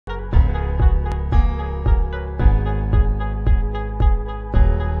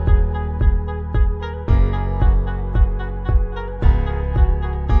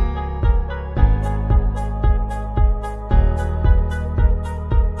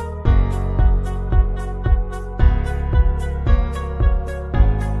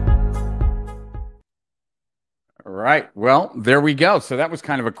right. Well, there we go. So that was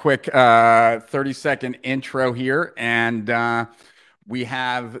kind of a quick 30-second intro here. And we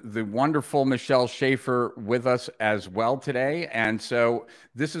have the wonderful Michelle Shaeffer with us as well today. And so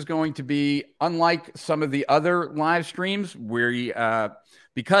this is going to be unlike some of the other live streams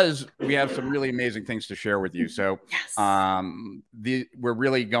because we have some really amazing things to share with you. So Yes. we're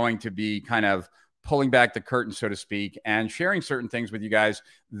really going to be kind of pulling back the curtain, so to speak, and sharing certain things with you guys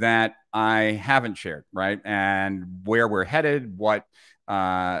that I haven't shared, right? And where we're headed, what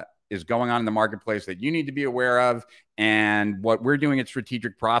is going on in the marketplace that you need to be aware of, and what we're doing at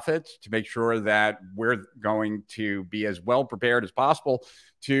Strategic Profits to make sure that we're going to be as well prepared as possible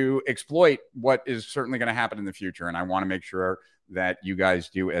to exploit what is certainly going to happen in the future. And I want to make sure that you guys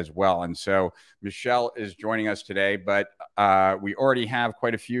do as well. And so Michelle is joining us today, but we already have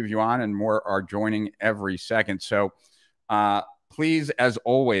quite a few of you on, and more are joining every second. So please, as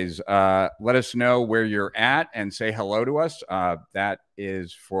always, let us know where you're at and say hello to us. That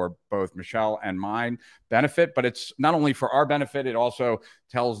is for both Michelle and mine benefit, but it's not only for our benefit, it also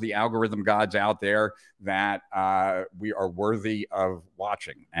tells the algorithm gods out there that we are worthy of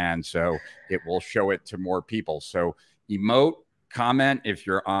watching. And so it will show it to more people. So emote, comment. If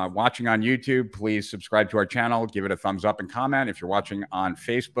you're watching on YouTube, please subscribe to our channel, give it a thumbs up and comment. If you're watching on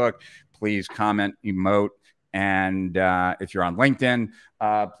Facebook, please comment, emote. And if you're on LinkedIn,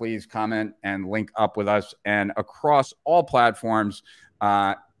 please comment and link up with us. And across all platforms,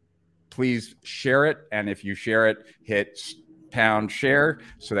 please share it. And if you share it, hit pound share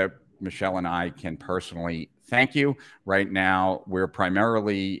so that Michelle and I can personally thank you. Right now, we're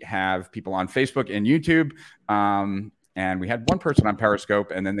primarily have people on Facebook and YouTube. And we had one person on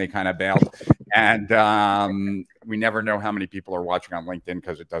Periscope, and then they kind of bailed. And we never know how many people are watching on LinkedIn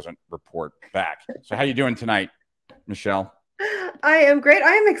because it doesn't report back. So how you doing tonight, Michelle? I am great.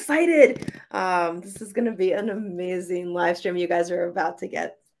 I am excited. This is going to be an amazing live stream. You guys are about to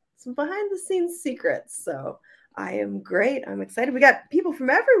get some behind-the-scenes secrets. So I am great. I'm excited. We got people from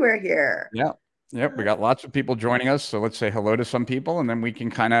everywhere here. Yeah. Yep. We got lots of people joining us. So let's say hello to some people, and then we can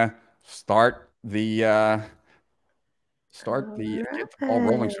kind of start the get the ball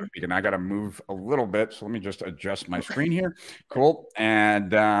rolling, so to speak. And I got to move a little bit, so let me just adjust my screen here. Cool.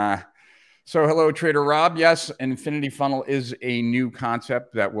 And so hello, Trader Rob. Yes, Infinity Funnel is a new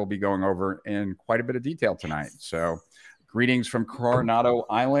concept that we'll be going over in quite a bit of detail tonight. So greetings from Coronado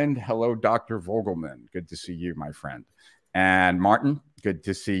Island. Hello, Dr. Vogelman. Good to see you, my friend. And Martin, good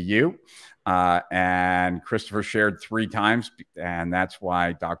to see you. And Christopher shared 3 times, and that's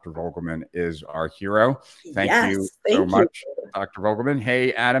why Dr. Vogelman is our hero. Thank you so much, Dr. Vogelman.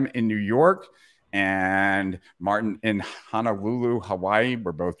 Hey, Adam in New York, and Martin in Honolulu, Hawaii.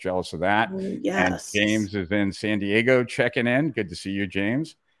 We're both jealous of that. Yes. And James is in San Diego checking in. Good to see you,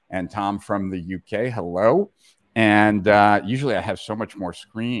 James. And Tom from the UK. Hello. And usually I have so much more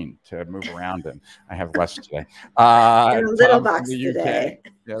screen to move around in. I have less today. A little box today.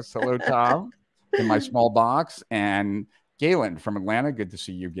 Yes, hello, Tom, in my small box. And Galen from Atlanta. Good to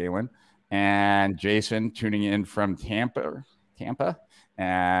see you, Galen. And Jason tuning in from Tampa.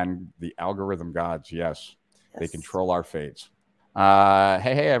 And the algorithm gods, yes. They control our fates.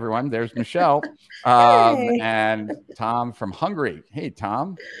 Hey, everyone. There's Michelle. Hey. And Tom from Hungary. Hey,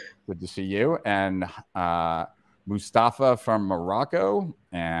 Tom. Good to see you. And Mustafa from Morocco,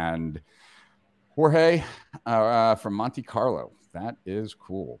 and Jorge from Monte Carlo. That is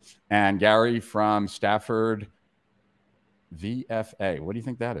cool. And Gary from Stafford, VFA. What do you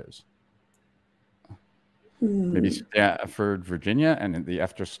think that is? Maybe Stafford, Virginia, and the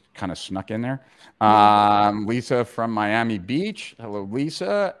F just kind of snuck in there. Lisa from Miami Beach. Hello,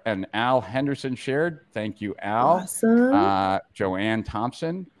 Lisa. And Al Henderson shared. Thank you, Al. Awesome. Joanne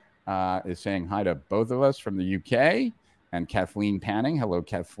Thompson is saying hi to both of us from the UK. And Kathleen Panning. Hello,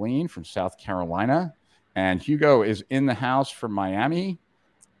 Kathleen from South Carolina. And Hugo is in the house from Miami.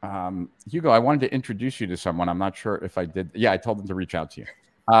 Hugo, I wanted to introduce you to someone. I'm not sure if I did. Yeah, I told them to reach out to you.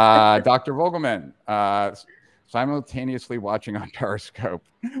 Dr. Vogelman, simultaneously watching on Periscope.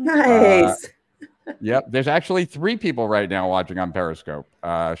 Nice. Yep, there's actually 3 people right now watching on Periscope,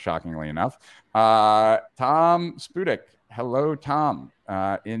 shockingly enough. Tom Spudik. Hello, Tom,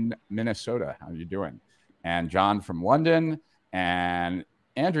 in Minnesota. How are you doing? And John from London. And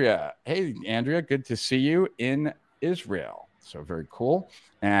Andrea. Hey, Andrea, good to see you in Israel. So very cool.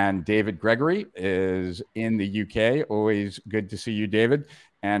 And David Gregory is in the UK. Always good to see you, David.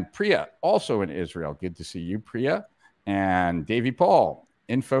 And Priya, also in Israel. Good to see you, Priya. And Davey Paul,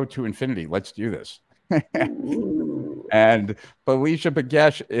 info to infinity. Let's do this. And Felicia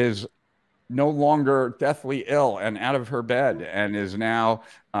Bagesh is no longer deathly ill and out of her bed and is now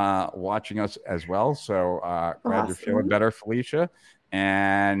watching us as well. So glad you're feeling Awesome. better, Felicia.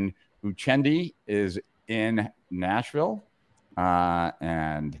 And Uchendi is in Nashville.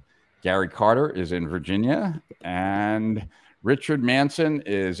 And Gary Carter is in Virginia. And Richard Manson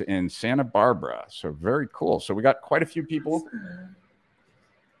is in Santa Barbara. So very cool. So we got quite a few people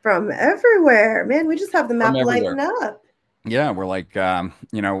from everywhere. Man, we just have the map lighting up. Yeah, we're like,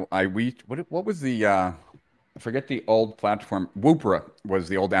 what was the I forget the old platform. Woopra was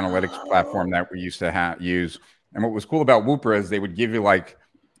the old analytics platform that we used to use. And what was cool about Woopra is they would give you like,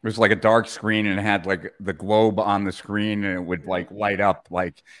 it was like a dark screen and it had like the globe on the screen and it would like light up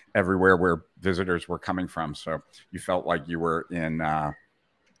like everywhere where visitors were coming from. So you felt like you were in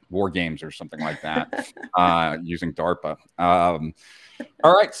war games or something like that using DARPA. All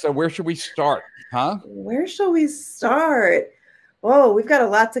right, so where should we start? Where shall we start? Oh, we've got a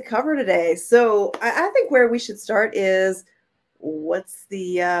lot to cover today. So I think where we should start is what's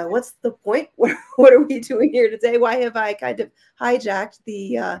the point? What are we doing here today? Why have I kind of hijacked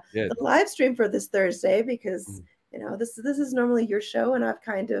the live stream for this Thursday? Because this is normally your show, and I've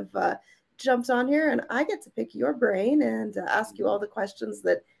kind of jumped on here, and I get to pick your brain and ask you all the questions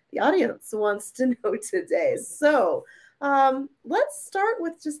that the audience wants to know today. So let's start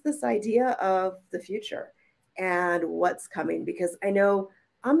with just this idea of the future and what's coming, because I know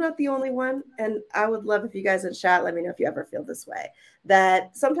I'm not the only one, and I would love if you guys in chat let me know if you ever feel this way,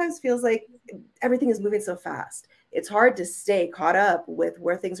 that sometimes feels like everything is moving so fast. It's hard to stay caught up with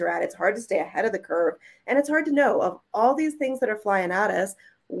where things are at. It's hard to stay ahead of the curve, and it's hard to know of all these things that are flying at us,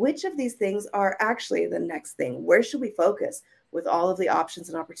 which of these things are actually the next thing. Where should we focus with all of the options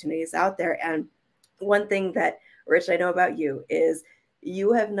and opportunities out there? And one thing that, Rich, I know about you is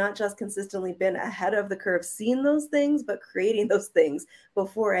you have not just consistently been ahead of the curve, seeing those things, but creating those things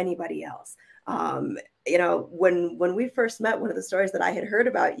before anybody else. When we first met, one of the stories that I had heard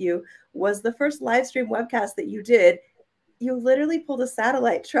about you was the first live stream webcast that you did. You literally pulled a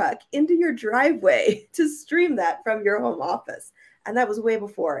satellite truck into your driveway to stream that from your home office. And that was way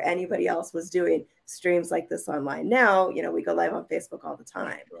before anybody else was doing streams like this online. Now, we go live on Facebook all the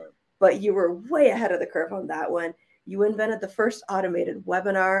time. Right. But you were way ahead of the curve on that one. You invented the first automated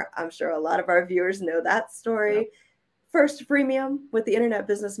webinar. I'm sure a lot of our viewers know that story. Yeah. First freemium with the Internet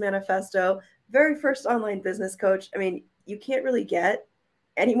Business Manifesto, very first online business coach. I mean, you can't really get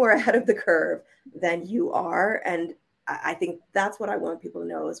any more ahead of the curve than you are. And I think that's what I want people to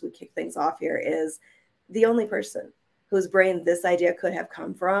know as we kick things off here is the only person whose brain this idea could have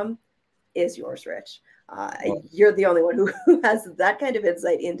come from is yours, Rich. You're the only one who has that kind of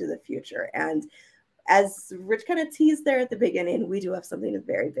insight into the future. And as Rich kind of teased there at the beginning, we do have something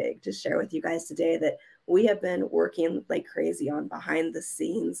very big to share with you guys today that we have been working like crazy on behind the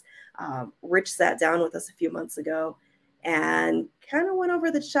scenes. Rich sat down with us a few months ago and kind of went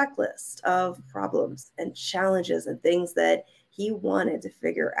over the checklist of problems and challenges and things that he wanted to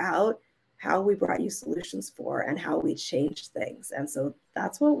figure out how we brought you solutions for and how we changed things. And so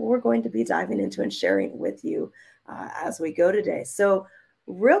that's what we're going to be diving into and sharing with you as we go today. So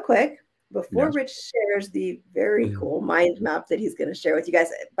real quick, before Rich shares the very cool mind map that he's going to share with you guys,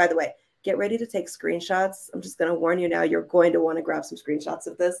 by the way, get ready to take screenshots. I'm just going to warn you now, you're going to want to grab some screenshots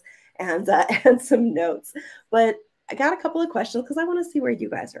of this and some notes. But I got a couple of questions because I want to see where you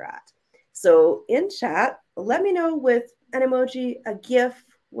guys are at. So in chat, let me know with an emoji, a GIF,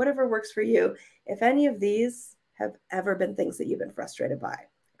 whatever works for you, if any of these have ever been things that you've been frustrated by,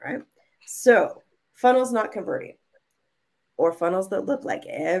 right? So funnels not converting, or funnels that look like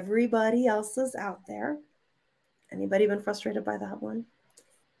everybody else's out there. Anybody been frustrated by that one?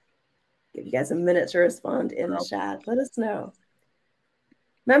 Give you guys a minute to respond in chat. Let us know.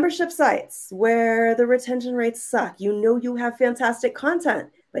 Membership sites where the retention rates suck. You know you have fantastic content,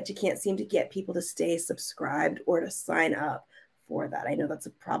 but you can't seem to get people to stay subscribed or to sign up for that. I know that's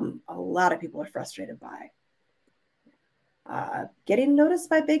a problem a lot of people are frustrated by. Getting noticed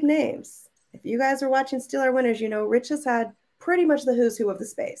by big names. If you guys are watching Steal Our Winners, you know Rich has had pretty much the who's who of the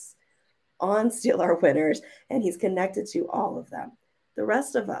space on Steal Our Winners, and he's connected to all of them. The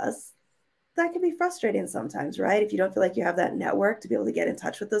rest of us, that can be frustrating sometimes, right? If you don't feel like you have that network to be able to get in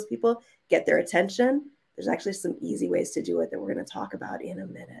touch with those people, get their attention, there's actually some easy ways to do it that we're going to talk about in a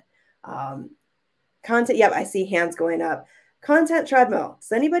minute. Content, yep, I see hands going up. Content treadmill.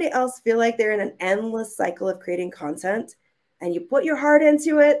 Does anybody else feel like they're in an endless cycle of creating content and you put your heart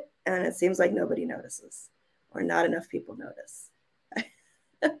into it and it seems like nobody notices or not enough people notice?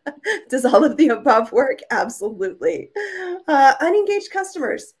 Does all of the above work? Absolutely. Unengaged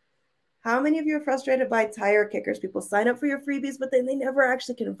customers. How many of you are frustrated by tire kickers? People sign up for your freebies, but then they never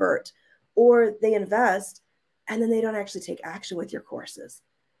actually convert. or they invest and then they don't actually take action with your courses.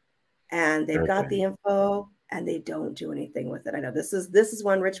 And they've got the info and they don't do anything with it. I know this is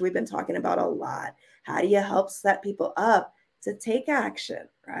one, Rich, we've been talking about a lot. How do you help set people up to take action,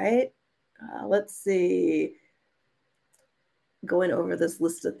 right? Let's see. Going over this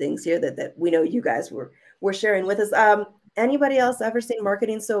list of things here that we know you guys were sharing with us. Anybody else ever seen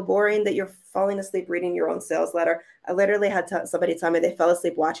marketing so boring that you're falling asleep reading your own sales letter? I literally had somebody tell me they fell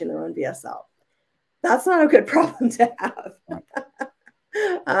asleep watching their own VSL. That's not a good problem to have.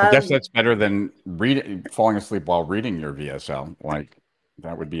 I guess that's better than falling asleep while reading your VSL. Like,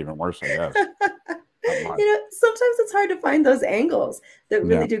 that would be even worse, I guess. Sometimes it's hard to find those angles that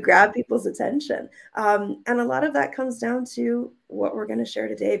really do grab people's attention. And a lot of that comes down to what we're going to share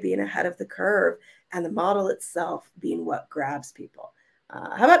today, being ahead of the curve, and the model itself being what grabs people.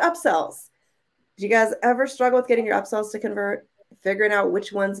 How about upsells? Do you guys ever struggle with getting your upsells to convert, figuring out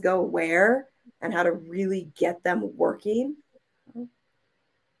which ones go where and how to really get them working?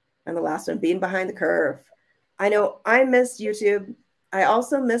 And the last one, being behind the curve. I know I missed YouTube. I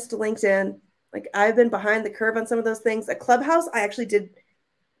also missed LinkedIn. Like, I've been behind the curve on some of those things. A Clubhouse, I actually did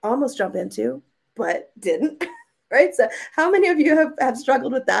almost jump into, but didn't. Right? So how many of you have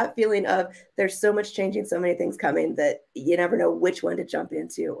struggled with that feeling of there's so much changing, so many things coming that you never know which one to jump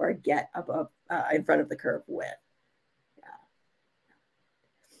into or get above in front of the curve with? Yeah.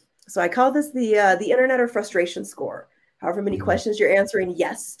 So I call this the internet or frustration score. However many questions you're answering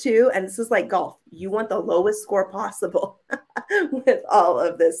yes to. And this is like golf. You want the lowest score possible with all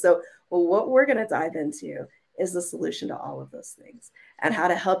of this. So what we're going to dive into is the solution to all of those things and how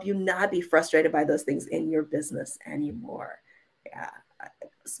to help you not be frustrated by those things in your business anymore. Yeah.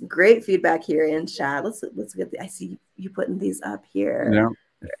 Some great feedback here in chat. Let's get I see you putting these up here. Yeah.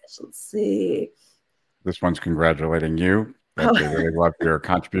 Let's see. This one's congratulating you. That they really love your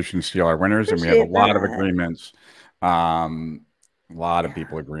contributions to our winners. And we have a lot of agreements. A lot of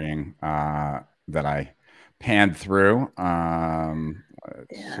people agreeing that I panned through.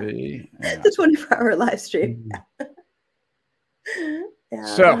 Let's see. The 24-hour live stream.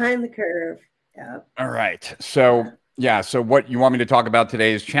 So, behind the curve. Yeah. All right. So so what you want me to talk about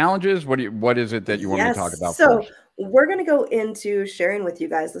today is challenges? What is it that you want me to talk about first? We're going to go into sharing with you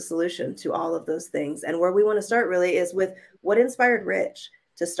guys the solution to all of those things. And where we want to start really is with what inspired Rich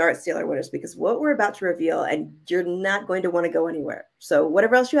to start Steal Our Winners, because what we're about to reveal, and you're not going to want to go anywhere. So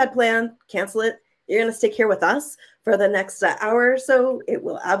whatever else you had planned, cancel it. You're going to stick here with us for the next hour or so. It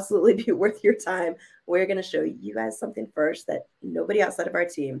will absolutely be worth your time. We're going to show you guys something first that nobody outside of our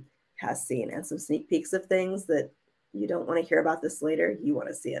team has seen, and some sneak peeks of things that you don't want to hear about this later. You want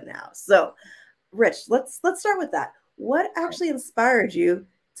to see it now. So, Rich, let's start with that. What actually inspired you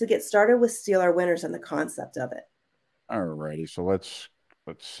to get started with Steal Our Winners and the concept of it? All righty. So let's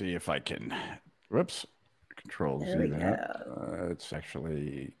see if I can. Whoops. Control Z that. Let's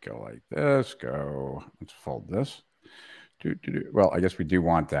actually go like this. Let's fold this. Well, I guess we do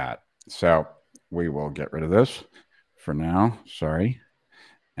want that. So we will get rid of this for now. Sorry.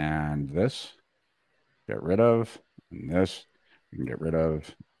 And this. Get rid of. And this. We can get rid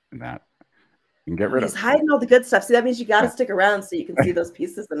of. And that. We can get rid of. He's hiding all the good stuff. See, that means you got to stick around so you can see those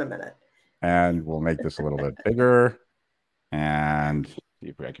pieces in a minute. And we'll make this a little bit bigger. And see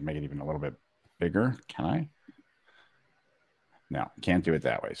if I can make it even a little bit bigger. Can I? No, can't do it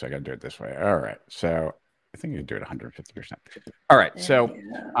that way. So I got to do it this way. All right. So I think you can do it 150%. All right. So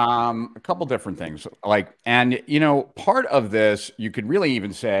a couple different things. And part of this, you could really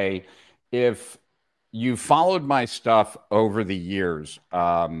even say, if you followed my stuff over the years,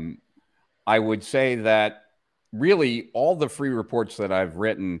 I would say that really all the free reports that I've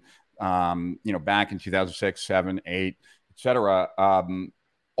written, back in 2006, 7, 8, et cetera,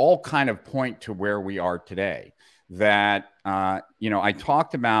 all kind of point to where we are today. That, I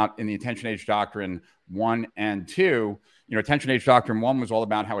talked about in the Attention Age Doctrine 1 and 2, Attention Age Doctrine 1 was all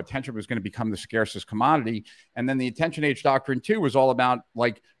about how attention was going to become the scarcest commodity. And then the Attention Age Doctrine 2 was all about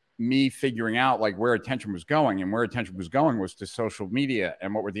me figuring out where attention was going, and where attention was going was to social media,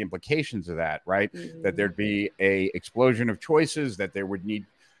 and what were the implications of that, right? Mm-hmm. That there'd be a explosion of choices, that there would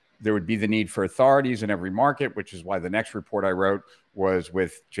be the need for authorities in every market, which is why the next report I wrote was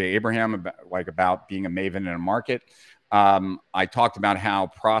with Jay Abraham about being a maven in a market. I talked about how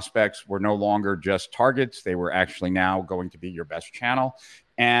prospects were no longer just targets. They were actually now going to be your best channel,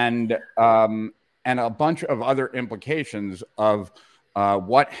 and a bunch of other implications of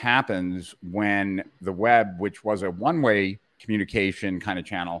what happens when the web, which was a one-way communication kind of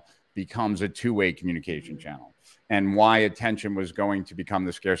channel, becomes a two-way communication channel. and why attention was going to become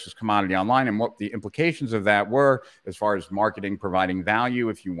the scarcest commodity online, and what the implications of that were as far as marketing providing value,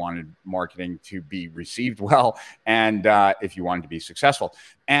 if you wanted marketing to be received well, and if you wanted to be successful.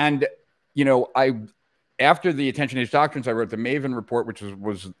 And, you know, after the Attention Age Doctrines, I wrote the Maven Report, which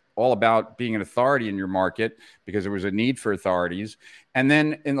was all about being an authority in your market because there was a need for authorities. And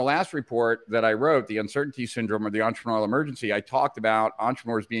then in the last report that I wrote, the Uncertainty Syndrome or the Entrepreneurial Emergency, I talked about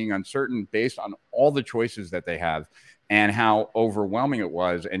entrepreneurs being uncertain based on all the choices that they have and how overwhelming it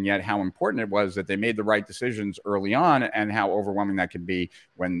was, and yet how important it was that they made the right decisions early on, and how overwhelming that can be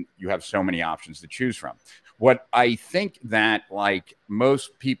when you have so many options to choose from. What I think that like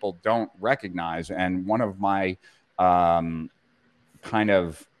most people don't recognize, and one of my kind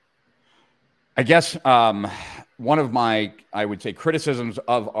of, I guess, one of my, I would say, criticisms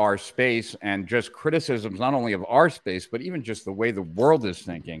of our space, and just criticisms not only of our space, but even just the way the world is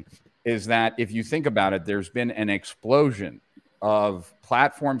thinking, is that if you think about it, there's been an explosion of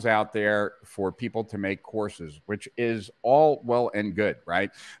platforms out there for people to make courses, which is all well and good, right?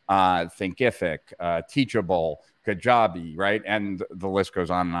 Thinkific, Teachable, Kajabi, right? And the list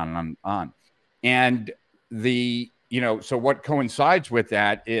goes on and on and on. And so what coincides with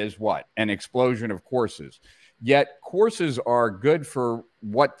that is what? An explosion of courses. Yet courses are good for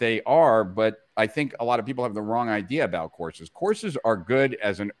what they are, but I think a lot of people have the wrong idea about courses. Courses are good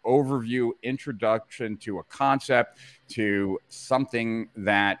as an overview, introduction to a concept, to something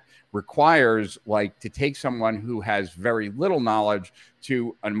that requires like to take someone who has very little knowledge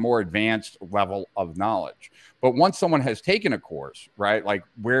to a more advanced level of knowledge. But once someone has taken a course, right,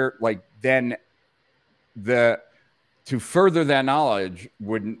 then to further that knowledge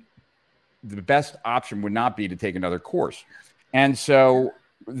the best option would not be to take another course. And so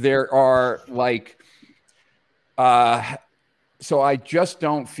there are so I just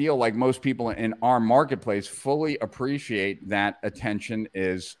don't feel like most people in our marketplace fully appreciate that attention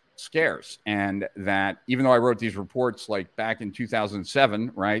is scarce, and that even though I wrote these reports like back in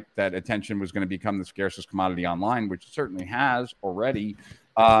 2007, right, that attention was going to become the scarcest commodity online, which it certainly has already,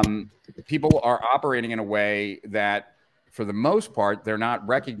 people are operating in a way that, for the most part, they're not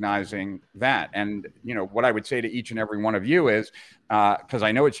recognizing that. And, you know, what I would say to each and every one of you is, because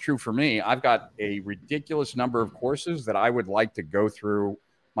I know it's true for me, I've got a ridiculous number of courses that I would like to go through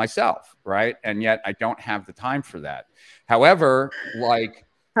myself, right? And yet I don't have the time for that. However,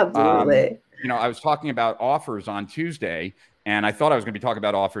 absolutely. I was talking about offers on Tuesday, and I thought I was going to be talking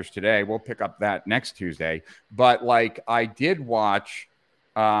about offers today. We'll pick up that next Tuesday. But I did watch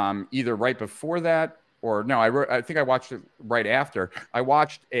either right before that, or no, I think I watched it right after. I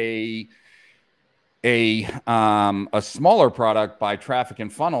watched a smaller product by Traffic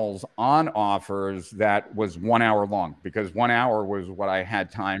and Funnels on offers that was 1 hour long, because 1 hour was what I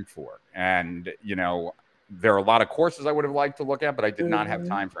had time for. And, there are a lot of courses I would have liked to look at, but I did not have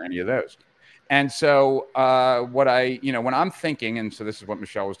time for any of those. And so when I'm thinking, and so this is what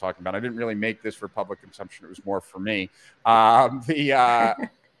Michelle was talking about, I didn't really make this for public consumption. It was more for me. I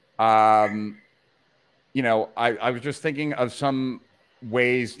was just thinking of some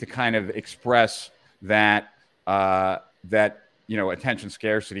ways to kind of express that attention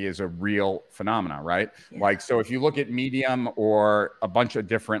scarcity is a real phenomenon, right? Yeah. So if you look at Medium or a bunch of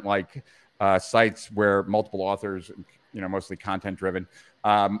different sites where multiple authors, mostly content driven,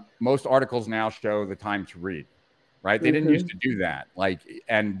 most articles now show the time to read. Right. They didn't used to do that.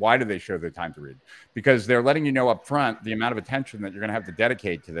 And why do they show the time to read? Because they're letting you know up front the amount of attention that you're going to have to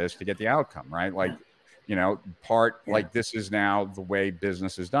dedicate to this to get the outcome, right? This is now the way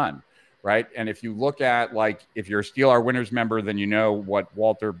business is done, right? And if you look at, if you're a Steal Our Winners member, then you know what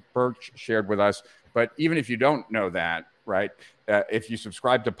Walter Birch shared with us. But even if you don't know that, right, if you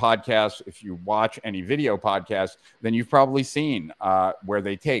subscribe to podcasts, if you watch any video podcasts, then you've probably seen where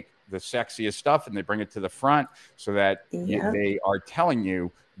they take the sexiest stuff and they bring it to the front so that they are telling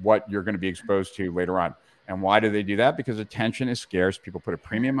you what you're going to be exposed to later on. And why do they do that? Because attention is scarce. People put a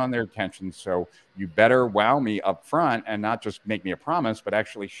premium on their attention. So you better wow me up front and not just make me a promise, but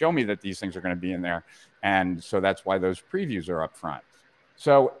actually show me that these things are going to be in there. And so that's why those previews are up front.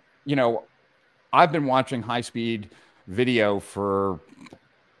 So, I've been watching high-speed video for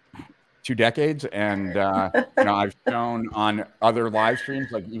 2 decades, and I've shown on other live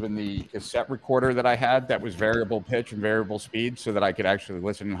streams, like even the cassette recorder that I had that was variable pitch and variable speed, so that I could actually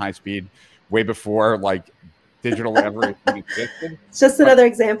listen in high speed way before digital ever existed. It's just another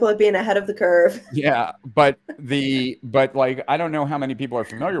example of being ahead of the curve. Yeah, but I don't know how many people are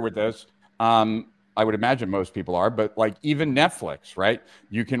familiar with this. I would imagine most people are, but even Netflix, right?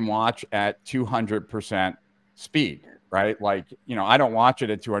 You can watch at 200% speed. Right? I don't watch it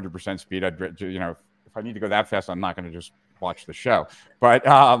at 200% speed. If if I need to go that fast, I'm not going to just watch the show. But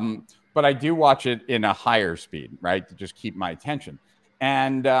I do watch it in a higher speed, right, to just keep my attention.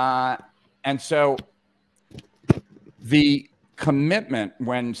 And so the commitment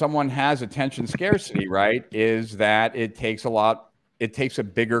when someone has attention scarcity, right, is that it takes a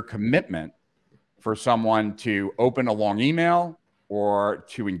bigger commitment for someone to open a long email or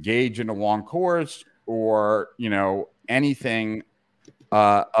to engage in a long course or, anything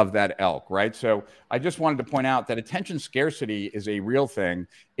of that ilk, right? So I just wanted to point out that attention scarcity is a real thing.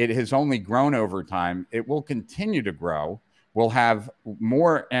 It has only grown over time. It will continue to grow. We'll have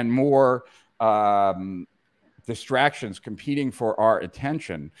more and more distractions competing for our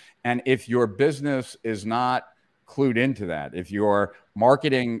attention. And if your business is not clued into that, if your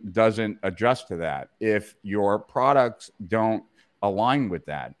marketing doesn't adjust to that, if your products don't align with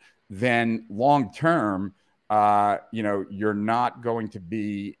that, then long term, you're not going to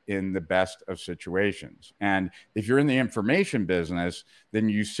be in the best of situations. And if you're in the information business, then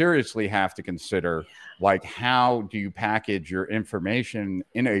you seriously have to consider, like, how do you package your information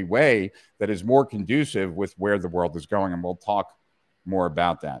in a way that is more conducive with where the world is going? And we'll talk more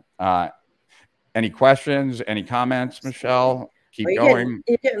about that. Any questions, any comments, Michelle? Keep going.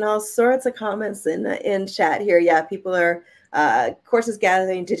 You're getting all sorts of comments in chat here. Yeah, people are courses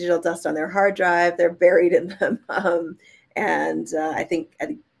gathering digital dust on their hard drive. They're buried in them. I think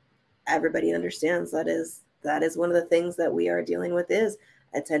everybody understands that is one of the things that we are dealing with. Is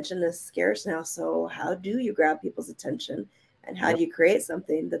attention is scarce now. So how do you grab people's attention, and how do you create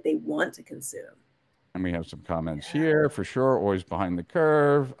something that they want to consume? And we have some comments here for sure. Always behind the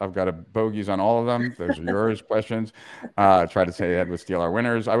curve. I've got bogeys on all of them. Those are yours questions. Try to say Ed would steal our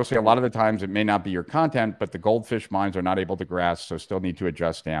winners. I will say a lot of the times it may not be your content, but the goldfish minds are not able to grasp, so still need to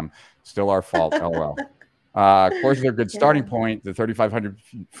adjust, Sam. Still our fault. LOL. Courses are a good starting point. The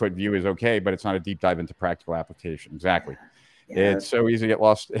 3,500-foot view is okay, but it's not a deep dive into practical application. Exactly. Yeah. It's so easy to get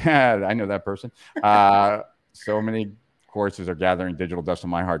lost. I know that person. So many courses are gathering digital dust on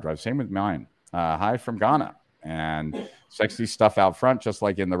my hard drive. Same with mine. Hi from Ghana, and sexy stuff out front, just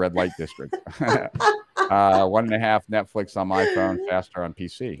like in the red light district. 1.5 Netflix on my phone, faster on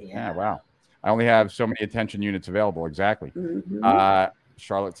PC. Yeah, wow. I only have so many attention units available. Exactly.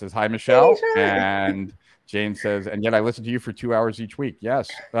 Charlotte says, hi, Michelle. Hey, and Jane says, and yet I listen to you for 2 hours each week. Yes.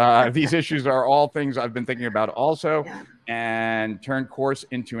 These issues are all things I've been thinking about also. Yeah. And turn course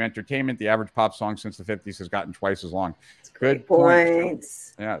into entertainment. The average pop song since the 50s has gotten twice as long. Good point.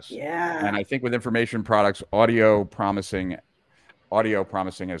 Yes. Yeah. And I think with information products, audio promising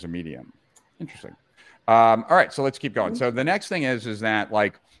as a medium. Interesting. All right. So let's keep going. So the next thing is that,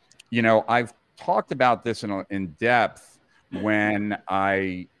 like, I've talked about this in depth when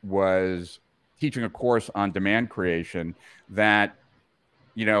I was teaching a course on demand creation, that,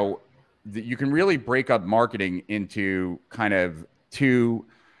 you can really break up marketing into kind of two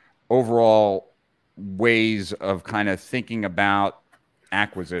overall ways of kind of thinking about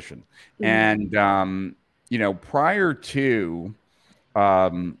acquisition. And, prior to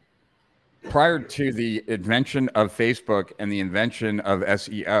the invention of Facebook and the invention of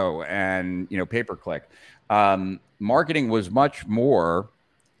SEO and, pay-per-click, marketing was much more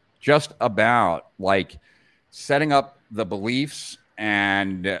just about, like, setting up the beliefs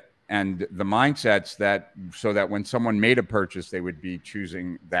and the mindsets so that when someone made a purchase, they would be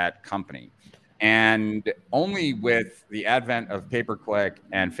choosing that company. And only with the advent of pay-per-click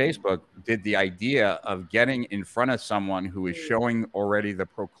and Facebook did the idea of getting in front of someone who is showing already the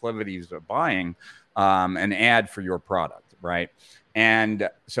proclivities of buying an ad for your product, right? And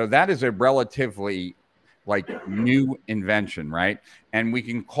so that is a relatively, like, new invention, right? And we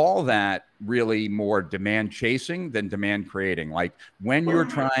can call that really more demand chasing than demand creating. Like, when you're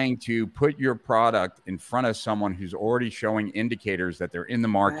trying to put your product in front of someone who's already showing indicators that they're in the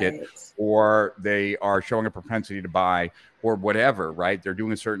market, right, or they are showing a propensity to buy or whatever, right? They're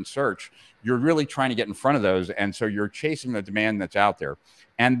doing a certain search. You're really trying to get in front of those. And so you're chasing the demand that's out there.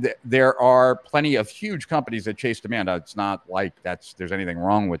 And there are plenty of huge companies that chase demand. It's not like there's anything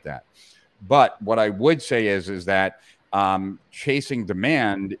wrong with that. But what I would say is that chasing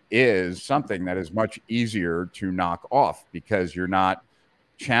demand is something that is much easier to knock off, because you're not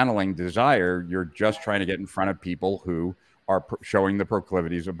channeling desire. You're just trying to get in front of people who are showing the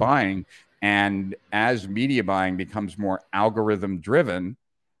proclivities of buying. And as media buying becomes more algorithm driven,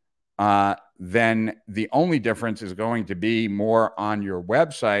 then the only difference is going to be more on your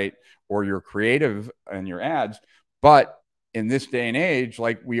website or your creative and your ads. But in this day and age,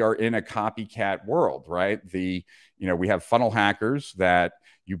 like, we are in a copycat world, right? We have funnel hackers that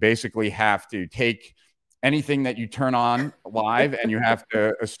you basically have to take anything that you turn on live, and you have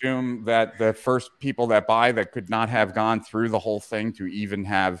to assume that the first people that buy that could not have gone through the whole thing to even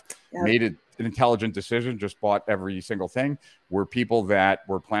have made it an intelligent decision, just bought every single thing, were people that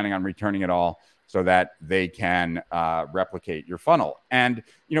were planning on returning it all so that they can replicate your funnel. And,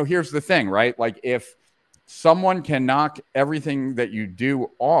 you know, here's the thing, right? Like, if someone can knock everything that you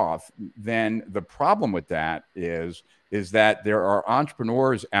do off, then the problem with that is that there are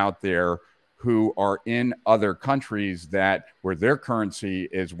entrepreneurs out there who are in other countries that where their currency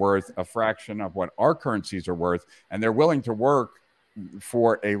is worth a fraction of what our currencies are worth, and they're willing to work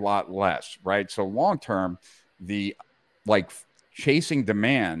for a lot less, right? So long term, the like chasing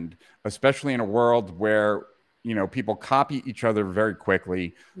demand, especially in a world where, you know, people copy each other very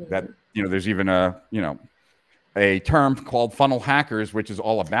quickly, that, you know, there's even a, you know, a term called funnel hackers, which is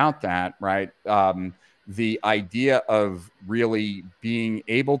all about that, right? The idea of really being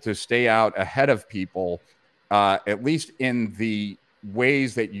able to stay out ahead of people, at least in the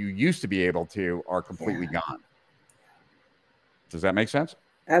ways that you used to be able to, are completely gone. Does that make sense?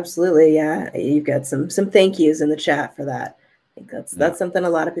 Absolutely. Yeah. You've got some thank yous in the chat for that. I think that's something a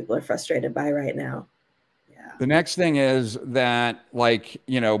lot of people are frustrated by right now. The next thing is that, like,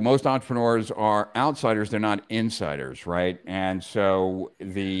 you know, most entrepreneurs are outsiders, they're not insiders, right? And so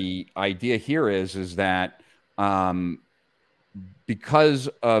the idea here is that because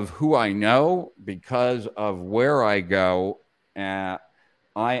of who I know, because of where I go, I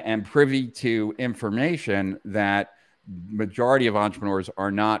am privy to information that majority of entrepreneurs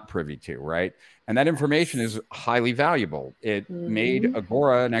are not privy to, right? And that information is highly valuable. It made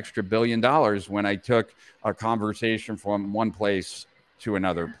Agora an extra $1 billion when I took a conversation from one place to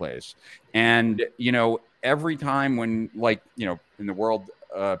another place. And, you know, every time when, like, you know, in the world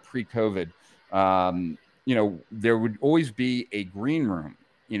pre-COVID, you know, there would always be a green room,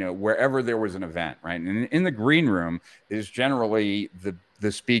 you know, wherever there was an event, right? And in the green room is generally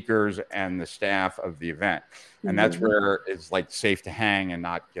the speakers and the staff of the event. And that's where it's like safe to hang and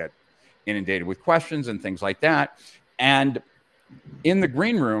not get inundated with questions and things like that. And in the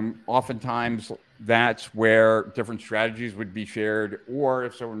green room, oftentimes that's where different strategies would be shared, or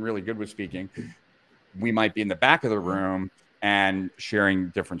if someone really good was speaking, we might be in the back of the room and sharing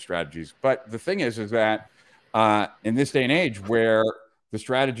different strategies. But the thing is that in this day and age where the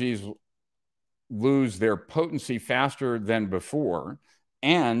strategies lose their potency faster than before,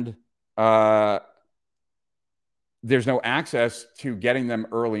 and there's no access to getting them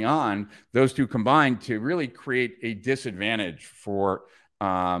early on, those two combine to really create a disadvantage for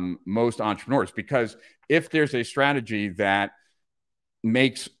most entrepreneurs. Because if there's a strategy that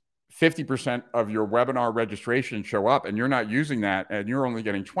makes 50% of your webinar registration show up and you're not using that and you're only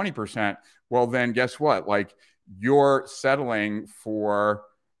getting 20%, well, then guess what? Like, you're settling for,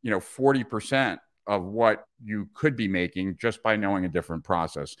 you know, 40% of what you could be making just by knowing a different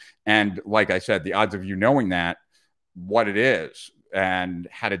process. And like I said, the odds of you knowing that, what it is and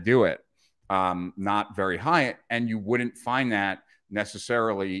how to do it, not very high. And you wouldn't find that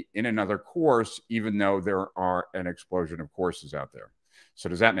necessarily in another course, even though there are an explosion of courses out there. So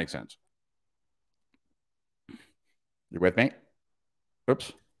does that make sense? You with me?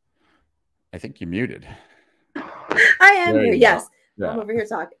 Oops. I think you muted. I am here. Yes. Yeah. I'm over here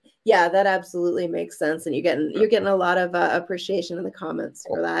talking. Yeah, that absolutely makes sense. And you're getting a lot of appreciation in the comments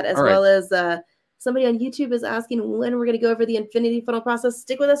for that, as well as somebody on YouTube is asking when we're going to go over the infinity funnel process.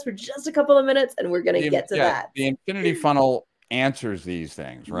 Stick with us for just a couple of minutes and we're going to get to that. The infinity funnel answers these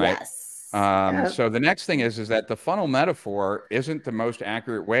things, right? Yes. So the next thing is that the funnel metaphor isn't the most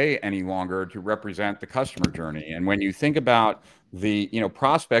accurate way any longer to represent the customer journey. And when you think about the, you know,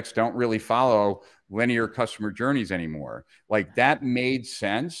 prospects don't really follow linear customer journeys anymore. Like, that made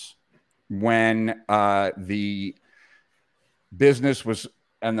sense when the business was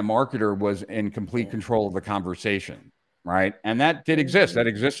and the marketer was in complete control of the conversation, right? And that did exist. That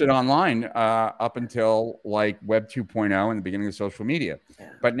existed online up until like Web 2.0 and the beginning of social media.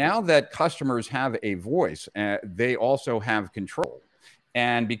 But now that customers have a voice, they also have control.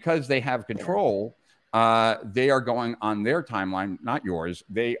 And because they have control, they are going on their timeline, not yours.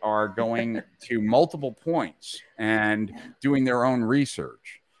 They are going to multiple points and doing their own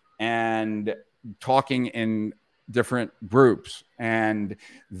research and talking in different groups, and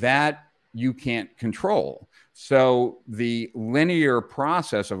that you can't control. So the linear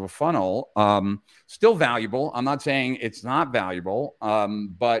process of a funnel, still valuable. I'm not saying it's not valuable,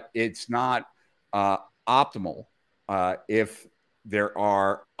 but it's not optimal if there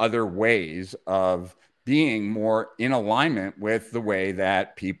are other ways of being more in alignment with the way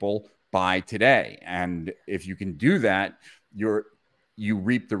that people buy today. And if you can do that, you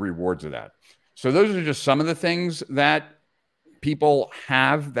reap the rewards of that. So those are just some of the things that people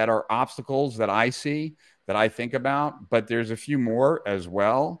have that are obstacles that I see, that I think about, but there's a few more as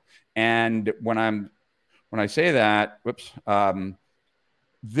well. And when I say that, whoops,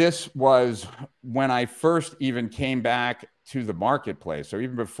 this was when I first even came back to the marketplace. So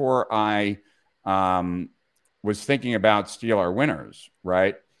even before I was thinking about Steal Our Winners,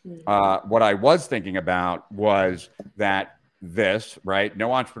 right? What I was thinking about was that right?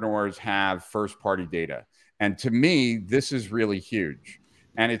 No entrepreneurs have first party data. And to me, this is really huge.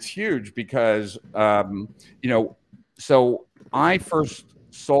 And it's huge because, so I first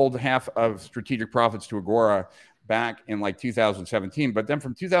sold half of Strategic Profits to Agora back in like 2017. But then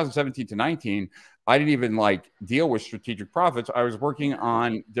from 2017 to 19, I didn't even like deal with Strategic Profits. I was working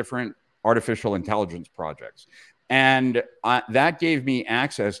on different artificial intelligence projects. And that gave me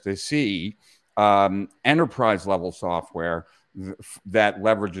access to see enterprise level software that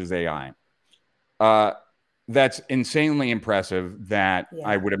leverages AI. That's insanely impressive that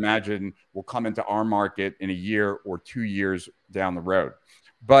I would imagine will come into our market in a year or 2 years down the road.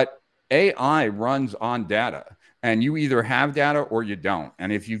 But AI runs on data, and you either have data or you don't.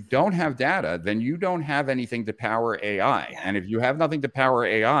 And if you don't have data, then you don't have anything to power AI. And if you have nothing to power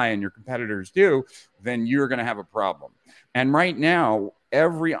AI and your competitors do, then you're going to have a problem. And right now,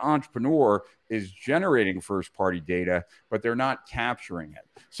 every entrepreneur is generating first party data, but they're not capturing it.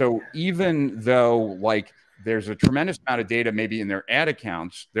 So even though like there's a tremendous amount of data maybe in their ad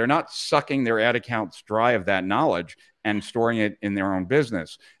accounts, they're not sucking their ad accounts dry of that knowledge and storing it in their own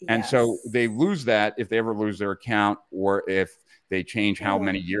business. And so they lose that if they ever lose their account, or if they change how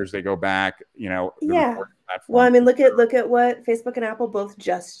many years they go back, Well, I mean, look at what Facebook and Apple both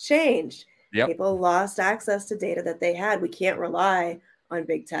just changed. Yep. People lost access to data that they had. We can't rely on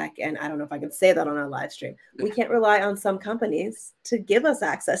big tech. And I don't know if I can say that on a live stream. We can't rely on some companies to give us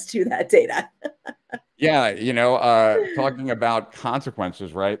access to that data. Yeah. Talking about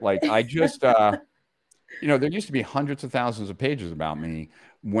consequences, right? Like I just, there used to be hundreds of thousands of pages about me.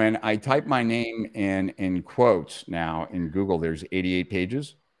 When I type my name in quotes now in Google, there's 88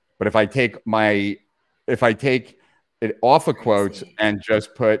 pages. But if I take it off of quotes and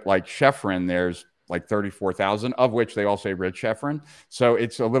just put like Schefren, there's like 34,000, of which they all say Rich Schefren. So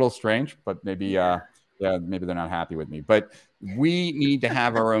it's a little strange, but maybe maybe they're not happy with me. But we need to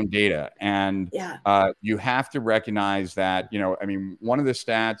have our own data, and you have to recognize that. I mean, one of the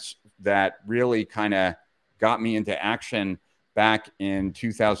stats that really kind of got me into action back in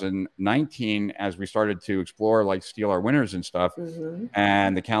 2019, as we started to explore like Steal Our Winners and stuff,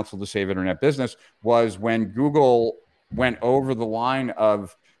 and the Council to Save Internet Business, was when Google went over the line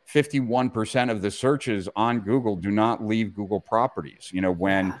of 51% of the searches on Google do not leave Google properties.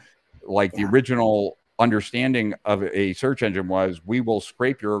 When the original understanding of a search engine was, we will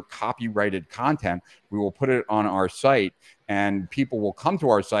scrape your copyrighted content, we will put it on our site, and people will come to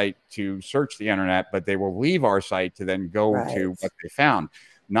our site to search the internet, but they will leave our site to then go to what they found.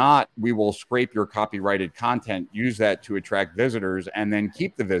 Not, we will scrape your copyrighted content, use that to attract visitors, and then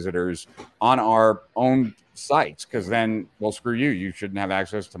keep the visitors on our own sites, because then, well, screw you. You shouldn't have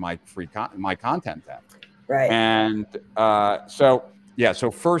access to my my content then. Right. And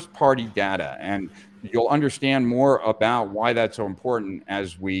so first party data, and you'll understand more about why that's so important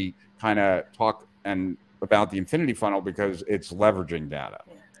as we kind of talk about the infinity funnel, because it's leveraging data.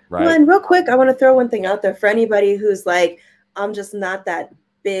 Right. Well, and real quick, I want to throw one thing out there for anybody who's like, I'm just not that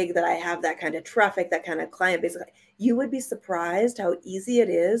big that I have that kind of traffic, that kind of client base. You would be surprised how easy it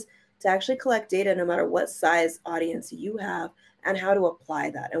is to actually collect data no matter what size audience you have, and how to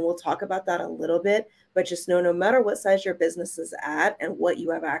apply that. And we'll talk about that a little bit, but just know no matter what size your business is at and what you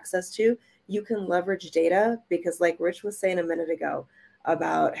have access to, you can leverage data, because like Rich was saying a minute ago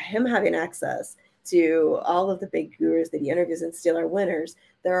about him having access to all of the big gurus that he interviews and Steal Our Winners,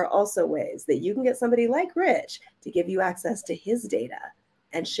 there are also ways that you can get somebody like Rich to give you access to his data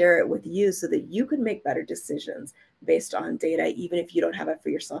and share it with you so that you can make better decisions based on data, even if you don't have it for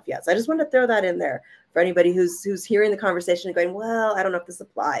yourself yet. So I just want to throw that in there for anybody who's hearing the conversation and going, well, I don't know if this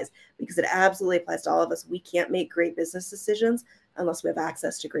applies, because it absolutely applies to all of us. We can't make great business decisions unless we have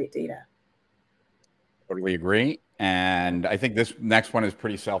access to great data. Totally agree. And I think this next one is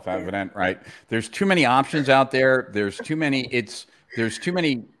pretty self-evident, right? There's too many options out there. There's too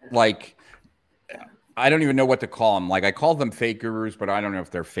many, like, I don't even know what to call them. Like, I call them fake gurus, but I don't know if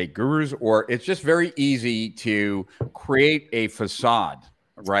they're fake gurus, or it's just very easy to create a facade,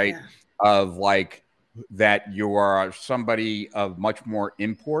 right? Of like, that you are somebody of much more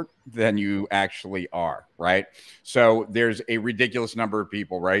import than you actually are, right? So there's a ridiculous number of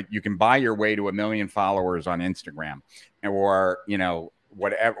people, right? You can buy your way to 1 million followers on Instagram, or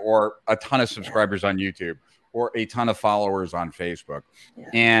whatever, or a ton of subscribers on YouTube, or a ton of followers on Facebook,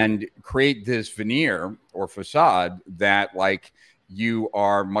 and create this veneer or facade that like you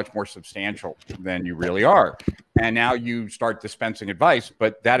are much more substantial than you really are. And now you start dispensing advice,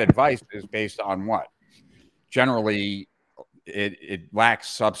 but that advice is based on what? Generally, it lacks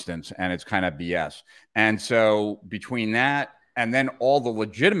substance and it's kind of BS. And so between that and then all the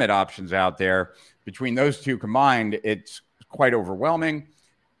legitimate options out there, between those two combined, it's quite overwhelming.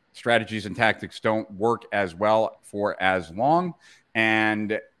 Strategies and tactics don't work as well for as long,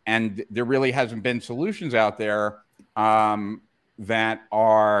 and there really hasn't been solutions out there that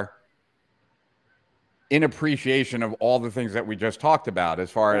are in appreciation of all the things that we just talked about, as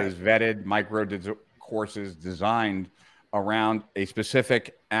far as vetted micro courses designed around a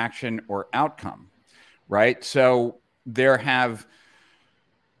specific action or outcome, right? So there have,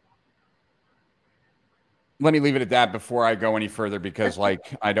 let me leave it at that before I go any further, because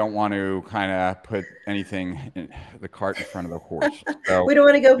like I don't want to kind of put anything in the cart in front of the horse. So we don't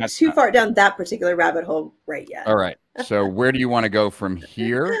want to go too far down that particular rabbit hole right yet. All right. So where do you want to go from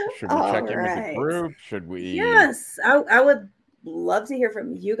here? Should we check in with the group? Should we? Yes, I would love to hear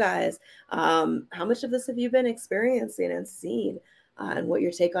from you guys. How much of this have you been experiencing and seen, and what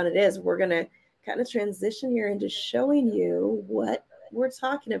your take on it is? We're going to kind of transition here into showing you what we're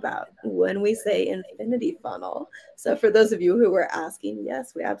talking about when we say infinity funnel. So for those of you who were asking,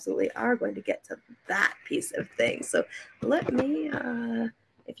 yes, we absolutely are going to get to that piece of things. So let me,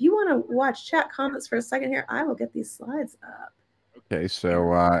 if you want to watch chat comments for a second here, I will get these slides up. Okay,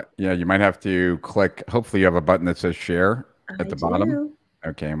 so yeah, you might have to click. Hopefully you have a button that says share at the bottom.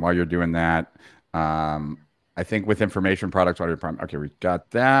 Okay, and while you're doing that, I think with information products, audio prime. Okay, we got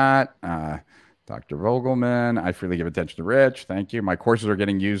that. Dr. Vogelman, I freely give attention to Rich. Thank you. My courses are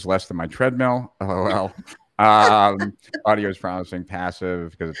getting used less than my treadmill. LOL. Audio is promising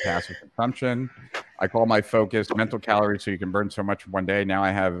passive because it's passive consumption. I call my focus mental calories so you can burn so much in one day. Now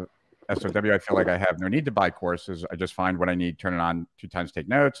I have SOW. I feel like I have no need to buy courses. I just find what I need, turn it on 2 times, take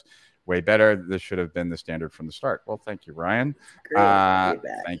notes. Way better. This should have been the standard from the start. Well, thank you, Ryan.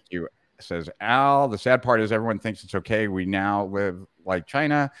 Thank you. Says Al. The sad part is everyone thinks it's okay. We now live like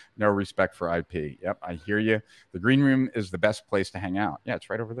China. No respect for IP. Yep, I hear you. The green room is the best place to hang out. Yeah,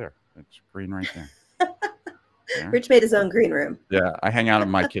 it's right over there. It's green right there. Yeah. Rich made his own green room. Yeah, I hang out in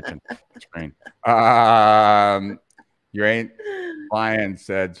my kitchen. It's green. You ain't lying.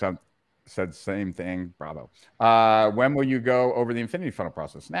 Said same thing. Bravo. When will you go over the infinity funnel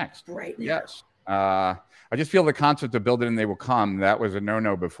process? Next. Right now. Yes. I just feel the concept of build it and they will come. That was a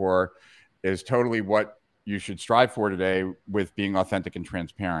no-no before. Is totally what you should strive for today with being authentic and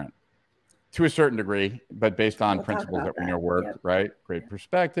transparent to a certain degree, but based on principles that we know work, right? Great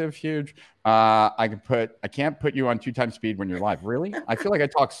perspective, huge. I can't put you on 2 times speed when you're live. Really? I feel like I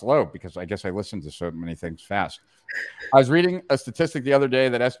talk slow because I guess I listen to so many things fast. I was reading a statistic the other day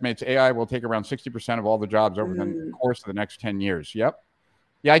that estimates AI will take around 60% of all the jobs over the course of the next 10 years. Yep.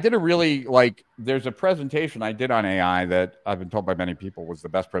 Yeah, I did a really, there's a presentation I did on AI that I've been told by many people was the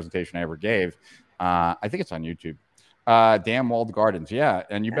best presentation I ever gave. I think it's on YouTube. Damn walled gardens. Yeah.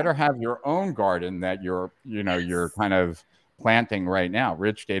 And you better have your own garden that you're kind of planting right now.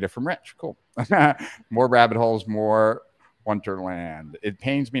 Rich data from Rich. Cool. More rabbit holes, more Wonderland. It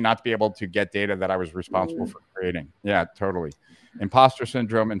pains me not to be able to get data that I was responsible for creating. Yeah, totally. Imposter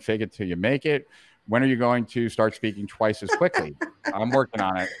syndrome and fake it till you make it. When are you going to start speaking twice as quickly? I'm working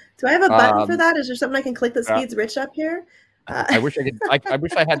on it. Do I have a button for that? Is there something I can click that speeds Rich up here? I wish I could. I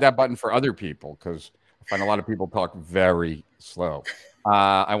wish I had that button for other people because I find a lot of people talk very slow.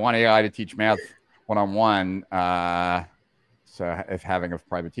 I want AI to teach math one-on-one. So if having a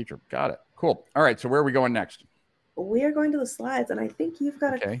private teacher. Got it. Cool. All right. So where are we going next? We are going to the slides, and I think you've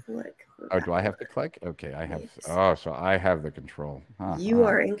got to click. Oh, do I have to click? Okay, I have. Oh, so I have the control. You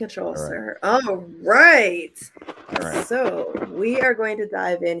are in control, sir. All right. So we are going to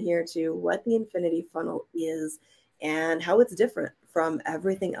dive in here to what the infinity funnel is and how it's different from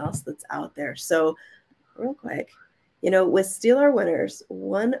everything else that's out there. So real quick, with Steal Our Winners,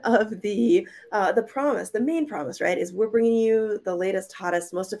 one of the promise, the main promise, right, is we're bringing you the latest,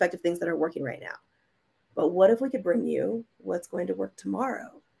 hottest, most effective things that are working right now. But what if we could bring you what's going to work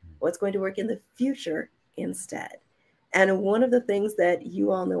tomorrow? What's going to work in the future instead? And one of the things that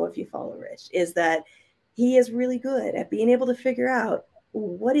you all know if you follow Rich is that he is really good at being able to figure out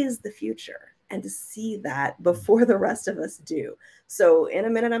what is the future and to see that before the rest of us do. So in a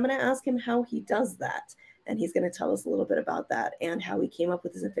minute, I'm going to ask him how he does that. And he's going to tell us a little bit about that and how he came up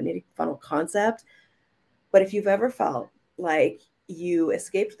with this infinity funnel concept. But if you've ever felt like you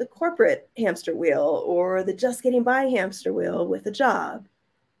escaped the corporate hamster wheel or the just getting by hamster wheel with a job.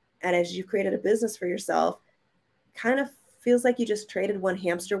 And as you created a business for yourself, kind of feels like you just traded one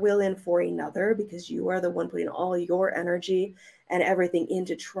hamster wheel in for another, because you are the one putting all your energy and everything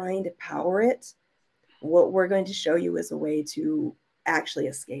into trying to power it. What we're going to show you is a way to actually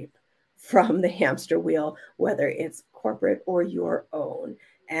escape from the hamster wheel, whether it's corporate or your own,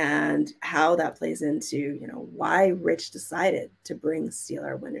 and how that plays into, why Rich decided to bring Steal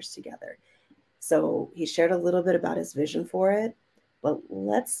Our Winners together. So he shared a little bit about his vision for it, but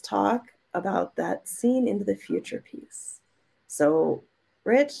let's talk about that scene into the future piece. So,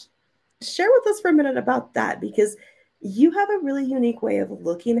 Rich, share with us for a minute about that, because you have a really unique way of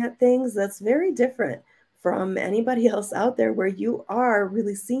looking at things that's very different from anybody else out there, where you are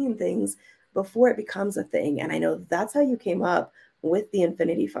really seeing things before it becomes a thing. And I know that's how you came up with the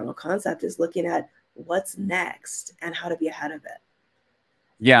infinity funnel concept, is looking at what's next and how to be ahead of it.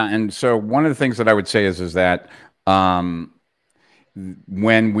 Yeah. And so one of the things that I would say is that when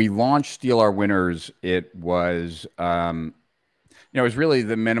we launched Steal Our Winners, it was, it was really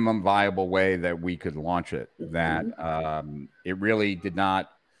the minimum viable way that we could launch it. That it really did not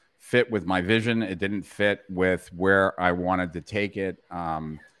fit with my vision. It didn't fit with where I wanted to take it.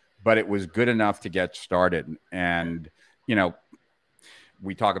 But it was good enough to get started. And,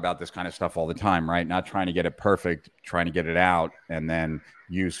 we talk about this kind of stuff all the time, right? Not trying to get it perfect, trying to get it out, and then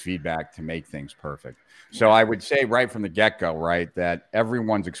use feedback to make things perfect. So I would say right from the get-go, right, that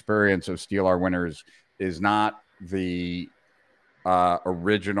everyone's experience of Steal Our Winners is not the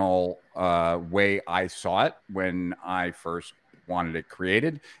original way I saw it when I first wanted it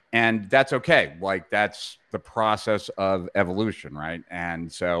created. And that's okay. Like, that's the process of evolution, right?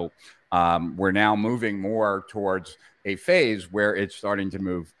 And so we're now moving more towards a phase where it's starting to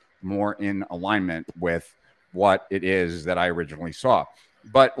move more in alignment with what it is that I originally saw.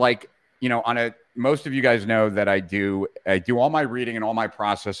 But like, most of you guys know that I do all my reading and all my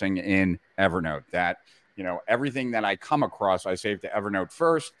processing in Evernote. That, everything that I come across, I save to Evernote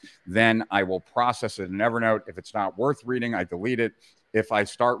first. Then I will process it in Evernote. If it's not worth reading, I delete it. If I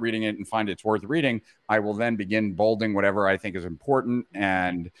start reading it and find it's worth reading, I will then begin bolding whatever I think is important.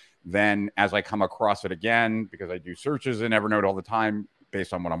 And then as I come across it again, because I do searches in Evernote all the time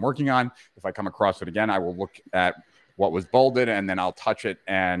based on what I'm working on, if I come across it again, I will look at what was bolded, and then I'll touch it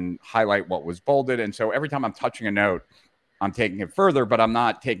and highlight what was bolded. And so every time I'm touching a note, I'm taking it further, but I'm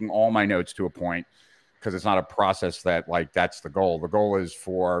not taking all my notes to a point, because it's not a process that, like, that's the goal. The goal is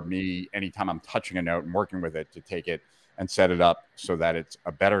for me, anytime I'm touching a note and working with it, to take it and set it up so that it's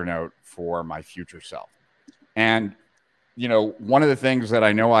a better note for my future self. And, one of the things that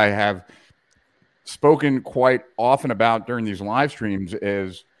I know I have spoken quite often about during these live streams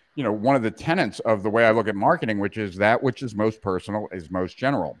is, one of the tenets of the way I look at marketing, which is that which is most personal is most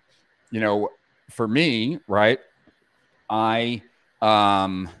general. For me, right, I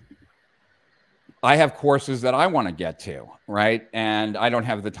have courses that I want to get to, right? And I don't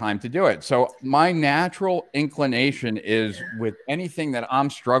have the time to do it. So my natural inclination is, with anything that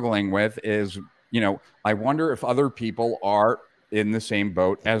I'm struggling with, is, I wonder if other people are in the same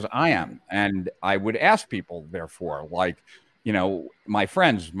boat as I am. And I would ask people, therefore, like, my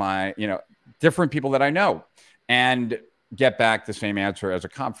friends, different people that I know, and get back the same answer as a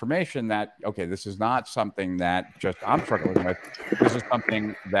confirmation that, okay, this is not something that just I'm struggling with. This is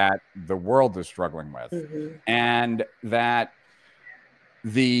something that the world is struggling with. And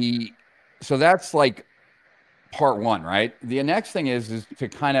so that's like part one, right? The next thing is to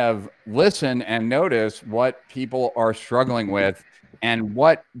kind of listen and notice what people are struggling with and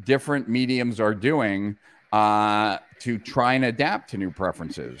what different mediums are doing to try and adapt to new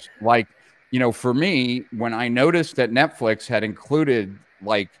preferences. Like, for me, when I noticed that Netflix had included,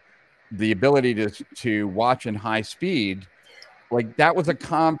 like, the ability to watch in high speed, like, that was a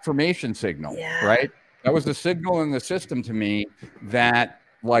confirmation signal, right? That was a signal in the system to me that,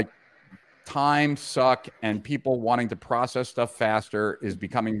 like, time suck and people wanting to process stuff faster is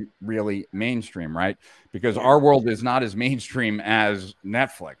becoming really mainstream, right? Because our world is not as mainstream as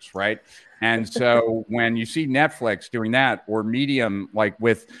Netflix, right? And so when you see Netflix doing that, or Medium, like,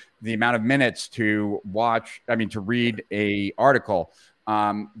 with the amount of minutes to read a article,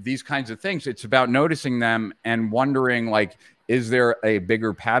 these kinds of things, it's about noticing them and wondering, like, is there a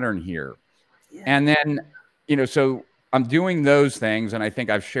bigger pattern here? And then, so I'm doing those things, and I think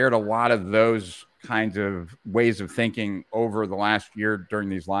I've shared a lot of those kinds of ways of thinking over the last year during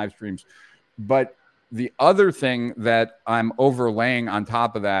these live streams. But the other thing that I'm overlaying on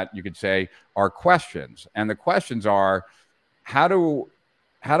top of that, you could say, are questions. And the questions are, how do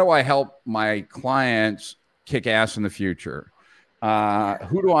I help my clients kick ass in the future?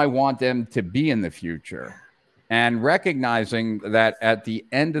 Who do I want them to be in the future? And recognizing that at the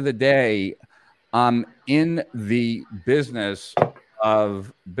end of the day, I'm in the business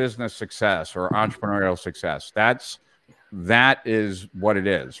of business success or entrepreneurial success. That is what it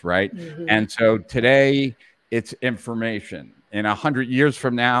is, right? And so today it's information. In 100 years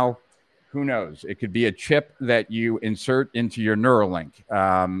from now, who knows? It could be a chip that you insert into your Neuralink.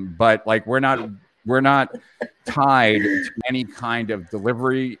 But like we're not tied to any kind of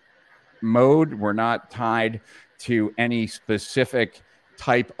delivery mode. We're not tied to any specific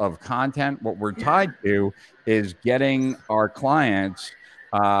type of content. What we're tied to is getting our clients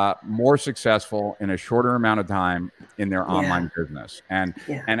more successful in a shorter amount of time in their online business. And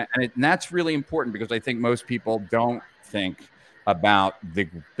that's really important because I think most people don't think about the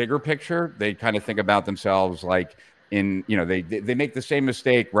bigger picture. They kind of think about themselves like they make the same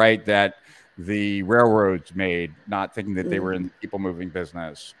mistake, right? That the railroads made, not thinking that they were in the people moving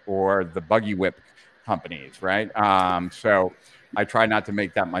business, or the buggy whip companies, right? So I try not to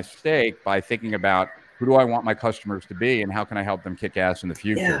make that mistake by thinking about who do I want my customers to be and how can I help them kick ass in the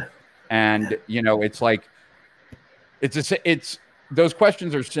future. And it's like it's those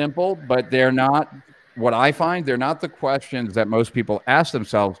questions are simple, but they're not what I find. They're not the questions that most people ask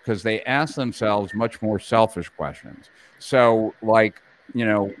themselves because they ask themselves much more selfish questions. So like,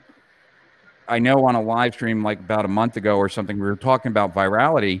 I know on a live stream like about a month ago or something, we were talking about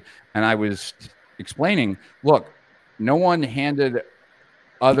virality, and I was explaining, look, no one handed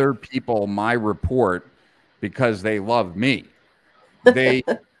other people my report because they love me. They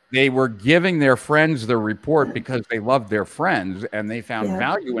were giving their friends the report because they loved their friends and they found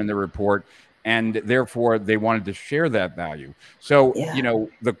value in the report, and therefore they wanted to share that value. So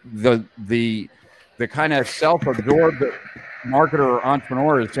the kind of self-absorbed marketer or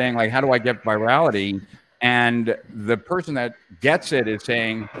entrepreneur is saying like, how do I get virality? And the person that gets it is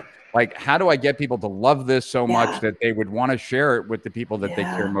saying like, how do I get people to love this so much that they would want to share it with the people that they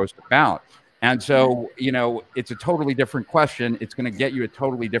care most about? And so, it's a totally different question. It's going to get you a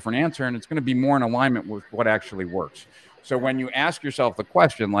totally different answer, and it's going to be more in alignment with what actually works. So when you ask yourself the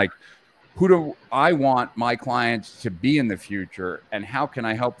question, like, who do I want my clients to be in the future, and how can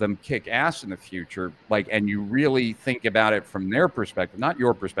I help them kick ass in the future? Like, and you really think about it from their perspective, not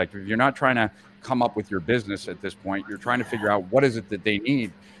your perspective. You're not trying to come up with your business at this point. You're trying to figure out what is it that they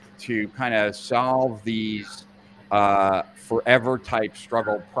need to kind of solve these forever type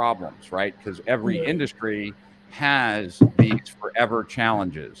struggle problems, right? Because every industry has these forever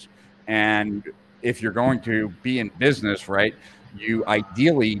challenges. And if you're going to be in business, right, you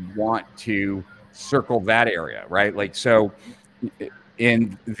ideally want to circle that area, right? Like, so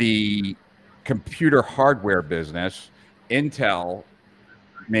in the computer hardware business, Intel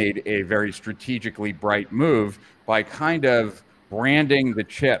made a very strategically bright move by kind of branding the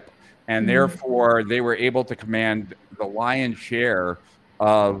chip. And therefore, they were able to command the lion's share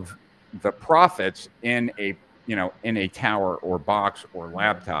of the profits in a tower or box or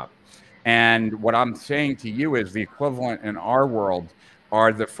laptop. And what I'm saying to you is the equivalent in our world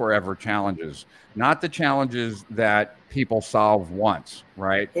are the forever challenges, not the challenges that people solve once,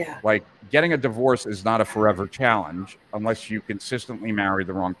 right? Like getting a divorce is not a forever challenge unless you consistently marry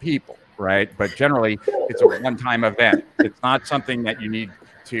the wrong people, right? But generally, it's a one-time event. It's not something that you need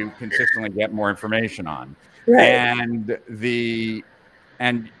to consistently get more information on. And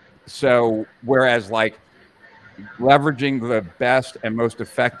so whereas like leveraging the best and most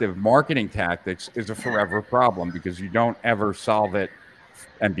effective marketing tactics is a forever problem because you don't ever solve it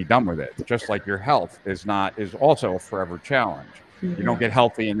and be done with it. Just like your health is also a forever challenge. You don't get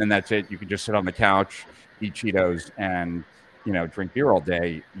healthy and then that's it. You can just sit on the couch, eat Cheetos, and drink beer all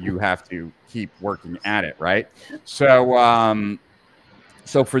day. You have to keep working at it, right? So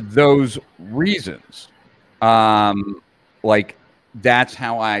so for those reasons, like that's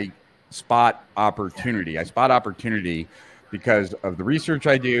how I spot opportunity. I spot opportunity because of the research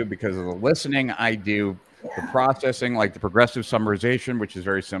I do, because of the listening I do, the processing, like the progressive summarization, which is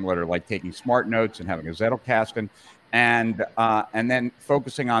very similar to like taking smart notes and having a Zettelkasten, and then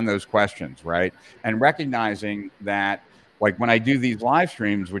focusing on those questions, right? And recognizing that, like when I do these live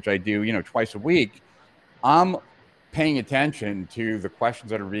streams, which I do, twice a week, I'm paying attention to the questions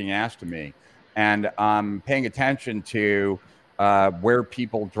that are being asked to me, and I'm paying attention to where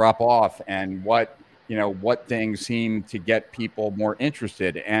people drop off and what things seem to get people more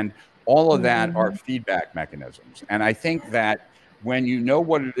interested, and all of that are feedback mechanisms. And I think that when you know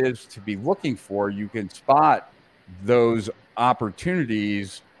what it is to be looking for, you can spot those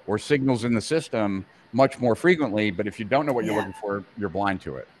opportunities or signals in the system much more frequently. But if you don't know what you're looking for, you're blind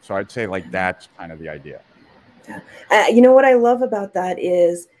to it. So I'd say like that's kind of the idea. Yeah. You know what I love about that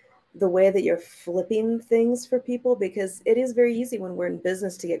is the way that you're flipping things for people, because it is very easy when we're in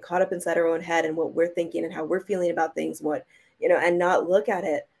business to get caught up inside our own head and what we're thinking and how we're feeling about things, what, and not look at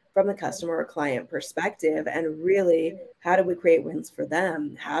it from the customer or client perspective. And really, how do we create wins for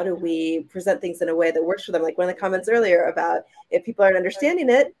them? How do we present things in a way that works for them? Like one of the comments earlier about if people aren't understanding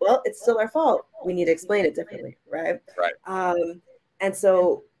it, well, it's still our fault. We need to explain it differently, right? Right. And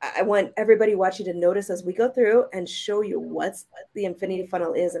so I want everybody watching to notice as we go through and show you what's the infinity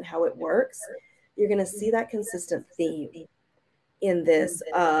funnel is and how it works. You're going to see that consistent theme in this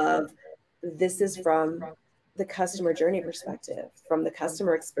of this is from the customer journey perspective, from the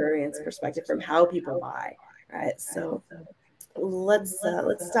customer experience perspective, from how people buy, right? So let's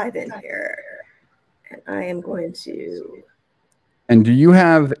dive in here. And I am going to. And do you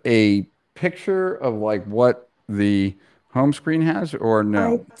have a picture of like what the home screen has, or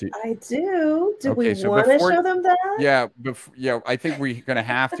no? I do. Do we Okay, so want to before, show them that? yeah, I think we're gonna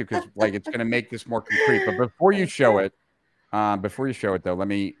have to, because like it's gonna make this more concrete. But before you show it, though, let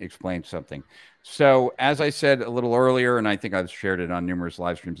me explain something. So as I said a little earlier, and I think I've shared it on numerous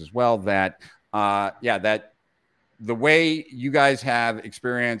live streams as well, that that the way you guys have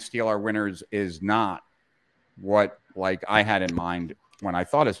experienced Steal Our Winners is not what like I had in mind when I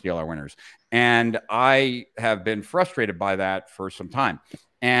thought of Steal Our Winners. And I have been frustrated by that for some time.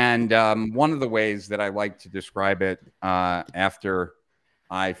 And one of the ways that I like to describe it, after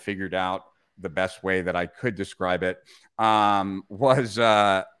I figured out the best way that I could describe it, was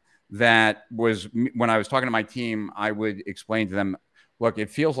when I was talking to my team, I would explain to them, look,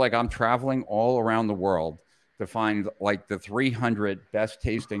 it feels like I'm traveling all around the world to find like the 300 best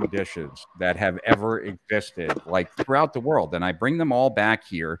tasting dishes that have ever existed, like throughout the world. And I bring them all back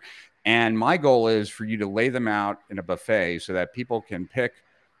here. And my goal is for you to lay them out in a buffet so that people can pick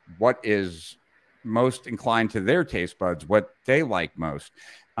what is most inclined to their taste buds, what they like most.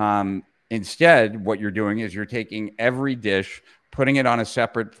 Instead, what you're doing is you're taking every dish, putting it on a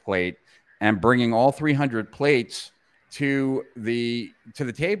separate plate, and bringing all 300 plates to the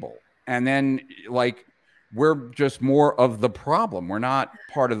table. And then, like, we're just more of the problem. We're not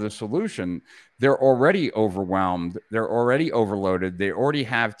part of the solution. They're already overwhelmed. They're already overloaded. They already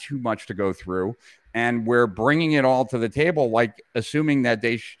have too much to go through. And we're bringing it all to the table, like assuming that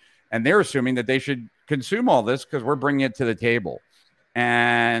they're assuming that they should consume all this because we're bringing it to the table.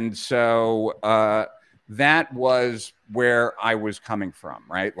 And so that was where I was coming from,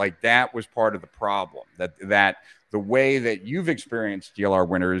 right? Like that was part of the problem, that the way that you've experienced Steal Our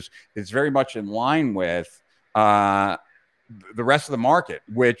Winners is very much in line with the rest of the market,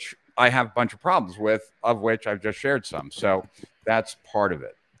 which I have a bunch of problems with, of which I've just shared some. So that's part of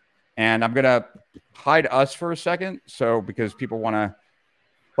it. And I'm going to hide us for a second. So because people want to,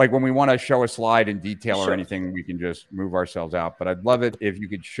 like when we want to show a slide in detail or anything, we can just move ourselves out. But I'd love it if you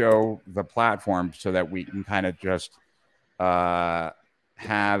could show the platform so that we can kind of just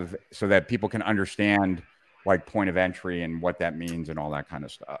have, so that people can understand like point of entry and what that means and all that kind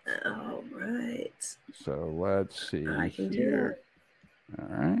of stuff. All right. So let's see. I can do that.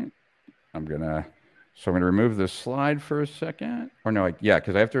 All right. I'm going to remove this slide for a second. Or no, yeah,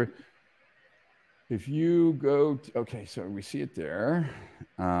 because I have to. If you go, okay, so we see it there.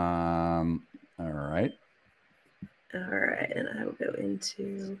 All right. All right, and I will go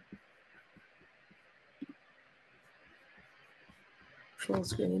into full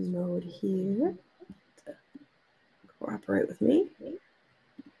screen mode here to cooperate with me.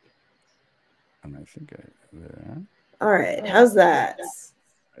 And I think there. All right, how's that?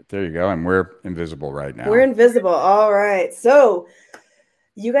 There you go. And we're invisible right now. We're invisible. All right. So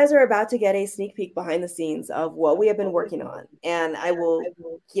you guys are about to get a sneak peek behind the scenes of what we have been working on. And I will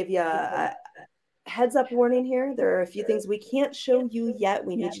give you a heads up warning here. There are a few things we can't show you yet.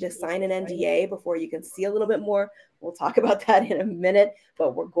 We need you to sign an NDA before you can see a little bit more. We'll talk about that in a minute,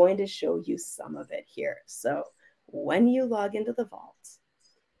 but we're going to show you some of it here. So when you log into the vault,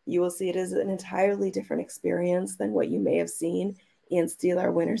 you will see it as an entirely different experience than what you may have seen in Steal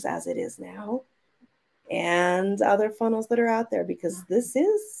Our Winners as it is now, and other funnels that are out there, because this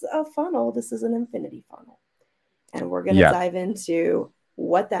is a funnel. This is an infinity funnel. And we're going to dive into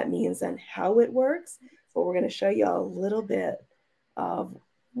what that means and how it works. But we're going to show you a little bit of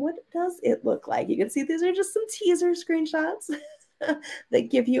what does it look like. You can see these are just some teaser screenshots that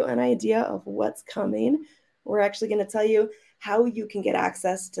give you an idea of what's coming. We're actually going to tell you how you can get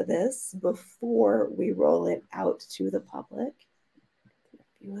access to this before we roll it out to the public.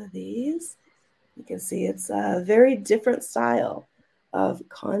 A few of these. You can see it's a very different style of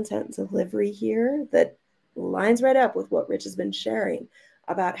content delivery here that lines right up with what Rich has been sharing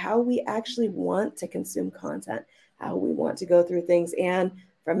about how we actually want to consume content, how we want to go through things. And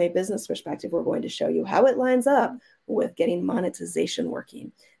from a business perspective, we're going to show you how it lines up with getting monetization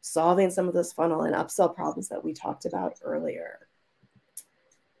working, solving some of those funnel and upsell problems that we talked about earlier.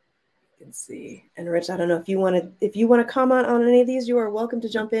 You can see. And Rich, I don't know if you want to comment on any of these, you are welcome to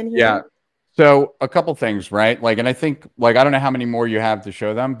jump in here. Yeah. So a couple things, right? Like, and I think, like, I don't know how many more you have to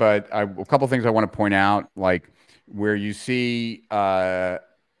show them, but a couple things I want to point out, like where you see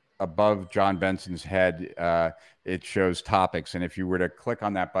above John Benson's head, it shows topics. And if you were to click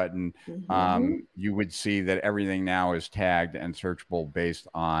on that button, you would see that everything now is tagged and searchable based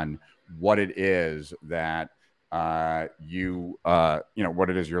on what it is that what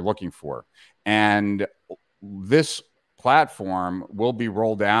it is you're looking for. And this platform will be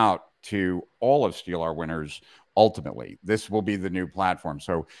rolled out to all of Steal Our Winners. Ultimately, this will be the new platform.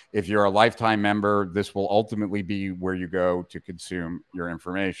 So if you're a lifetime member, this will ultimately be where you go to consume your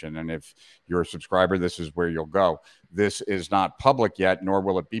information. And if you're a subscriber, this is where you'll go. This is not public yet, nor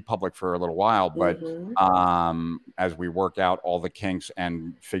will it be public for a little while. But as we work out all the kinks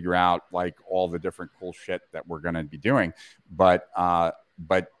and figure out like all the different cool shit that we're going to be doing, but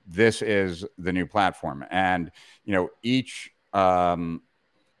this is the new platform. And each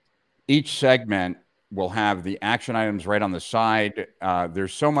segment will have the action items right on the side.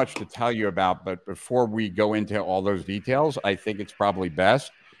 There's so much to tell you about, but before we go into all those details, I think it's probably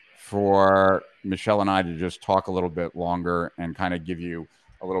best for Michelle and I to just talk a little bit longer and kind of give you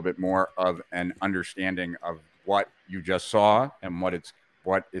a little bit more of an understanding of what you just saw and what it's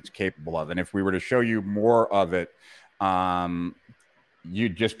capable of. And if we were to show you more of it,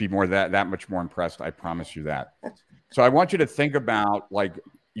 you'd just be that much more impressed. I promise you that. So I want you to think about, like,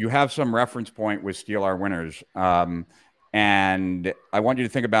 you have some reference point with Steal Our Winners. And I want you to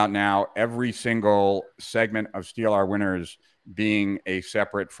think about now every single segment of Steal Our Winners being a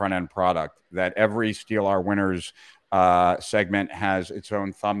separate front-end product, that every Steal Our Winners segment has its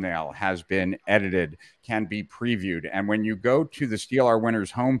own thumbnail, has been edited, can be previewed. And when you go to the Steal Our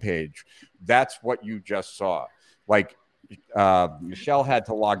Winners homepage, that's what you just saw. Like, Michelle had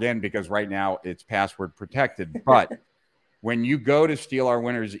to log in because right now it's password protected, but when you go to Steal Our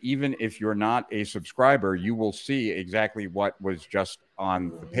Winners, even if you're not a subscriber, you will see exactly what was just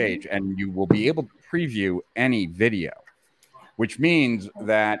on the page, and you will be able to preview any video, which means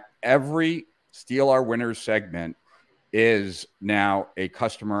that every Steal Our Winners segment is now a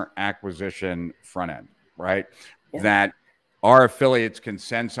customer acquisition front end, right? Yeah. That our affiliates can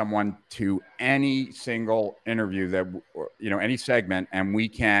send someone to any single interview that, any segment, and we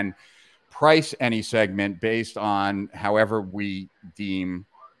can price any segment based on however we deem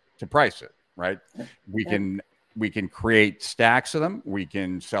to price it, right? We can create stacks of them. We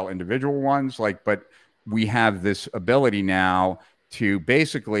can sell individual ones, but we have this ability now to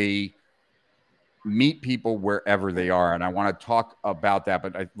basically meet people wherever they are. And I want to talk about that,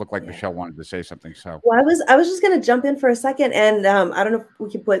 but I look like Michelle wanted to say something. So I was just going to jump in for a second. And I don't know if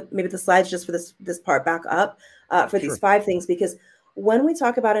we can put maybe the slides just for this part back up for these 5 things, because when we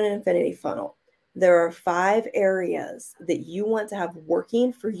talk about an infinity funnel, there are 5 areas that you want to have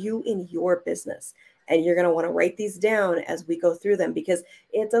working for you in your business. And you're going to want to write these down as we go through them, because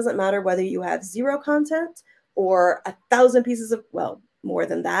it doesn't matter whether you have 0 content or 1,000 pieces of, more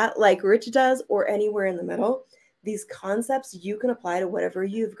than that, like Rich does, or anywhere in the middle. These concepts you can apply to whatever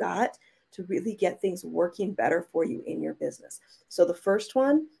you've got to really get things working better for you in your business. So the first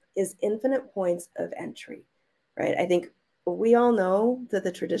one is infinite points of entry, right? I think we all know that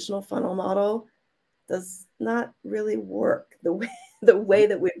the traditional funnel model does not really work the way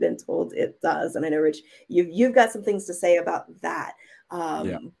that we've been told it does. And I know, Rich, you've got some things to say about that.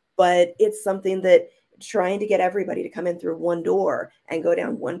 But it's something that trying to get everybody to come in through one door and go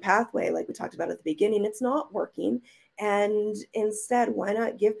down one pathway, like we talked about at the beginning, it's not working. And instead, why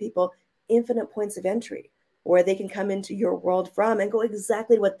not give people infinite points of entry where they can come into your world from and go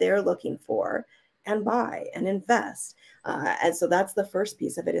exactly what they're looking for and buy and invest. And so that's the first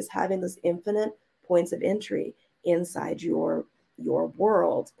piece of it, is having those infinite points of entry inside your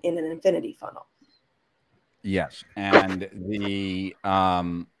world in an infinity funnel. Yes. And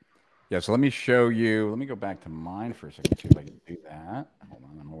so let me show you. Let me go back to mine for a second, see if I can do that. Hold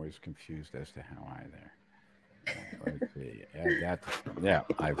on. I'm always confused as to how I there. Let's see.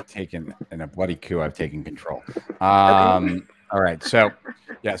 I've taken, in a bloody coup, I've taken control. All right. So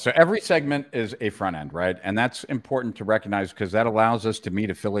every segment is a front end, right? And that's important to recognize, because that allows us to meet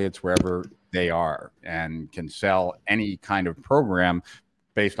affiliates wherever they are and can sell any kind of program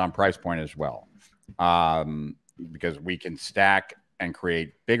based on price point as well. Because we can stack and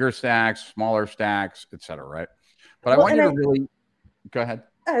create bigger stacks, smaller stacks, et cetera, right? But I want you to really Go ahead.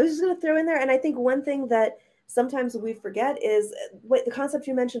 I was just going to throw in there, and I think one thing that sometimes we forget is what the concept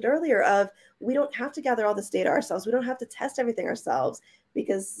you mentioned earlier of we don't have to gather all this data ourselves. We don't have to test everything ourselves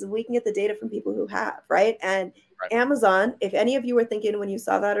because we can get the data from people who have, right? And Right. Amazon, if any of you were thinking when you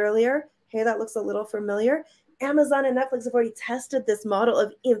saw that earlier, hey, that looks a little familiar. Amazon and Netflix have already tested this model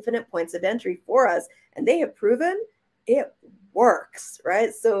of infinite points of entry for us, and they have proven it works,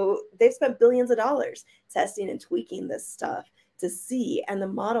 right? So they've spent billions of dollars testing and tweaking this stuff to see, and the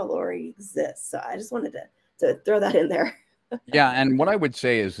model already exists. So I just wanted to throw that in there. Yeah, and what I would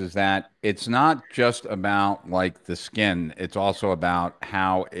say is that it's not just about like the skin, it's also about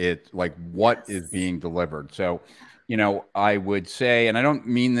how it like what is Yes. being delivered. So, I would say, and I don't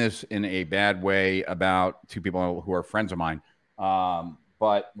mean this in a bad way about two people who are friends of mine,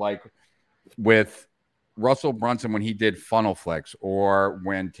 but like with Russell Brunson when he did Funnel Flicks or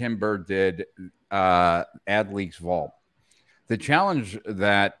when Tim Burd did Ad Leaks Vault, the challenge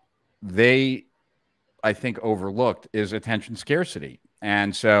that they I think overlooked is attention scarcity.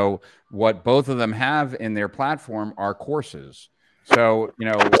 And so what both of them have in their platform are courses. So,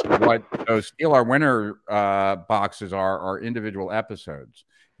 what those Steal Our Winner boxes are individual episodes.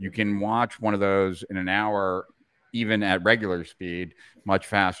 You can watch one of those in an hour, even at regular speed, much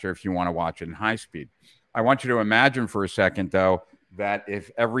faster if you want to watch it in high speed. I want you to imagine for a second, though, that if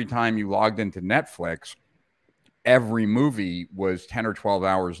every time you logged into Netflix, every movie was 10 or 12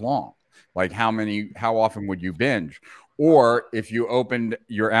 hours long. Like how often would you binge? Or if you opened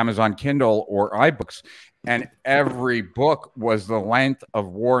your Amazon Kindle or iBooks and every book was the length of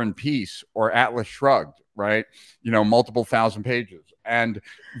War and Peace or Atlas Shrugged, right? Multiple thousand pages. And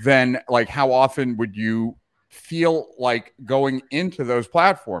then like how often would you feel like going into those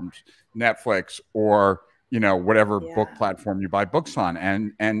platforms, Netflix or, whatever book Yeah. platform you buy books on?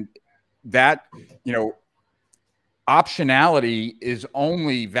 And that, optionality is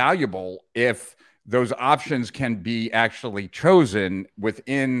only valuable if those options can be actually chosen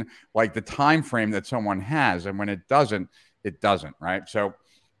within like the time frame that someone has, and when it doesn't, right? So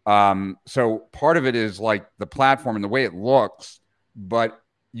part of it is like the platform and the way it looks, but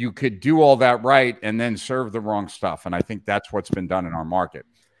you could do all that right and then serve the wrong stuff, and I think that's what's been done in our market.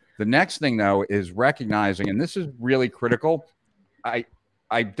 The next thing though is recognizing, and this is really critical.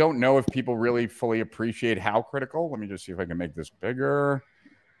 I don't know if people really fully appreciate how critical. Let me just see if I can make this bigger.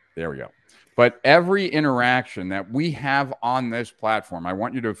 There we go. But every interaction that we have on this platform, I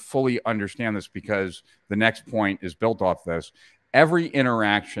want you to fully understand this because the next point is built off this. Every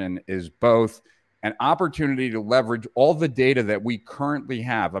interaction is both an opportunity to leverage all the data that we currently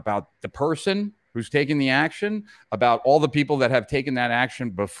have about the person who's taking the action, about all the people that have taken that action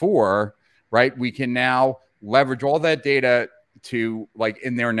before, right? We can now leverage all that data to like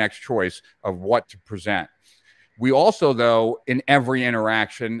in their next choice of what to present. We also, though, in every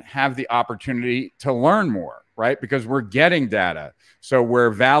interaction have the opportunity to learn more, right? Because we're getting data. So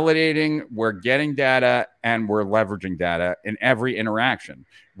we're validating, we're getting data, and we're leveraging data in every interaction,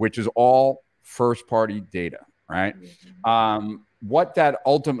 which is all first party data, right? What that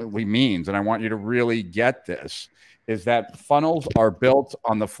ultimately means, and I want you to really get this, is that funnels are built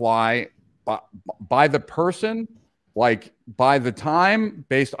on the fly by the person, like by the time,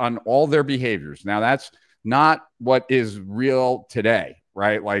 based on all their behaviors. Now, that's not what is real today,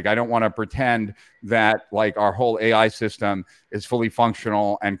 right? Like, I don't want to pretend that like our whole AI system is fully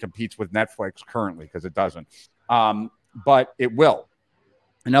functional and competes with Netflix currently, because it doesn't. But it will.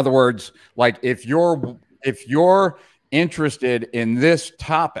 In other words, like if you're interested in this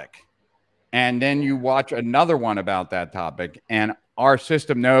topic and then you watch another one about that topic, and our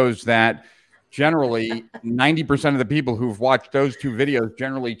system knows that generally 90% of the people who've watched those two videos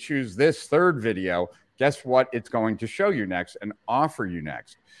generally choose this third video, guess what it's going to show you next and offer you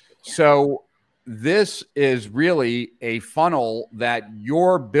next. So this is really a funnel that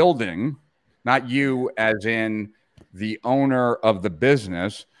you're building, not you as in the owner of the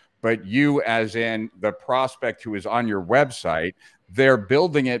business, but you as in the prospect who is on your website. They're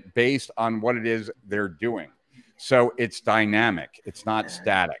building it based on what it is they're doing. So it's dynamic, it's not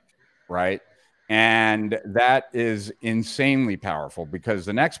static, right? And that is insanely powerful, because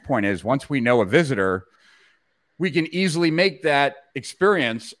the next point is, once we know a visitor, we can easily make that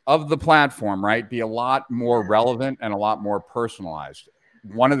experience of the platform, right, be a lot more relevant and a lot more personalized.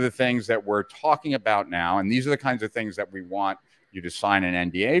 One of the things that we're talking about now, and these are the kinds of things that we want you to sign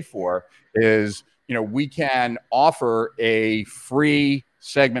an NDA for, is, we can offer a free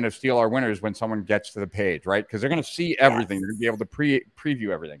segment of Steal Our Winners when someone gets to the page, right? Because they're going to see everything. They're going to be able to preview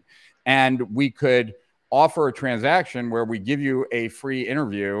everything. And we could offer a transaction where we give you a free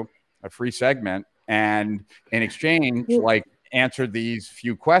interview, a free segment, and in exchange, like answered these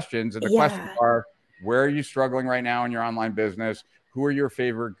few questions. And the questions are, where are you struggling right now in your online business? Who are your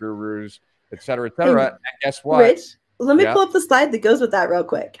favorite gurus, et cetera, et cetera. Hey, and guess what? Rich, let me pull up the slide that goes with that real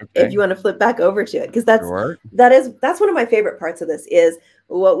quick. Okay. If you want to flip back over to it, because that's one of my favorite parts of this. Is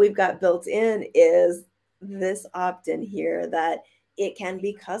what we've got built in is this opt-in here that it can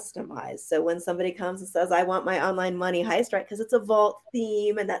be customized. So when somebody comes and says, I want my online money heist, right? Because it's a vault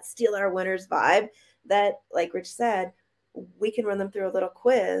theme and that steal our winners vibe, that, like Rich said, we can run them through a little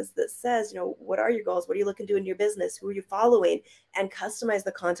quiz that says, what are your goals? What are you looking to do in your business? Who are you following? And customize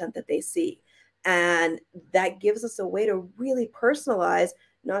the content that they see. And that gives us a way to really personalize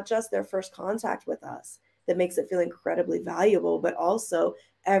not just their first contact with us, that makes it feel incredibly valuable, but also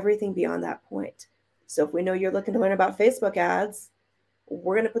everything beyond that point. So if we know you're looking to learn about Facebook ads,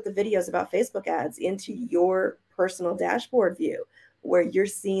 we're going to put the videos about Facebook ads into your personal dashboard view where you're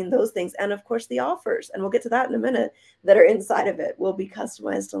seeing those things. And of course, the offers, and we'll get to that in a minute, that are inside of it will be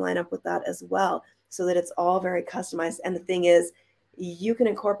customized to line up with that as well, so that it's all very customized. And the thing is, you can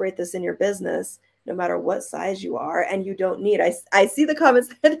incorporate this in your business no matter what size you are, and you don't need, I see the comments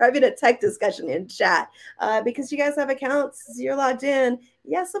that are having a tech discussion in chat because you guys have accounts, you're logged in.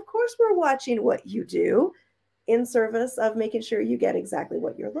 Yes, of course, we're watching what you do in service of making sure you get exactly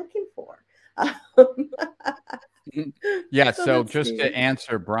what you're looking for. Yeah. So just to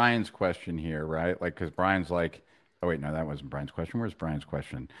answer Brian's question here, right? Like, because Brian's like, oh wait, no, that wasn't Brian's question. Where's Brian's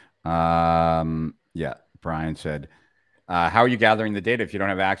question? Yeah, Brian said, how are you gathering the data if you don't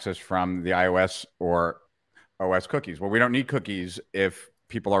have access from the iOS or OS cookies? Well, we don't need cookies if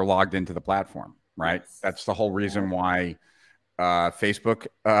people are logged into the platform, right? Yes. That's the whole reason why Facebook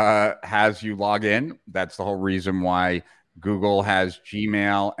has you log in. That's the whole reason why Google has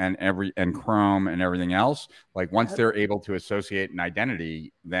Gmail and Chrome and everything else. Like, once they're able to associate an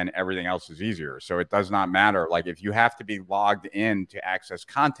identity, then everything else is easier. So it does not matter. Like, if you have to be logged in to access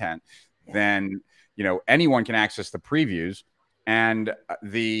content, then anyone can access the previews. And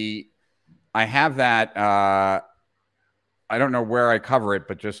I have that. I don't know where I cover it,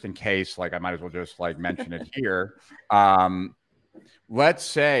 but just in case, like, I might as well just like mention it here. Let's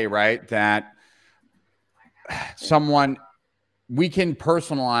say, right, that we can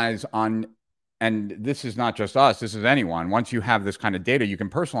personalize on, and this is not just us, this is anyone. Once you have this kind of data, you can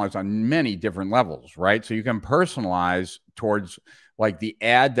personalize on many different levels, right? So you can personalize towards like the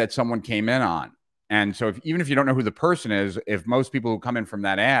ad that someone came in on. And so even if you don't know who the person is, if most people who come in from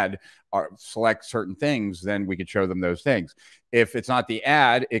that ad select certain things, then we could show them those things. If it's not the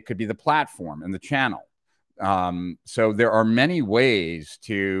ad, it could be the platform and the channel. So there are many ways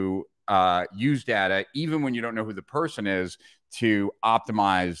to use data, even when you don't know who the person is, to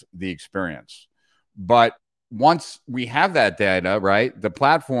optimize the experience. But once we have that data, right, the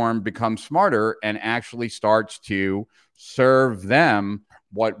platform becomes smarter and actually starts to serve them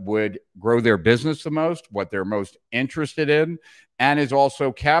what would grow their business the most, what they're most interested in, and is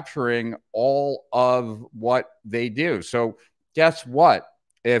also capturing all of what they do. So guess what?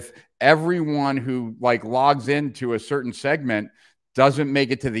 If everyone who like logs into a certain segment doesn't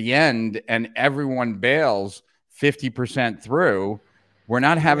make it to the end and everyone bails 50% through, we're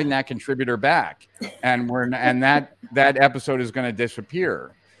not having that contributor back, and that episode is going to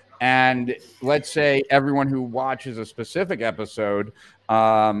disappear. And let's say everyone who watches a specific episode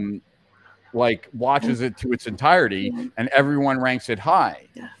like watches it to its entirety and everyone ranks it high.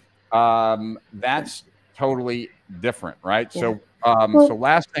 That's totally different, right? So so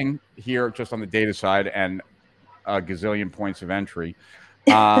last thing here, just on the data side and a gazillion points of entry,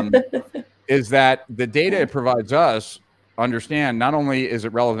 is that the data it provides us, understand, not only is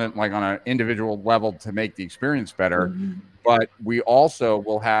it relevant like on an individual level to make the experience better, but we also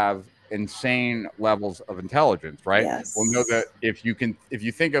will have insane levels of intelligence, right? Yes. We'll know that if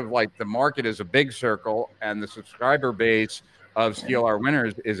you think of like the market as a big circle and the subscriber base of Steal Our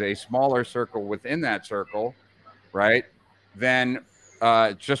Winners is a smaller circle within that circle, right? Then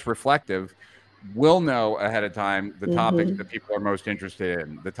just reflective, we'll know ahead of time the topics that people are most interested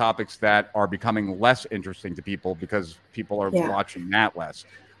in, the topics that are becoming less interesting to people because people are watching that less,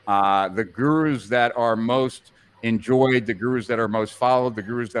 the gurus that are most enjoyed, the gurus that are most followed, the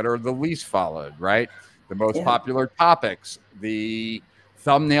gurus that are the least followed, right? The most popular topics, the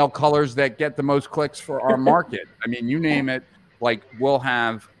thumbnail colors that get the most clicks for our market. I mean, you name it, like, we'll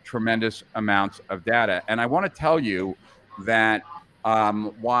have tremendous amounts of data. And I want to tell you that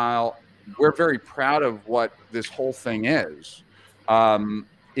while we're very proud of what this whole thing is,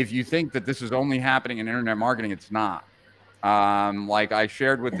 if you think that this is only happening in internet marketing, it's not. Like I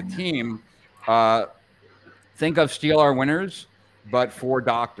shared with the team, think of Steal Our Winners, but for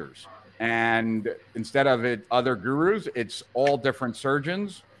doctors. And instead of it other gurus, it's all different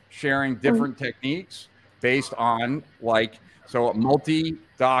surgeons sharing different techniques based on like, so multi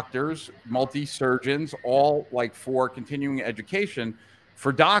doctors, multi surgeons, all like for continuing education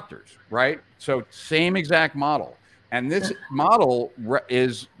for doctors, right? So same exact model. And this model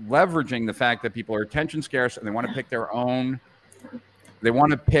is leveraging the fact that people are attention scarce and they want to pick their own, they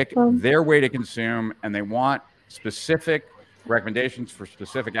want to pick their way to consume, and they want specific recommendations for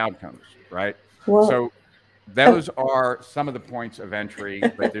specific outcomes, right? Well, so those are some of the points of entry,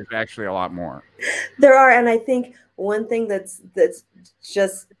 but there's actually a lot more. there are, and I think one thing that's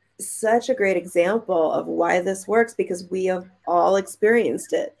just such a great example of why this works, because we have all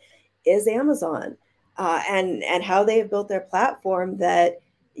experienced it, is Amazon, and how they have built their platform, that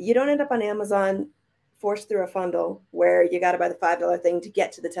you don't end up on Amazon forced through a funnel where you got to buy the $5 thing to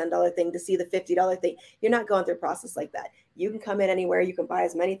get to the $10 thing to see the $50 thing. You're not going through a process like that. You can come in anywhere. You can buy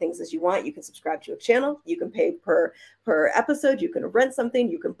as many things as you want. You can subscribe to a channel. You can pay per episode. You can rent something.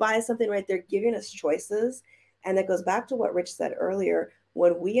 You can buy something. Right? They're giving us choices. And that goes back to what Rich said earlier.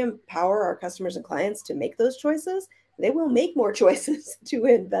 When we empower our customers and clients to make those choices, they will make more choices to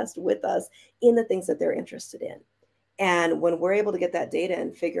invest with us in the things that they're interested in. And when we're able to get that data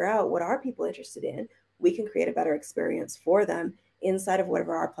and figure out what are people interested in, we can create a better experience for them inside of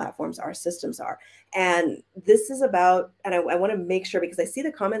whatever our platforms, our systems are. And this is about, and I want to make sure, because I see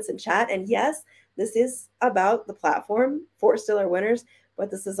the comments in chat, and yes, this is about the platform for Still Our Winners, but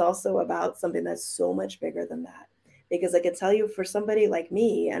this is also about something that's so much bigger than that. Because I can tell you, for somebody like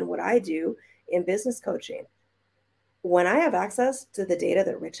me and what I do in business coaching, when I have access to the data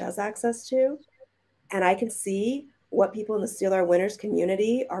that Rich has access to, and I can see what people in the Still Our Winners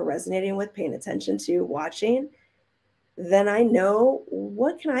community are resonating with, paying attention to, watching, then I know,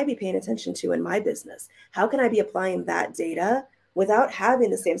 what can I be paying attention to in my business? How can I be applying that data without having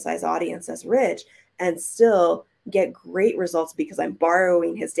the same size audience as Rich and still get great results, because I'm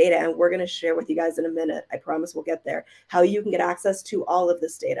borrowing his data? And we're going to share with you guys in a minute, I promise we'll get there, how you can get access to all of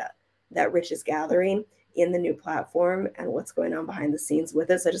this data that Rich is gathering in the new platform and what's going on behind the scenes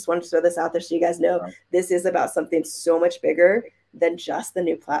with us. I just wanted to throw this out there so you guys know this is about something so much bigger than just the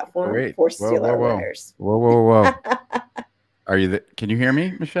new platform for Still Our Winners. Whoa. Are you can you hear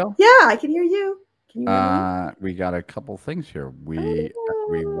me, Michelle? Yeah, I can hear you. Can you hear me? We got a couple things here. We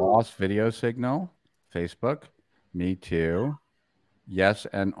lost video signal. Facebook, me too. Yes,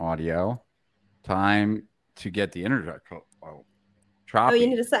 and audio. Time to get the internet. Oh, you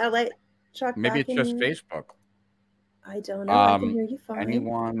need a satellite truck. Maybe it's just Facebook. I don't know. I can hear you fine.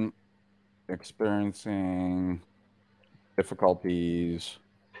 Anyone experiencing difficulties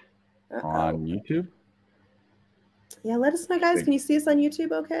on YouTube? Yeah, let us know, guys. Can you see us on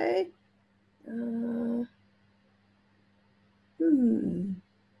YouTube okay?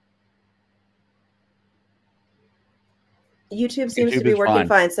 YouTube seems to be working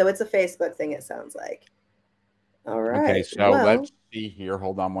fine. So it's a Facebook thing, it sounds like. All right. Okay, so let's see here.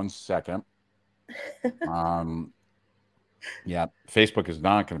 Hold on one second. Yeah, Facebook is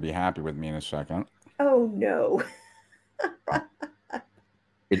not going to be happy with me in a second. Oh, no.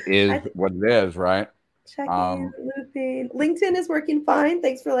 It is what it is, right? Checking, looping. LinkedIn is working fine.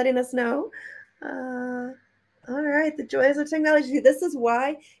 Thanks for letting us know. All right, the joys of technology. This is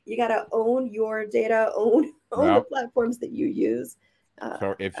why you got to own your data, own the platforms that you use.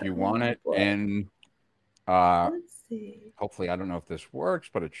 So if you want it in, let's see. Hopefully, I don't know if this works,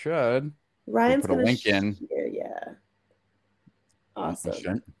 but it should. Ryan's put a link in. Yeah.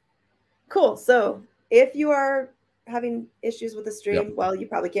 Awesome. Cool. So if you are having issues with the stream, well, you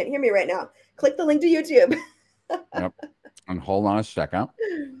probably can't hear me right now. Click the link to YouTube. Yep. And hold on a second.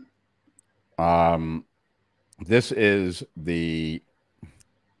 This is the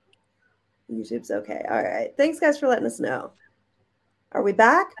YouTube's okay. All right. Thanks, guys, for letting us know. Are we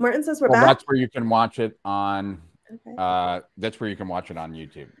back? Martin says we're back. That's where you can watch it on. Okay. That's where you can watch it on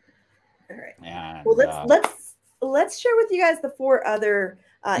YouTube. All right. And, well, let's share with you guys the 4 other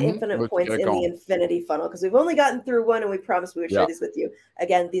infinite points in the infinity funnel, because we've only gotten through one, and we promised we would share these with you.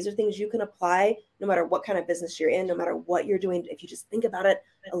 Again, these are things you can apply no matter what kind of business you're in, no matter what you're doing, if you just think about it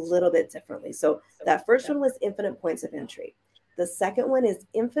a little bit differently. So that first one was infinite points of entry. The second one is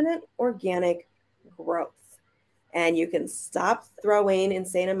infinite organic growth. And you can stop throwing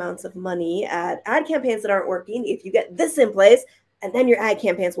insane amounts of money at ad campaigns that aren't working if you get this in place, and then your ad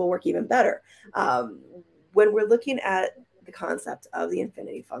campaigns will work even better. When we're looking at the concept of the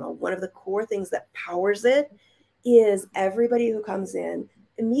infinity funnel, one of the core things that powers it is everybody who comes in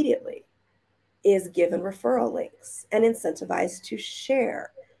immediately is given referral links and incentivized to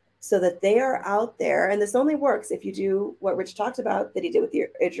share. so that they are out there. And this only works if you do what Rich talked about that he did with the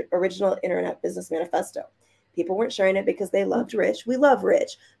original Internet Business Manifesto. People weren't sharing it because they loved Rich. We love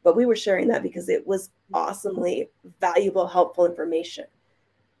Rich, but we were sharing that because it was awesomely valuable, helpful information.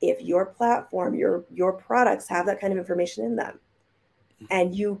 If your platform, your products have that kind of information in them,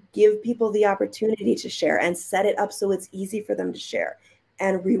 and you give people the opportunity to share and set it up so it's easy for them to share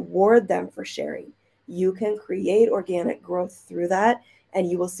and reward them for sharing, you can create organic growth through that. And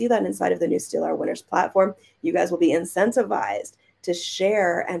you will see that inside of the new Steal Our Winners platform. You guys will be incentivized to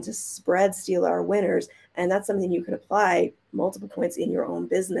share and to spread Steal Our Winners. And that's something you can apply multiple points in your own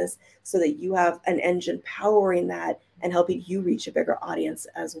business so that you have an engine powering that and helping you reach a bigger audience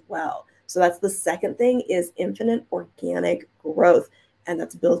as well. So that's the second thing, is infinite organic growth. And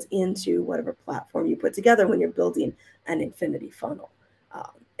that's built into whatever platform you put together when you're building an infinity funnel.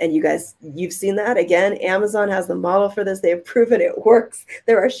 And you guys, you've seen that. Again, Amazon has the model for this. They've proven it works.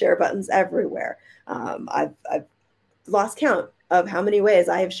 There are share buttons everywhere. I've lost count of how many ways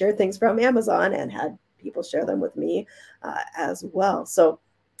I have shared things from Amazon and had people share them with me as well. So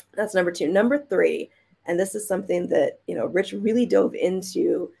that's number two. Number three, and this is something that, Rich really dove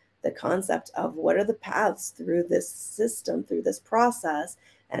into, the concept of what are the paths through this system, through this process,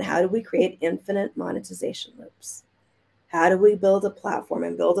 and how do we create infinite monetization loops? How do we build a platform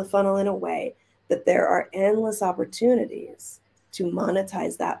and build a funnel in a way that there are endless opportunities to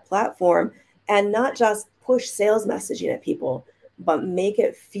monetize that platform, and not just push sales messaging at people, but make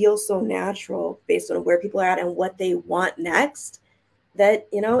it feel so natural based on where people are at and what they want next, that,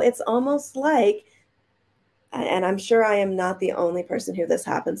 it's almost like, and I'm sure I am not the only person who this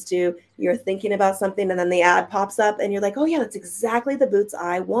happens to, you're thinking about something and then the ad pops up and you're like, oh yeah, that's exactly the boots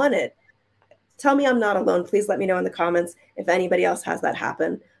I wanted. Tell me I'm not alone. Please let me know in the comments if anybody else has that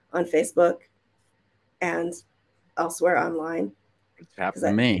happen on Facebook and elsewhere online. It's happened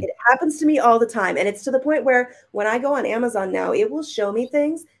to me. It happens to me all the time. And it's to the point where when I go on Amazon now, it will show me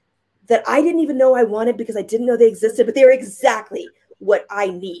things that I didn't even know I wanted because I didn't know they existed, but they're exactly what I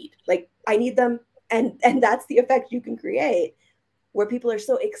need. Like, I need them. And that's the effect you can create, where people are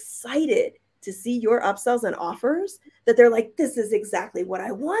so excited to see your upsells and offers that they're like, this is exactly what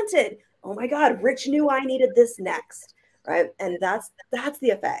I wanted. Oh my God, Rich knew I needed this next, right? And that's the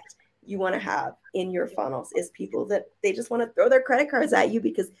effect you want to have in your funnels, is people that they just want to throw their credit cards at you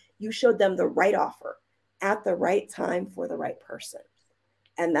because you showed them the right offer at the right time for the right person.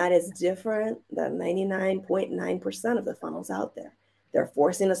 And that is different than 99.9% of the funnels out there. They're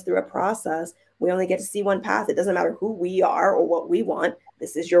forcing us through a process. We only get to see one path. It doesn't matter who we are or what we want.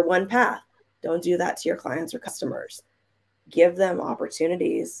 This is your one path. Don't do that to your clients or customers. Give them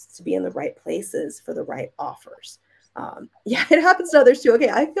opportunities to be in the right places for the right offers. Yeah, it happens to others too. Okay,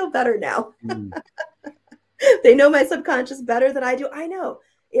 I feel better now. They know my subconscious better than I do. I know.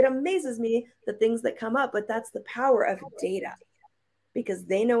 It amazes me the things that come up, but that's the power of data, because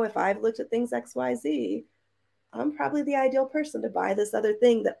they know if I've looked at things XYZ, I'm probably the ideal person to buy this other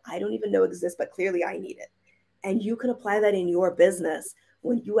thing that I don't even know exists, but clearly I need it. And you can apply that in your business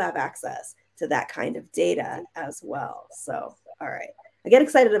when you have access to that kind of data as well. So, all right. I get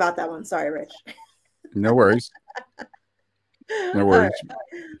excited about that one. Sorry, Rich. No worries. No worries.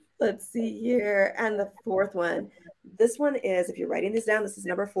 Right. Let's see here. And the fourth one. This one is, if you're writing this down, this is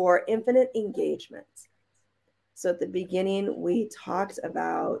number 4, infinite engagement. So at the beginning, we talked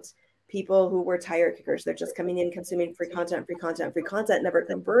about people who were tire kickers. They're just coming in, consuming free content, never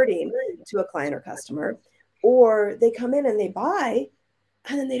converting to a client or customer. Or they come in and they buy,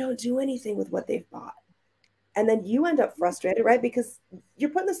 and then they don't do anything with what they've bought. And then you end up frustrated, right? Because you're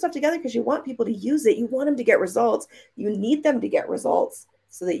putting this stuff together because you want people to use it. You want them to get results. You need them to get results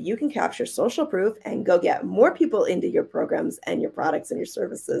so that you can capture social proof and go get more people into your programs and your products and your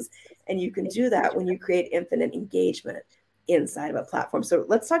services. And you can do that when you create infinite engagement inside of a platform. So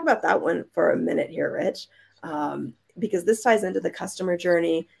let's talk about that one for a minute here, Rich, because this ties into the customer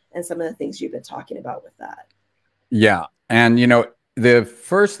journey and some of the things you've been talking about with that. Yeah. And, the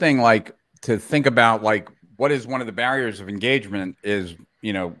first thing, like, to think about, like, what is one of the barriers of engagement is,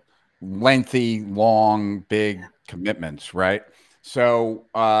 lengthy, long, big commitments, right? So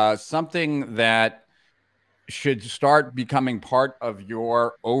something that should start becoming part of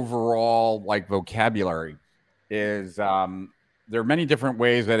your overall, like, vocabulary is there are many different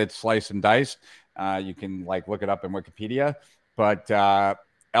ways that it's sliced and diced. You can, like, look it up in Wikipedia, but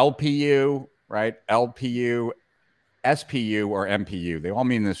LPU, right? LPU, SPU, or MPU, they all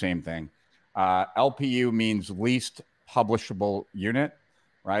mean the same thing. LPU means least publishable unit,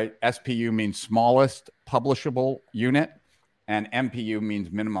 right? SPU means smallest publishable unit, and MPU means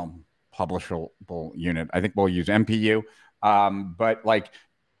minimum publishable unit. I think we'll use MPU. But, like,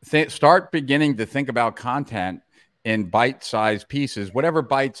 start beginning to think about content in bite-sized pieces, whatever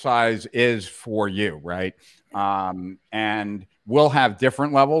bite size is for you, right? And we'll have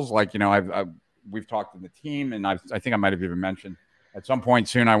different levels. Like, you know, we've talked to the team, and I think I might have even mentioned at some point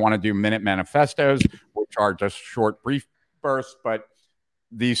soon I want to do minute manifestos, which are just short, brief bursts, but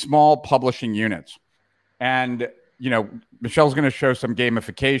these small publishing units. And you know, Michelle's going to show some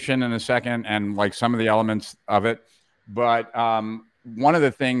gamification in a second and like some of the elements of it. But one of the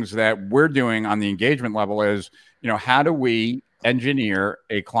things that we're doing on the engagement level is, you know, how do we engineer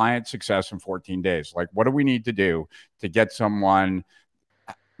a client success in 14 days? Like, what do we need to do to get someone,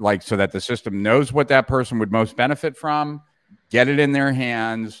 like, so that the system knows what that person would most benefit from, get it in their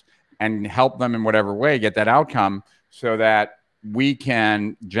hands, and help them in whatever way get that outcome, so that we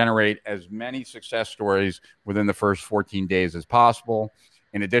can generate as many success stories within the first 14 days as possible.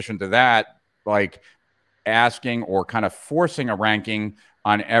 In addition to that, like asking or kind of forcing a ranking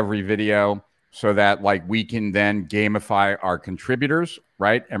on every video, so that like we can then gamify our contributors,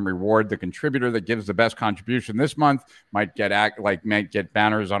 right? And reward the contributor that gives the best contribution this month, might get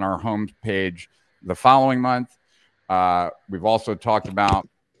banners on our home page the following month. We've also talked about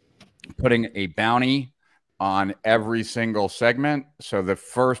putting a bounty on every single segment. So the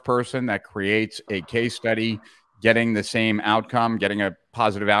first person that creates a case study getting the same outcome, getting a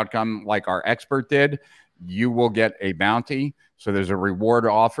positive outcome like our expert did, you will get a bounty. So there's a reward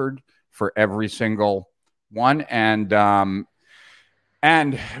offered for every single one. And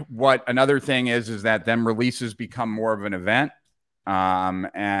what another thing is that then releases become more of an event.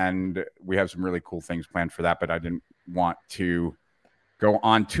 And we have some really cool things planned for that, but I didn't want to go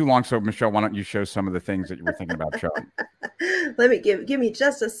on too long. So Michelle, why don't you show some of the things that you were thinking about showing? Let me give me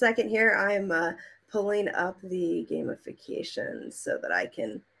just a second here. I'm pulling up the gamification so that I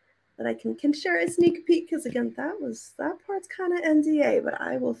can share a sneak peek, because again, that part's kind of NDA, but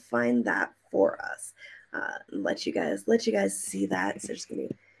I will find that for us. Let you guys see that. So just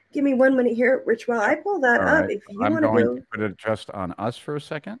give me 1 minute here, Rich, while I pull that up. If you want to go, I'm going to put it just on us for a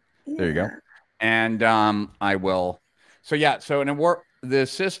second. Yeah. There you go. And I will. So yeah. So the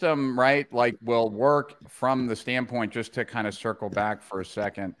system, right, like will work from the standpoint, just to kind of circle back for a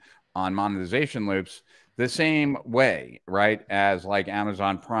second on monetization loops, the same way, right, as like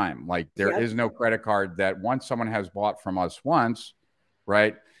Amazon Prime. Like there is no credit card that once someone has bought from us once,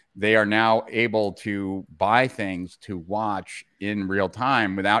 right, they are now able to buy things to watch in real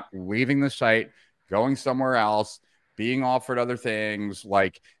time without leaving the site, going somewhere else, being offered other things,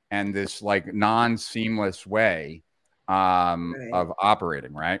 like, and this like non-seamless way of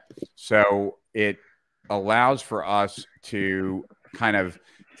operating, right? So it allows for us to kind of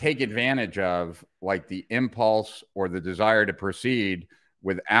take advantage of like the impulse or the desire to proceed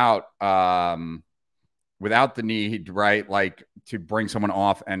without the need, right, like to bring someone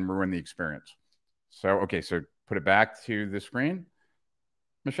off and ruin the experience. So okay, so put it back to the screen,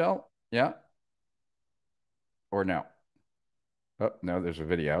 Michelle. Yeah, or no? Oh no, there's a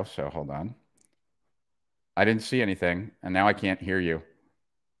video, so hold on. I didn't see anything, and now I can't hear you.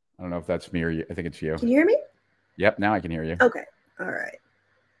 I don't know if that's me or you. I think it's you. Can you hear me? Yep, now I can hear you. Okay. All right.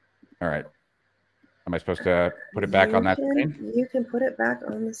 All right. Am I supposed to put it back on that screen? You can put it back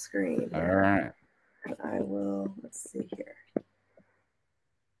on the screen. All right. I will. Let's see here.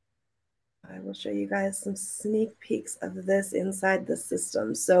 I will show you guys some sneak peeks of this inside the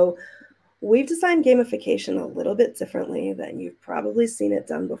system. So we've designed gamification a little bit differently than you've probably seen it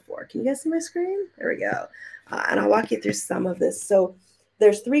done before. Can you guys see my screen? There we go. And I'll walk you through some of this. So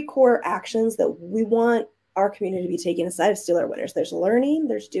there's 3 core actions that we want our community to be taking aside of Steal Our Winners. There's learning,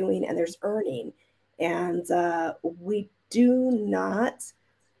 there's doing, and there's earning. And we do not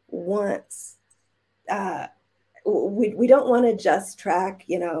want, we don't want to just track,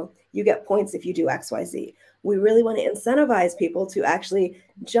 you know, you get points if you do X, Y, Z. We really want to incentivize people to actually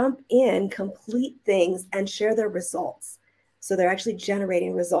jump in, complete things, and share their results. So they're actually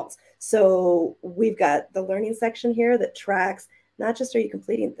generating results. So we've got the learning section here that tracks not just are you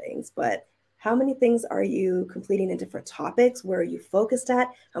completing things, but how many things are you completing in different topics? Where are you focused at?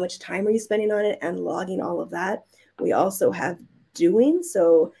 How much time are you spending on it? And logging all of that. We also have doing.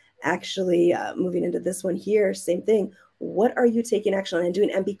 So actually moving into this one here, same thing. What are you taking action on and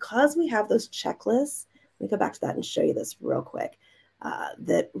doing? And because we have those checklists, let me go back to that and show you this real quick,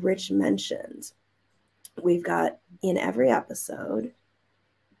 that Rich mentioned. We've got in every episode,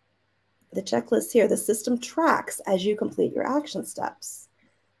 the checklist here, the system tracks as you complete your action steps.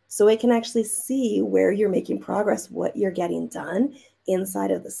 So it can actually see where you're making progress, what you're getting done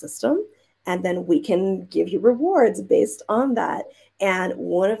inside of the system. And then we can give you rewards based on that. And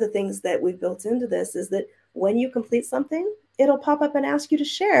one of the things that we've built into this is that when you complete something, it'll pop up and ask you to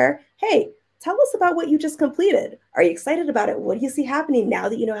share, hey, tell us about what you just completed. Are you excited about it? What do you see happening now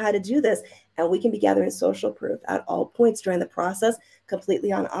that you know how to do this? And we can be gathering social proof at all points during the process,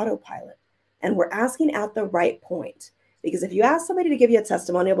 completely on autopilot. And we're asking at the right point. Because if you ask somebody to give you a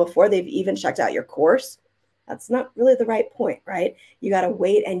testimonial before they've even checked out your course, that's not really the right point, right? You got to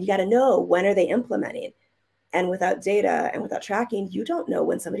wait and you got to know, when are they implementing? And without data and without tracking, you don't know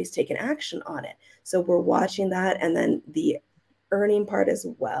when somebody's taken action on it. So we're watching that. And then the earning part as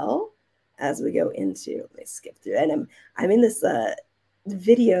well as we go into, let me skip through. And I'm in this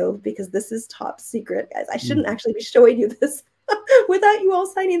video because this is top secret, guys. I shouldn't actually be showing you this without you all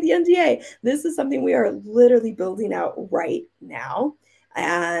signing the NDA. This is something we are literally building out right now.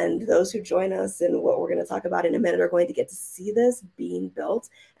 And those who join us in what we're going to talk about in a minute are going to get to see this being built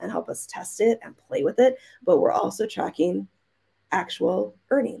and help us test it and play with it. But we're also tracking actual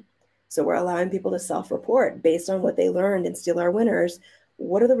earning. So we're allowing people to self-report based on what they learned in Steal Our Winners.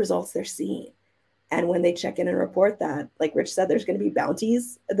 What are the results they're seeing? And when they check in and report that, like Rich said, there's going to be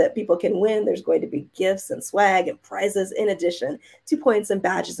bounties that people can win. There's going to be gifts and swag and prizes in addition to points and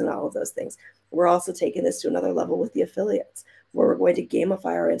badges and all of those things. We're also taking this to another level with the affiliates, where we're going to gamify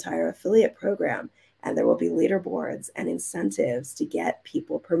our entire affiliate program. And there will be leaderboards and incentives to get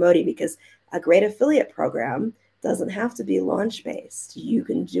people promoting, because a great affiliate program doesn't have to be launch-based. You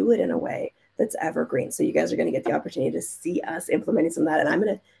can do it in a way that's evergreen. So you guys are going to get the opportunity to see us implementing some of that. And I'm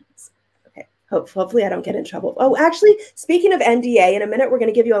going to, okay, hopefully I don't get in trouble. Oh, actually, speaking of NDA, in a minute, we're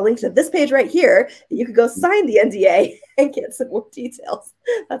going to give you a link to this page right here. You could go sign the NDA and get some more details.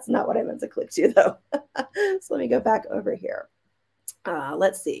 That's not what I meant to click to, though. So let me go back over here.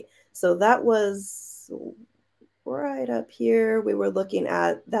 Let's see. So that was right up here. We were looking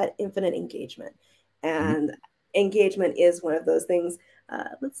at that infinite engagement. And engagement is one of those things.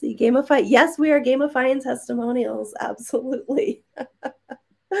 Let's see, gamify. Yes, we are gamifying testimonials. Absolutely.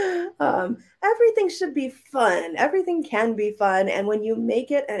 Everything should be fun. Everything can be fun. And when you make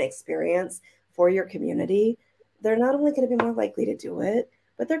it an experience for your community, they're not only going to be more likely to do it,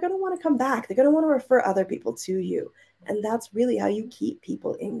 but they're going to want to come back. They're going to want to refer other people to you. And that's really how you keep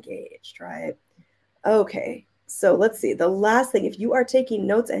people engaged, right? Okay, so let's see. The last thing, if you are taking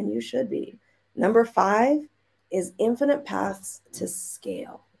notes, and you should be, number 5 is infinite paths to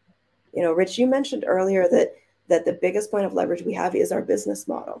scale. You know, Rich, you mentioned earlier that the biggest point of leverage we have is our business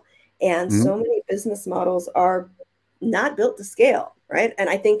model. And so many business models are not built to scale, right? And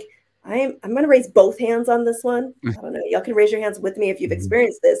I think I'm going to raise both hands on this one. I don't know. Y'all can raise your hands with me if you've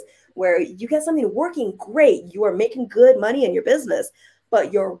experienced this, where you get something working great. You are making good money in your business,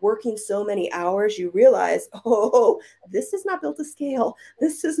 but you're working so many hours, you realize, oh, this is not built to scale.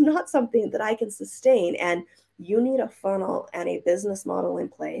 This is not something that I can sustain. And you need a funnel and a business model in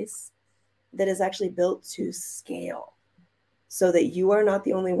place that is actually built to scale, so that you are not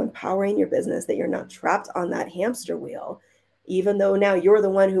the only one powering your business, that you're not trapped on that hamster wheel. Even though now you're the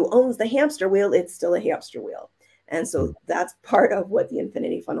one who owns the hamster wheel, it's still a hamster wheel. And so that's part of what the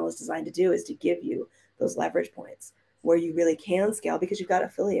infinity funnel is designed to do, is to give you those leverage points where you really can scale, because you've got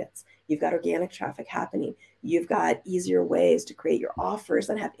affiliates, you've got organic traffic happening, you've got easier ways to create your offers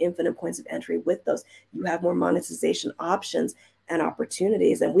and have infinite points of entry with those. You have more monetization options and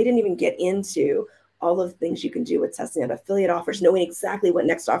opportunities. And we didn't even get into all of the things you can do with testing out affiliate offers, knowing exactly what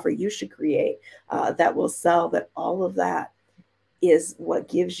next offer you should create that will sell. But all of that is what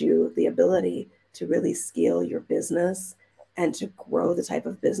gives you the ability to really scale your business and to grow the type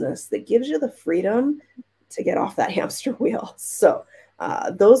of business that gives you the freedom to get off that hamster wheel. So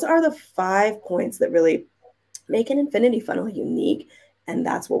those are the 5 points that really make an infinity funnel unique. And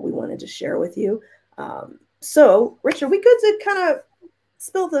that's what we wanted to share with you. So Richard, we good to kind of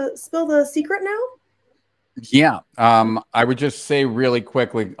spill the secret now? Yeah. I would just say really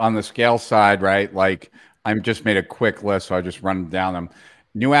quickly on the scale side, right? Like, I'm just made a quick list, so I just run down them.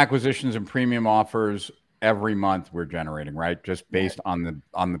 New acquisitions and premium offers every month we're generating, right? Just based on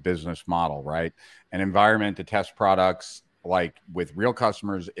the business model, right? An environment to test products like with real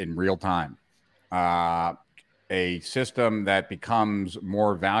customers in real time. A system that becomes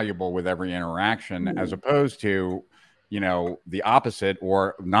more valuable with every interaction, as opposed to, you know, the opposite,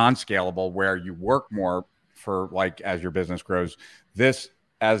 or non-scalable, where you work more for, like, as your business grows. This,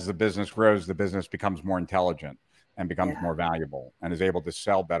 as the business grows, the business becomes more intelligent and becomes more valuable and is able to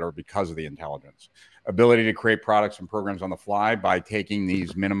sell better because of the intelligence. Ability to create products and programs on the fly by taking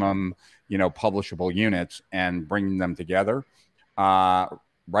these minimum, you know, publishable units and bringing them together.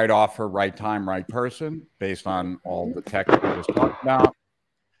 Right offer, right time, right person, based on all the tech that we just talked about.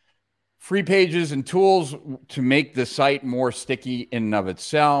 free pages and tools to make the site more sticky in and of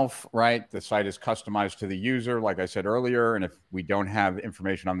itself, right? The site is customized to the user, like I said earlier. And if we don't have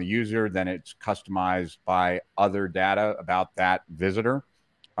information on the user, then it's customized by other data about that visitor.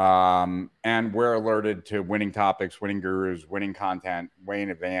 And we're alerted to winning topics, winning gurus, winning content way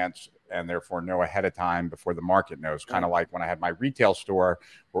in advance, and therefore know ahead of time before the market knows. Kind of like when I had my retail store,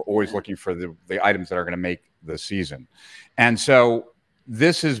 we're always looking for the items that are going to make the season. And so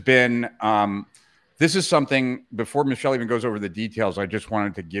this has been, this is something, before Michelle even goes over the details, I just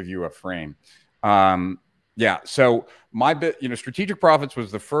wanted to give you a frame. Yeah, so Strategic Profits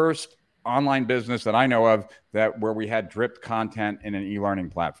was the first online business that I know of where we had dripped content in an e-learning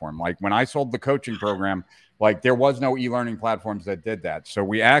platform. Like when I sold the coaching program, like there was no e-learning platforms that did that. So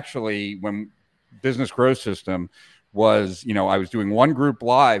we actually, when Business Growth System was, I was doing one group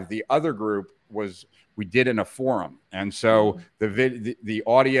live, the other group was we did in a forum. And so the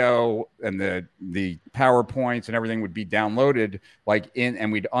audio and the PowerPoints and everything would be downloaded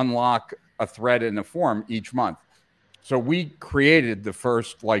and we'd unlock a thread in the forum each month. So we created the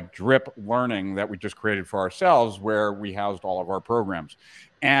first drip learning that we just created for ourselves, where we housed all of our programs.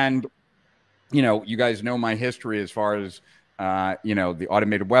 And, you guys know my history as far as, the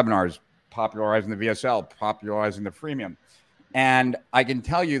automated webinars, popularizing the VSL, popularizing the freemium. And I can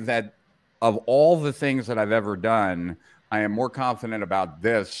tell you that of all the things that I've ever done, I am more confident about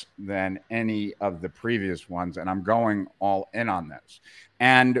this than any of the previous ones. And I'm going all in on this.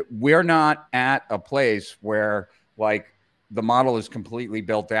 And we're not at a place where the model is completely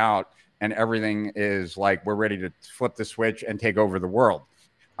built out and everything is we're ready to flip the switch and take over the world.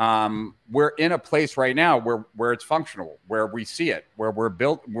 We're in a place right now where it's functional, where we see it, where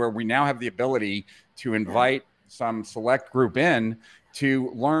we now have the ability to invite some select group in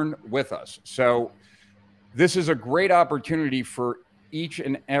to learn with us. So this is a great opportunity for each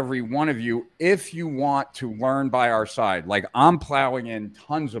and every one of you if you want to learn by our side. I'm plowing in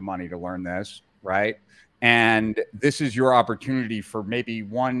tons of money to learn this, right? And this is your opportunity for maybe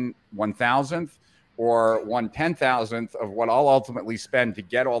 1/1000th or 1/10,000th of what I'll ultimately spend to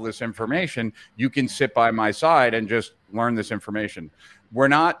get all this information. You can sit by my side and just learn this information. We're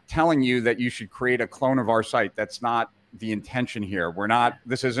not telling you that you should create a clone of our site. That's not the intention here.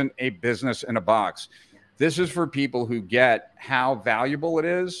 This isn't a business in a box. This is for people who get how valuable it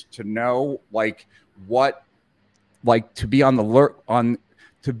is to know to be on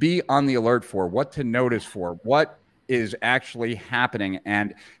the alert for, what to notice for, what is actually happening,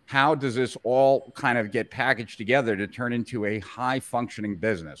 and how does this all kind of get packaged together to turn into a high functioning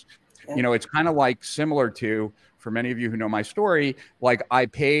business. It's kind of similar to, for many of you who know my story, I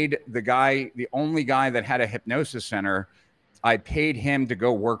paid the only guy that had a hypnosis center, I paid him to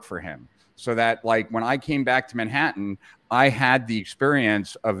go work for him, so that when I came back to Manhattan, I had the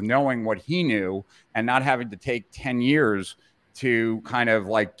experience of knowing what he knew and not having to take 10 years to kind of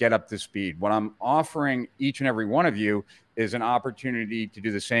get up to speed. What I'm offering each and every one of you is an opportunity to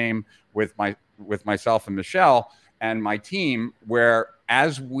do the same with myself and Michelle and my team, where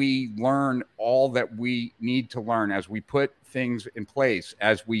as we learn all that we need to learn, as we put things in place,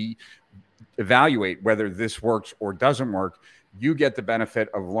 as we evaluate whether this works or doesn't work, you get the benefit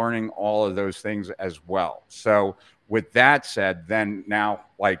of learning all of those things as well. So with that said, then now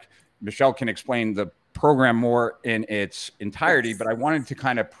Michelle can explain the program more in its entirety, but I wanted to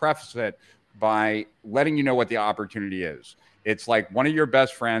kind of preface it by letting you know what the opportunity is. It's one of your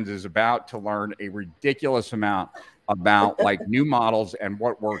best friends is about to learn a ridiculous amount about new models and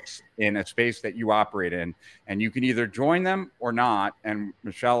what works in a space that you operate in. And you can either join them or not. And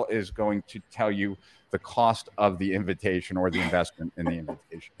Michelle is going to tell you the cost of the invitation or the investment in the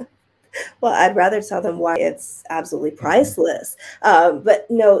invitation. Well, I'd rather tell them why it's absolutely priceless. But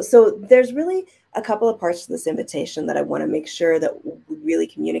no, so there's really a couple of parts to this invitation that I want to make sure that we really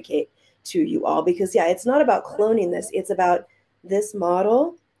communicate to you all, because it's not about cloning this. It's about this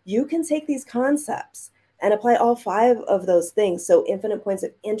model. You can take these concepts and apply all 5 of those things. So infinite points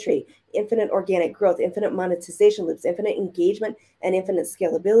of entry, infinite organic growth, infinite monetization loops, infinite engagement, and infinite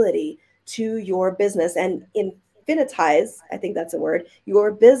scalability to your business, and infinitize, I think that's a word,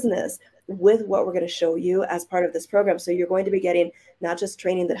 your business with what we're going to show you as part of this program. So you're going to be getting not just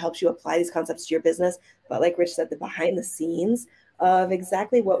training that helps you apply these concepts to your business, but like Rich said, the behind the scenes of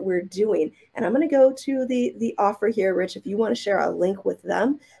exactly what we're doing. And I'm going to go to the offer here. Rich, if you want to share a link with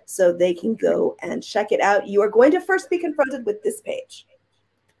them so they can go and check it out, you are going to first be confronted with this page.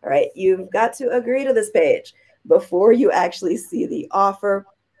 All right, you've got to agree to this page before you actually see the offer,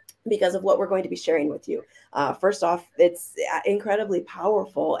 because of what we're going to be sharing with you. First off, it's incredibly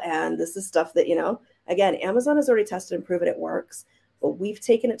powerful. And this is stuff that, again, Amazon has already tested and proven it works. but we've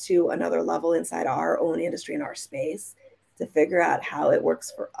taken it to another level inside our own industry and our space to figure out how it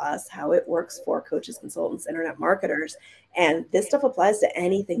works for us, how it works for coaches, consultants, internet marketers. And this stuff applies to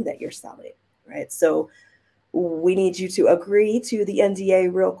anything that you're selling, right? So we need you to agree to the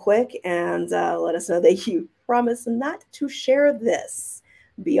NDA real quick and let us know that you promise not to share this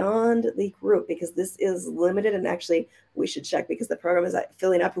beyond the group, because this is limited. And actually, we should check because the program is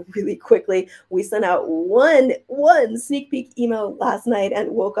filling up really quickly. We sent out one sneak peek email last night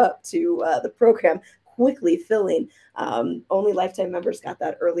and woke up to the program quickly filling. Only lifetime members got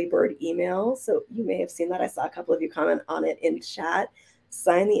that early bird email. So you may have seen that. I saw a couple of you comment on it in chat.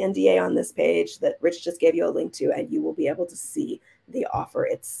 Sign the NDA on this page that Rich just gave you a link to, and you will be able to see the offer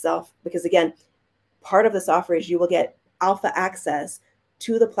itself. Because again, part of this offer is you will get alpha access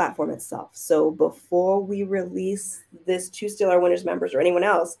to the platform itself. So before we release this to Steal Our Winners members or anyone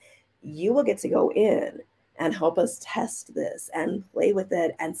else, you will get to go in and help us test this and play with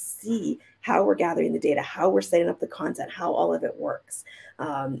it and see how we're gathering the data, how we're setting up the content, how all of it works.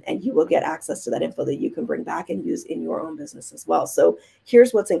 And you will get access to that info that you can bring back and use in your own business as well. So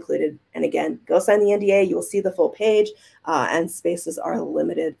here's what's included. And again, go sign the NDA. You will see the full page, and spaces are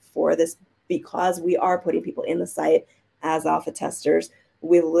limited for this because we are putting people in the site as alpha testers.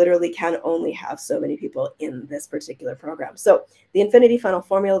 We literally can only have so many people in this particular program. So the Infinity Funnel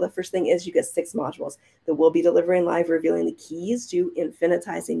Formula, the first thing is you get 6 modules that we'll be delivering live, revealing the keys to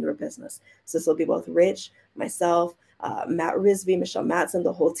infinitizing your business. So this will be both Rich, myself, Matt Risby, Michelle Matson,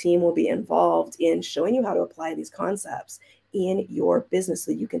 the whole team will be involved in showing you how to apply these concepts in your business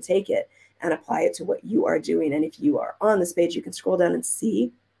so you can take it and apply it to what you are doing. And if you are on this page, you can scroll down and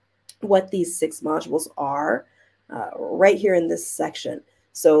see what these 6 modules are right here in this section.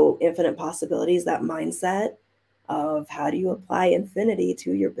 So infinite possibilities, that mindset of how do you apply infinity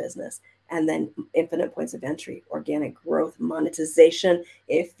to your business, and then infinite points of entry, organic growth, monetization.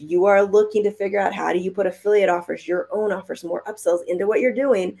 If you are looking to figure out how do you put affiliate offers, your own offers, more upsells into what you're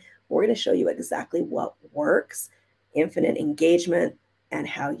doing, we're going to show you exactly what works, infinite engagement, and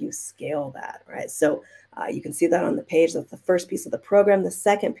how you scale that, right? So you can see that on the page. That's the first piece of the program. The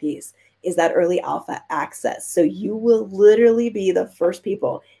second piece is that early alpha access. So you will literally be the first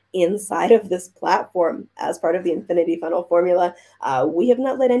people inside of this platform as part of the Infinity Funnel Formula. We have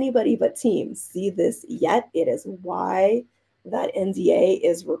not let anybody but teams see this yet. It is why that NDA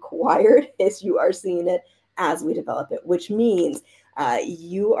is required, is you are seeing it as we develop it, which means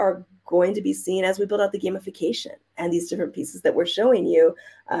you are going to be seen as we build out the gamification and these different pieces that we're showing you.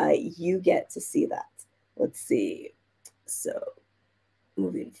 You get to see that. Let's see. So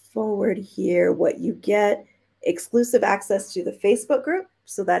moving forward here, what you get, exclusive access to the Facebook group.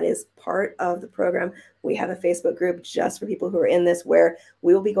 So that is part of the program. We have a Facebook group just for people who are in this, where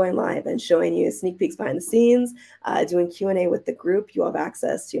we will be going live and showing you sneak peeks behind the scenes, doing Q&A with the group. You have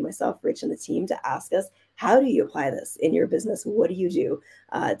access to myself, Rich, and the team to ask us, how do you apply this in your business? What do you do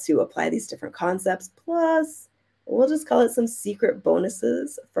to apply these different concepts? Plus, we'll just call it some secret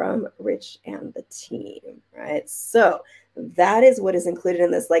bonuses from Rich and the team, right? So that is what is included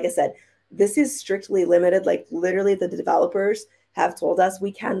in this. Like I said, this is strictly limited. Like literally the developers have told us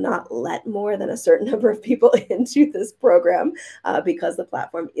we cannot let more than a certain number of people into this program because the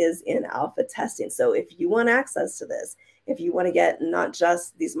platform is in alpha testing. So if you want access to this, if you want to get not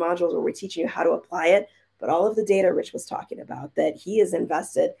just these modules where we're teaching you how to apply it, but all of the data Rich was talking about that he has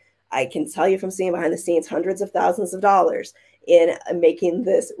invested, I can tell you from seeing behind the scenes, hundreds of thousands of dollars in making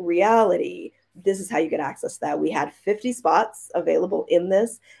this reality. This is how you get access to that. We had 50 spots available in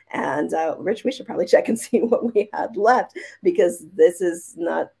this. And Rich, we should probably check and see what we had left, because this is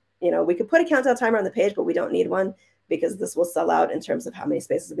not, we could put a countdown timer on the page, but we don't need one because this will sell out in terms of how many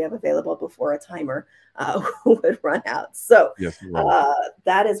spaces we have available before a timer would run out. So yes,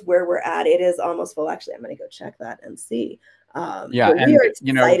 that is where we're at. It is almost full. Actually, I'm going to go check that and see. Yeah, we are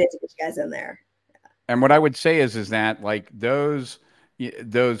excited to get you guys in there. And what I would say is that like those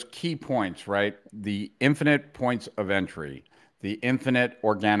key points, right? The infinite points of entry, the infinite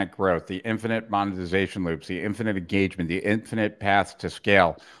organic growth, the infinite monetization loops, the infinite engagement, the infinite path to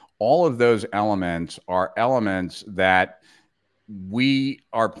scale. All of those elements are elements that we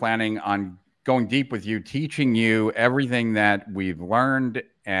are planning on going deep with you, teaching you everything that we've learned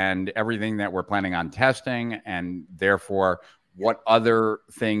and everything that we're planning on testing, and therefore what other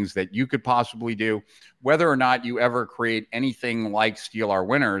things that you could possibly do. Whether or not you ever create anything like Steal Our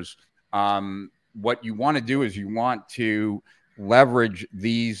Winners, what you want to do is you want to leverage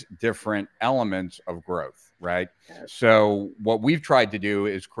these different elements of growth, right? So what we've tried to do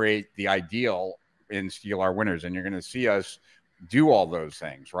is create the ideal in Steal Our Winners, and you're going to see us do all those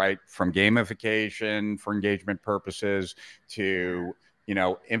things, right? From gamification for engagement purposes to, you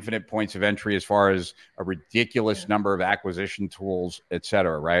know, infinite points of entry as far as a ridiculous number of acquisition tools, et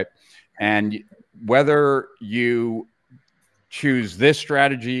cetera, right? And whether you choose this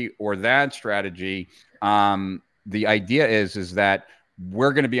strategy or that strategy, the idea is that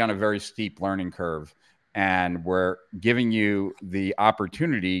we're going to be on a very steep learning curve, and we're giving you the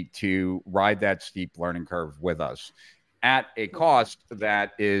opportunity to ride that steep learning curve with us at a cost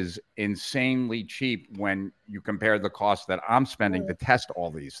that is insanely cheap when you compare the cost that I'm spending to test all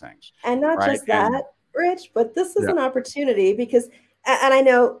these things. And not Right. just that, Rich, but this is Yeah. an opportunity because, and I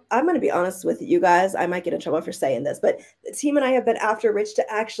know I'm going to be honest with you guys, I might get in trouble for saying this, but the team and I have been after Rich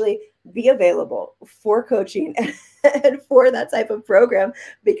to actually be available for coaching and for that type of program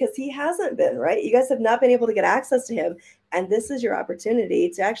because he hasn't been, right? You guys have not been able to get access to him. And this is your opportunity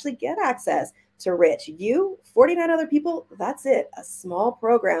to actually get access to Rich. You, 49 other people, that's it, a small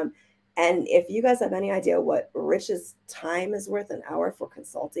program. And if you guys have any idea what Rich's time is worth an hour for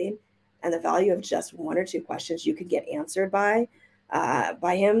consulting, and the value of just one or two questions you could get answered by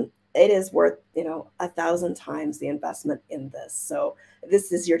him, it is worth 1,000 times the investment in this. So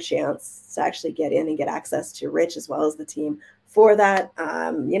this is your chance to actually get in and get access to Rich as well as the team. For that,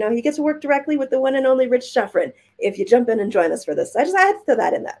 you get to work directly with the one and only Rich Schefren if you jump in and join us for this. I just had to throw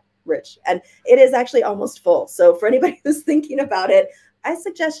that in that, Rich, and it is actually almost full. So for anybody who's thinking about it, I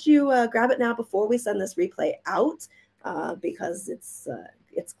suggest you grab it now before we send this replay out because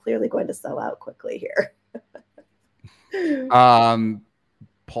it's clearly going to sell out quickly here.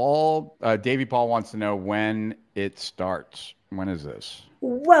 Davey Paul wants to know when it starts. When is this?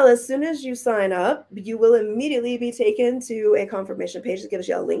 Well, as soon as you sign up, you will immediately be taken to a confirmation page that gives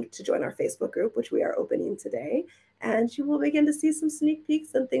you a link to join our Facebook group, which we are opening today. And you will begin to see some sneak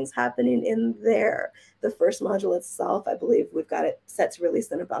peeks and things happening in there. The first module itself, I believe we've got it set to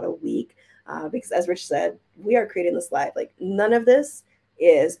release in about a week. Because as Rich said, we are creating this live. Like none of this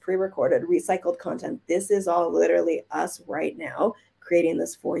is pre-recorded, recycled content. This is all literally us right now creating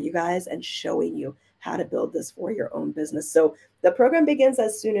this for you guys and showing you how to build this for your own business. So the program begins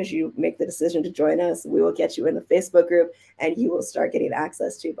as soon as you make the decision to join us. We will get you in the Facebook group and you will start getting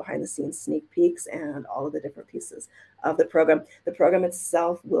access to behind the scenes sneak peeks and all of the different pieces of the program. The program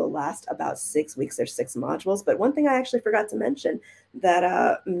itself will last about 6 weeks. There's 6 modules. But one thing I actually forgot to mention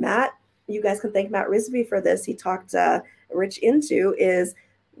that Matt, you guys can thank Matt Risby for this. He talked Rich into is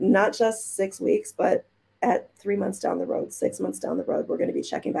not just 6 weeks, but at 3 months down the road, 6 months down the road, we're going to be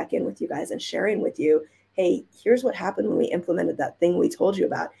checking back in with you guys and sharing with you, hey, here's what happened when we implemented that thing we told you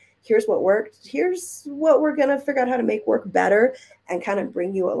about. Here's what worked. Here's what we're going to figure out how to make work better and kind of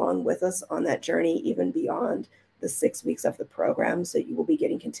bring you along with us on that journey, even beyond the 6 weeks of the program. So you will be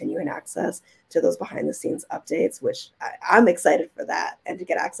getting continuing access to those behind the scenes updates, which I'm excited for that and to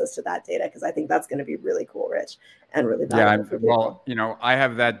get access to that data because I think that's going to be really cool, Rich, and really valuable for people. Well, I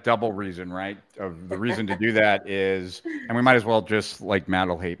have that double reason, right? Of the reason to do that is, and we might as well just like Matt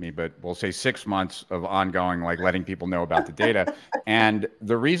will hate me, but we'll say 6 months of ongoing, like letting people know about the data. And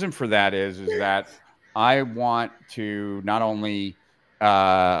the reason for that is that I want to not only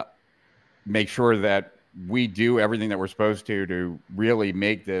make sure that we do everything that we're supposed to really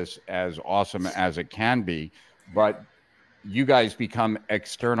make this as awesome as it can be, but you guys become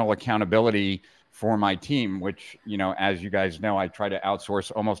external accountability for my team, which, as you guys know, I try to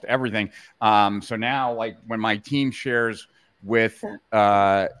outsource almost everything. So now, like when my team shares with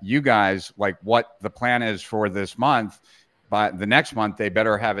you guys, like what the plan is for this month, but the next month they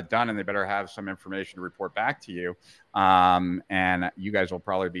better have it done and they better have some information to report back to you. And you guys will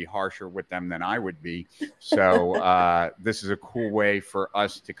probably be harsher with them than I would be. So this is a cool way for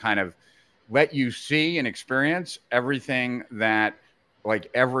us to kind of let you see and experience everything that, like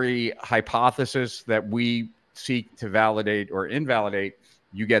every hypothesis that we seek to validate or invalidate,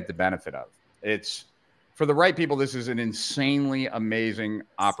 you get the benefit of. It's for the right people. This is an insanely amazing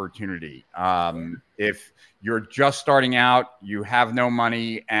opportunity. If you're just starting out, you have no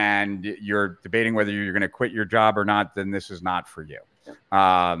money, and you're debating whether you're going to quit your job or not, then this is not for you.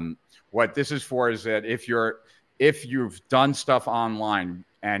 What this is for is that if you've done stuff online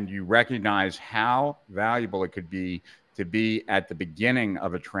and you recognize how valuable it could be to be at the beginning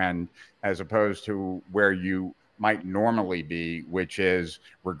of a trend as opposed to where you might normally be, which is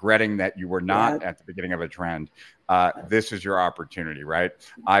regretting that you were not at the beginning of a trend. This is your opportunity, right?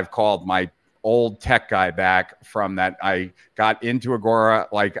 I've called my old tech guy back from that. I got into Agora.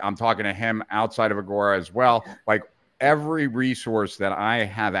 Like I'm talking to him outside of Agora as well. Like every resource that I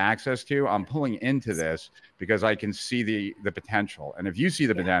have access to, I'm pulling into this because I can see the potential. And if you see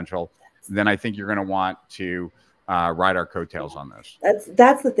the potential, then I think you're going to want to ride our coattails on this.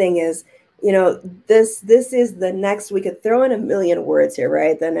 That's the thing is, this is the next. We could throw in a million words here,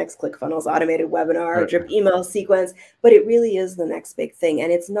 right? The next ClickFunnels automated webinar, drip email sequence, but it really is the next big thing,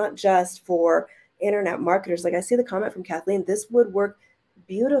 and it's not just for internet marketers. Like I see the comment from Kathleen, this would work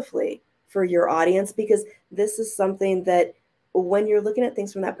beautifully for your audience, because this is something that when you're looking at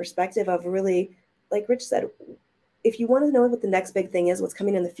things from that perspective of really, like Rich said, if you want to know what the next big thing is, what's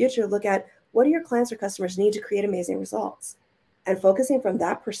coming in the future, look at what do your clients or customers need to create amazing results. And focusing from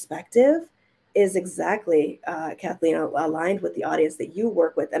that perspective is exactly, Kathleen, aligned with the audience that you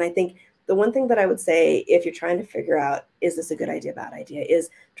work with. And I think the one thing that I would say, if you're trying to figure out, is this a good idea, bad idea, is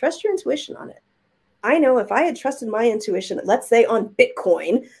trust your intuition on it. I know if I had trusted my intuition, let's say on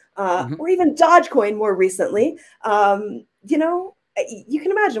Bitcoin, or even Dogecoin more recently, you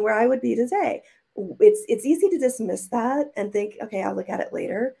can imagine where I would be today. It's easy to dismiss that and think, okay, I'll look at it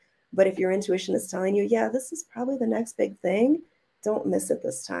later. But if your intuition is telling you, yeah, this is probably the next big thing, don't miss it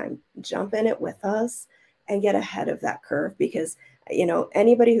this time. Jump in it with us and get ahead of that curve, because,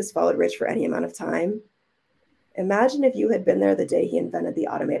 anybody who's followed Rich for any amount of time, imagine if you had been there the day he invented the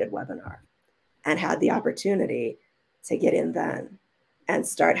automated webinar and had the opportunity to get in then and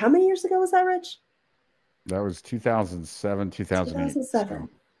start. How many years ago was that, Rich? That was 2007, 2008.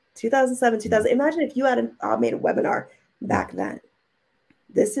 2000. Imagine if you had an automated webinar back then.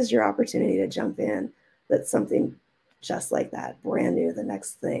 This is your opportunity to jump in. That's something just like that, brand new, the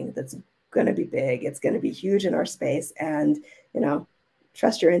next thing that's going to be big. It's going to be huge in our space. And,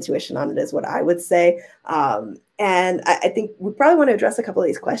 trust your intuition on it is what I would say. And I think we probably want to address a couple of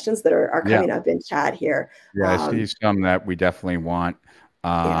these questions that are coming up in chat here. Yeah, I see some that we definitely want.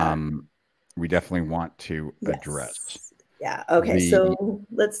 We definitely want to address. Yeah. Okay. So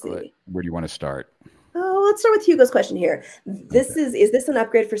let's see. Where do you want to start? Oh, let's start with Hugo's question here. Is this an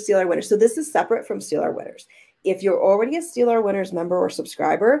upgrade for Steal Our Winners? So this is separate from Steal Our Winners. If you're already a Steal Our Winners member or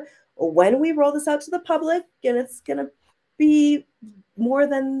subscriber, when we roll this out to the public, and it's going to be more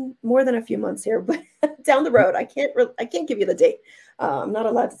than a few months here, but down the road, I can't give you the date. I'm not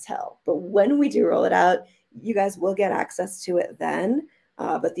allowed to tell. But when we do roll it out, you guys will get access to it then.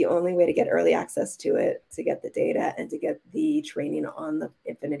 But the only way to get early access to it, to get the data and to get the training on the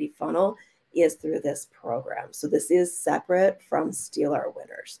Infinity Funnel, is through this program. So this is separate from Steal Our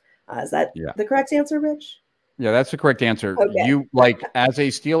Winners. Is that the correct answer, Rich? Yeah, that's the correct answer. Okay. You, as a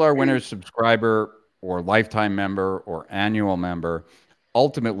Steal Our Winners subscriber or lifetime member or annual member,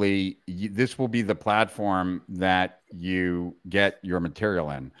 ultimately, this will be the platform that you get your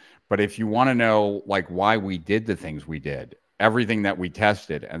material in. But if you want to know why we did the things we did, everything that we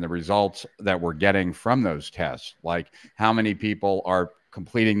tested and the results that we're getting from those tests, like how many people are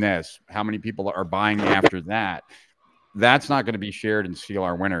completing this, how many people are buying after that, that's not going to be shared in Steal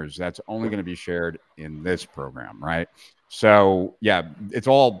Our Winners. That's only going to be shared in this program, right? So yeah, it's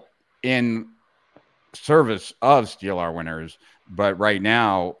all in service of Steal Our Winners, but right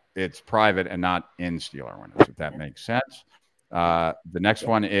now it's private and not in Steal Our Winners, if that makes sense. The next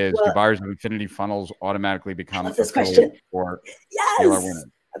one is, do buyers of Infinity Funnels automatically become affiliates for Steal Our Winners?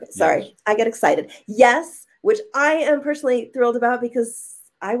 Okay, sorry, I get excited. Yes, which I am personally thrilled about, because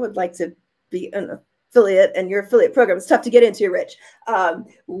I would like to be an affiliate, and your affiliate program is tough to get into, Rich.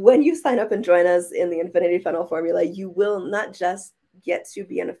 When you sign up and join us in the Infinity Funnel formula, you will not just get to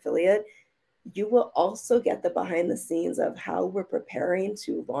be an affiliate, you will also get the behind the scenes of how we're preparing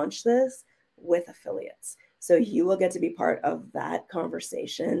to launch this with affiliates. So you will get to be part of that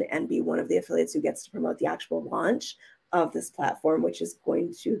conversation and be one of the affiliates who gets to promote the actual launch of this platform, which is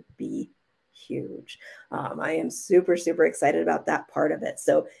going to be huge. I am super, super excited about that part of it.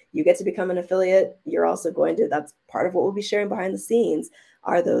 So you get to become an affiliate. You're also that's part of what we'll be sharing behind the scenes,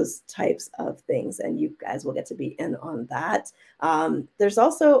 are those types of things. And you guys will get to be in on that. There's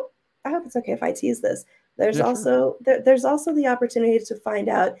also, I hope it's okay if I tease this. There's also the opportunity to find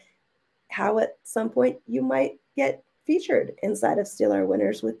out how at some point you might get featured inside of Steal Our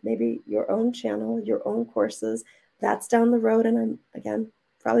Winners with maybe your own channel, your own courses. That's down the road. And I'm, again,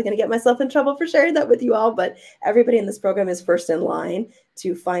 probably going to get myself in trouble for sharing that with you all, but everybody in this program is first in line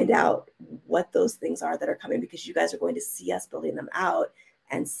to find out what those things are that are coming, because you guys are going to see us building them out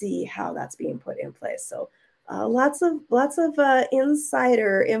and see how that's being put in place. So lots of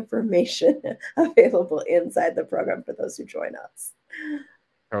insider information available inside the program for those who join us.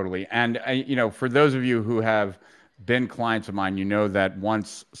 Totally. And, for those of you who have been clients of mine, you know that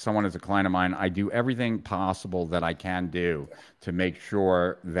once someone is a client of mine, I do everything possible that I can do to make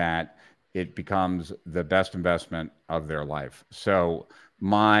sure that it becomes the best investment of their life. So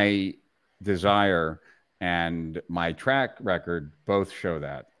my desire and my track record both show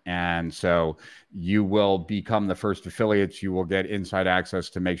that. And so you will become the first affiliates. You will get inside access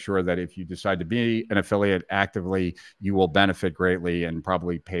to make sure that if you decide to be an affiliate actively, you will benefit greatly and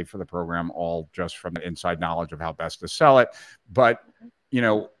probably pay for the program all just from the inside knowledge of how best to sell it. But, you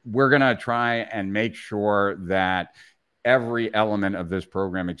know, we're going to try and make sure that every element of this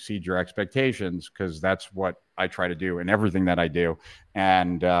program exceeds your expectations, because that's what I try to do in everything that I do.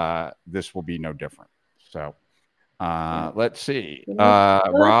 And this will be no different. So let's see. Well,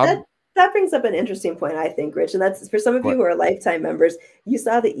 Rob? that brings up an interesting point, I think, Rich. And that's for some of you who are lifetime members. You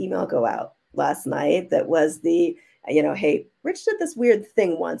saw the email go out last night that was the, hey, Rich did this weird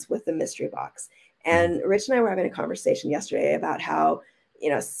thing once with the mystery box. And Rich and I were having a conversation yesterday about how,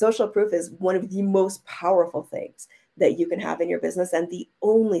 social proof is one of the most powerful things that you can have in your business. And the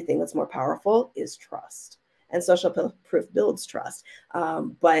only thing that's more powerful is trust. And social proof builds trust.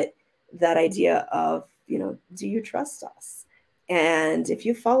 But that idea of, do you trust us? And if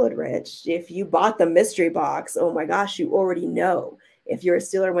you followed Rich, if you bought the mystery box, oh my gosh, you already know. If you're a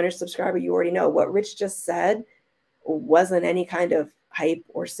Stealer Winner subscriber, you already know what Rich just said wasn't any kind of hype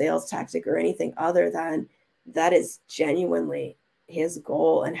or sales tactic or anything other than that is genuinely his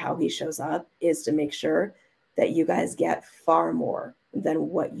goal, and how he shows up is to make sure that you guys get far more than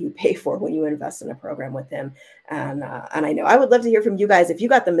what you pay for when you invest in a program with him. And I know I would love to hear from you guys. If you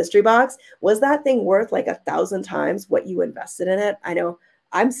got the mystery box, was that thing worth like 1,000 times what you invested in it? I know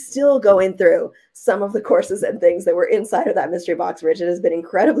I'm still going through some of the courses and things that were inside of that mystery box, Rich. It has been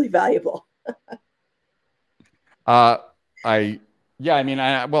incredibly valuable. I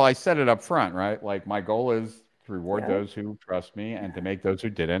said it up front, right? Like, my goal is to reward those who trust me and to make those who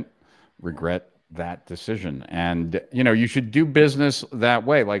didn't regret that decision. And, you should do business that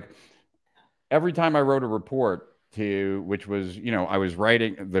way. Like, every time I wrote a report which was, I was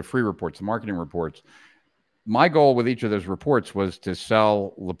writing the free reports, the marketing reports. My goal with each of those reports was to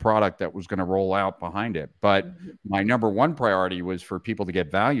sell the product that was going to roll out behind it. But my number one priority was for people to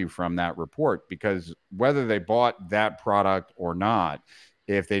get value from that report, because whether they bought that product or not,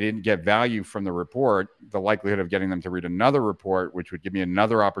 if they didn't get value from the report, the likelihood of getting them to read another report, which would give me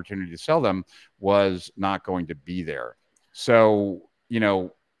another opportunity to sell them, was not going to be there. So,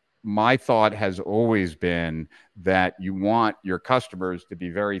 my thought has always been that you want your customers to be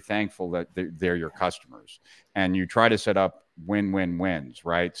very thankful that they're your customers, and you try to set up win-win-wins,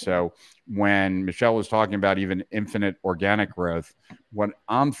 right? So when Michelle was talking about even infinite organic growth, what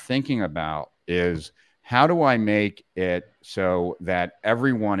I'm thinking about is, how do I make it so that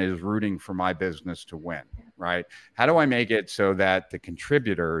everyone is rooting for my business to win, right? How do I make it so that the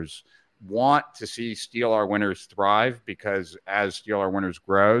contributors want to see Steal Our Winners thrive, because as Steal Our Winners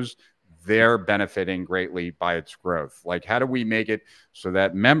grows, they're benefiting greatly by its growth? Like, how do we make it so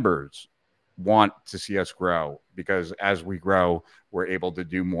that members want to see us grow, because as we grow, we're able to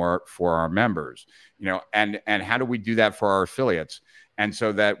do more for our members, and how do we do that for our affiliates? And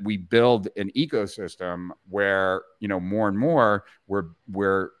so that we build an ecosystem where, more and more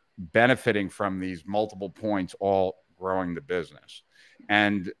we're benefiting from these multiple points, all growing the business.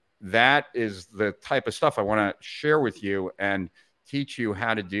 And that is the type of stuff I want to share with you and teach you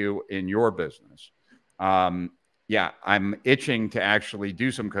how to do in your business. I'm itching to actually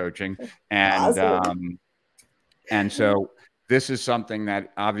do some coaching. And, awesome. And so this is something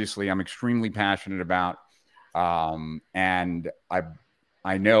that obviously I'm extremely passionate about. And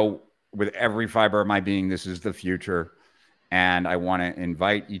I know with every fiber of my being, this is the future. And I want to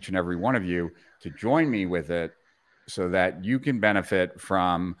invite each and every one of you to join me with it, so that you can benefit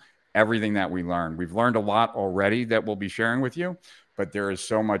from everything that we learn. We've learned a lot already that we'll be sharing with you, but there is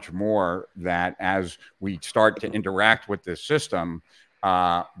so much more that as we start to interact with this system,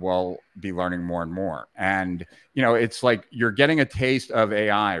 we'll be learning more and more. And, it's like you're getting a taste of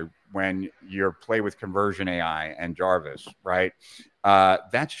AI when you play with Conversion AI and Jarvis, right?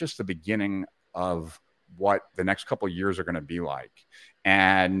 That's just the beginning of what the next couple of years are going to be like.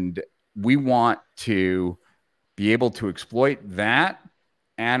 And we want to be able to exploit that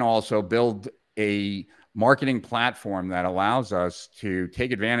and also build a marketing platform that allows us to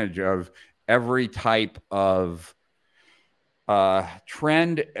take advantage of every type of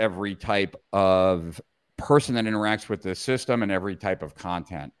trend, every type of person that interacts with the system, and every type of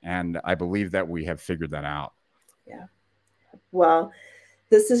content. And I believe that we have figured that out. Yeah. Well,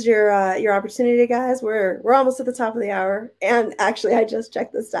 this is your opportunity, guys. We're almost at the top of the hour, and actually, I just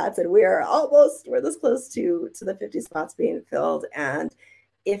checked the stats, and we're this close to the 50 spots being filled. And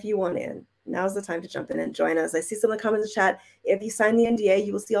if you want in, now's the time to jump in and join us. I see some of the comments in the chat. If you sign the NDA,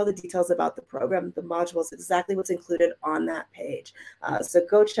 you will see all the details about the program, the modules, exactly what's included on that page. So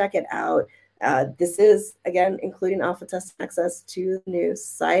go check it out. This is, again, including alpha test access to the new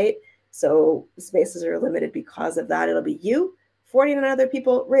site. So spaces are limited because of that. It'll be you, 49 other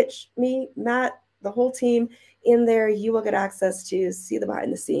people, Rich, me, Matt, the whole team in there. You will get access to see the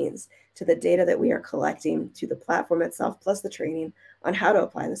behind the scenes, to the data that we are collecting, to the platform itself, plus the training on how to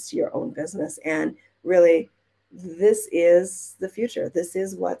apply this to your own business. And really, this is the future. This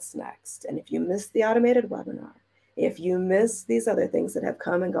is what's next. And if you miss the automated webinar, if you miss these other things that have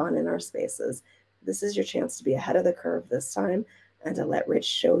come and gone in our spaces, this is your chance to be ahead of the curve this time and to let Rich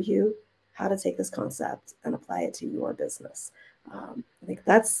show you how to take this concept and apply it to your business. I think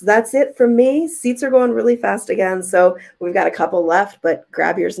that's it for me. Seats are going really fast again, so we've got a couple left, but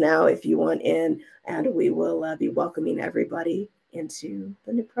grab yours now if you want in, and we will be welcoming everybody into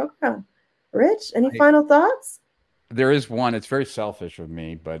the new program. Rich, any final thoughts? There is one. It's very selfish of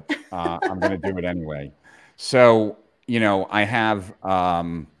me, but I'm going to do it anyway. So, you know, I have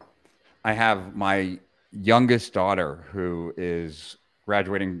my youngest daughter who is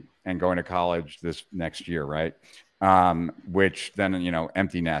graduating and going to college this next year, right? Which then, you know,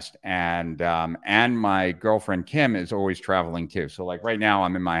 empty nest. And my girlfriend Kim is always traveling too. So like right now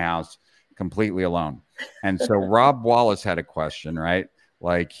I'm in my house completely alone. And so Rob Wallace had a question, right?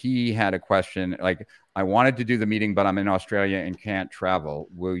 Like he had a question, like, I wanted to do the meeting, but I'm in Australia and can't travel.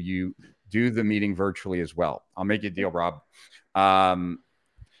 Will you do the meeting virtually as well? I'll make you a deal, Rob.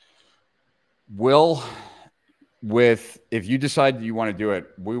 If you decide you want to do it,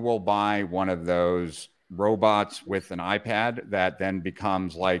 we will buy one of those robots with an iPad that then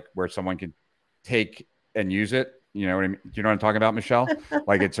becomes like where someone can take and use it. You know what I mean? Do you know what I'm talking about, Michelle?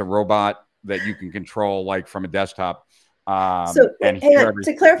 Like it's a robot that you can control like from a desktop. So hang on,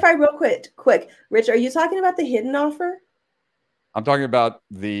 to clarify real quick, Rich, are you talking about the hidden offer? I'm talking about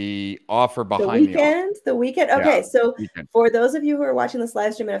the offer behind the weekend. Okay, yeah, so weekend. For those of you who are watching this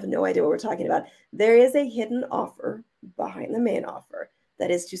live stream and have no idea what we're talking about, there is a hidden offer behind the main offer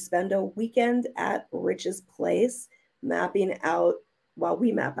that is to spend a weekend at Rich's place, mapping out, while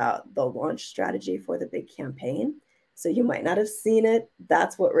we map out the launch strategy for the big campaign. So you might not have seen it.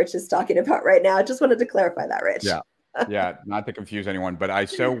 That's what Rich is talking about right now. I just wanted to clarify that, Rich. Yeah. Yeah, not to confuse anyone, but I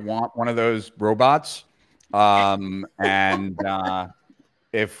so want one of those robots.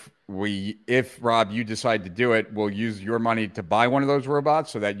 If Rob, you decide to do it, we'll use your money to buy one of those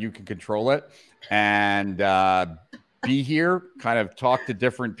robots so that you can control it and be here, kind of talk to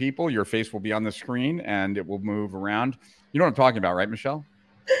different people. Your face will be on the screen and it will move around. You know what I'm talking about, right, Michelle?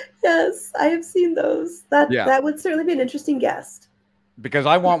 Yes, I have seen those. That would certainly be an interesting guest. Because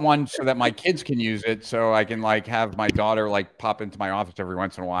I want one so that my kids can use it, so I can like have my daughter like pop into my office every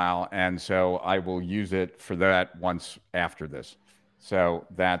once in a while, and so I will use it for that once after this. So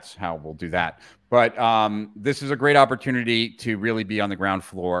that's how we'll do that. But this is a great opportunity to really be on the ground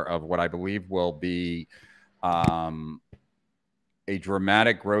floor of what I believe will be a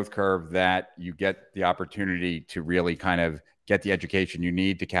dramatic growth curve that you get the opportunity to really kind of get the education you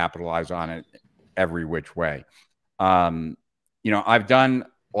need to capitalize on it every which way. You know, I've done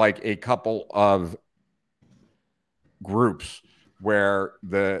like a couple of groups where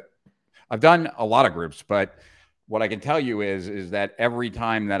I've done a lot of groups, but what I can tell you is that every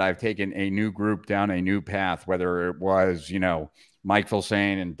time that I've taken a new group down a new path, whether it was, you know, Mike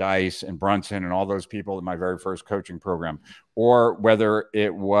Filsain and Dice and Brunson and all those people in my very first coaching program, or whether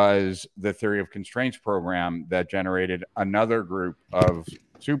it was the Theory of Constraints program that generated another group of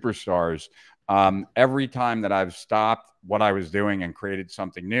superstars, every time that I've stopped what I was doing and created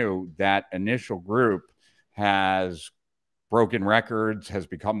something new, that initial group has broken records, has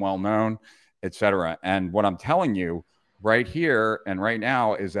become well known, et cetera. And what I'm telling you right here and right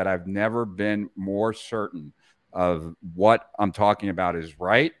now is that I've never been more certain of what I'm talking about is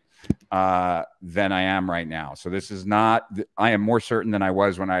right than I am right now. So this is not, I am more certain than I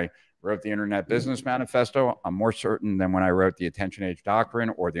was when I wrote the Internet Business Manifesto. I'm more certain than when I wrote the Attention Age Doctrine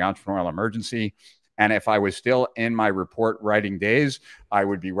or the Entrepreneurial Emergency. And if I was still in my report writing days, I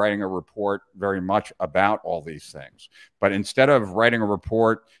would be writing a report very much about all these things. But instead of writing a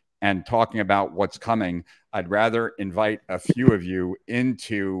report and talking about what's coming, I'd rather invite a few of you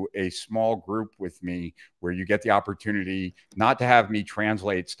into a small group with me where you get the opportunity not to have me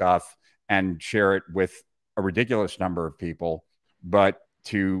translate stuff and share it with a ridiculous number of people, but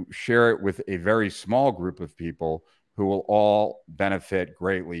to share it with a very small group of people who will all benefit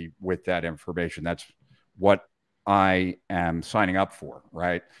greatly with that information. That's what I am signing up for,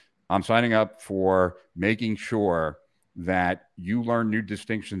 right? I'm signing up for making sure that you learn new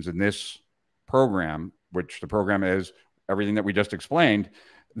distinctions in this program, which the program is everything that we just explained,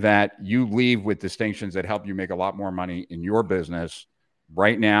 that you leave with distinctions that help you make a lot more money in your business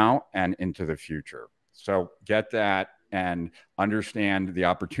right now and into the future. So get that and understand the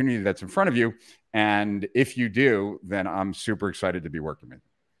opportunity that's in front of you. And if you do, then I'm super excited to be working with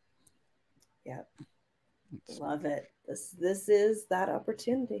you. Yep. Love it. This is that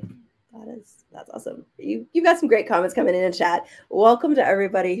opportunity. That's awesome. You've got some great comments coming in chat. Welcome to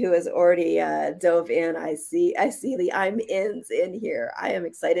everybody who has already dove in. I see the I'm ins in here. I am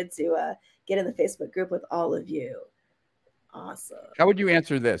excited to get in the Facebook group with all of you. Awesome. How would you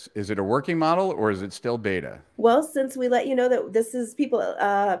answer this? Is it a working model or is it still beta? Well, since we let you know that this is people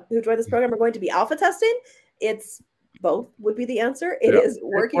who join this program are going to be alpha testing, it's both would be the answer. It is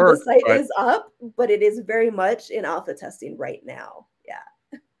working. The site is up, but it is very much in alpha testing right now.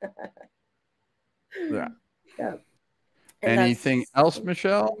 Yeah. Yeah. Yeah. Anything else,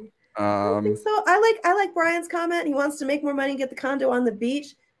 Michelle? I don't think so. I like Brian's comment. He wants to make more money and get the condo on the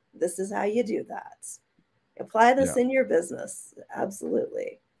beach. This is how you do that. Apply this in your business.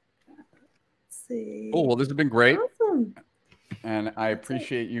 Absolutely. Let's see. Oh, well, this has been great. Awesome. And I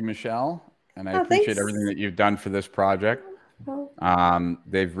appreciate you, Michelle. And I appreciate everything that you've done for this project.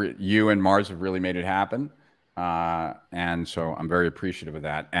 You and Mars have really made it happen. And so I'm very appreciative of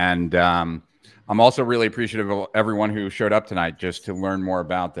that. And I'm also really appreciative of everyone who showed up tonight just to learn more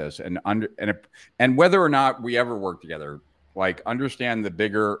about this and whether or not we ever work together. Like, understand the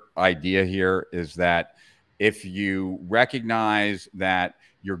bigger idea here is that if you recognize that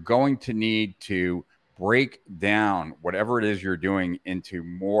you're going to need to break down whatever it is you're doing into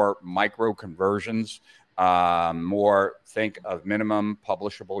more micro conversions, more think of minimum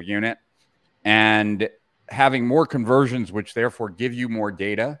publishable unit, and having more conversions, which therefore give you more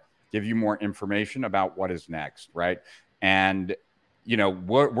data, give you more information about what is next, right? And, you know,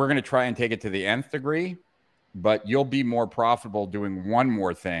 we're going to try and take it to the nth degree, but you'll be more profitable doing one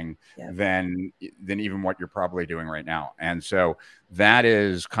more thing than even what you're probably doing right now. And so that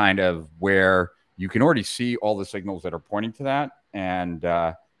is kind of where you can already see all the signals that are pointing to that. And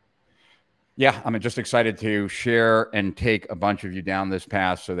yeah, I'm just excited to share and take a bunch of you down this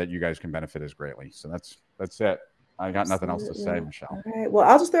path so that you guys can benefit as greatly. So that's it. I got nothing else to say, Michelle. All right. Well,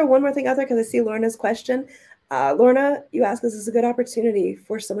 I'll just throw one more thing out there because I see Lorna's question. Lorna, you asked, this is a good opportunity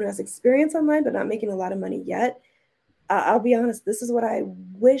for someone who has experience online but not making a lot of money yet. I'll be honest, this is what I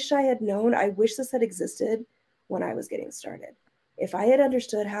wish I had known. I wish this had existed when I was getting started. If I had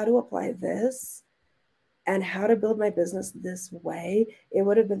understood how to apply this and how to build my business this way, it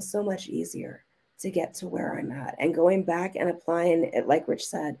would have been so much easier to get to where I'm at. And going back and applying it, like Rich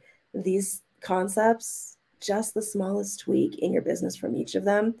said, these concepts, just the smallest tweak in your business from each of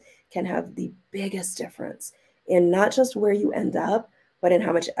them can have the biggest difference in not just where you end up, but in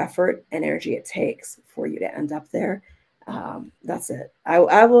how much effort and energy it takes for you to end up there. That's it.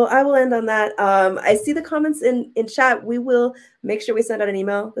 I will end on that. I see the comments in chat. We will make sure we send out an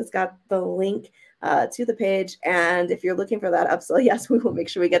email that's got the link to the page. And if you're looking for that upsell, yes, we will make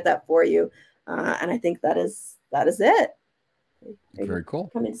sure we get that for you. And I think that is it. Very cool.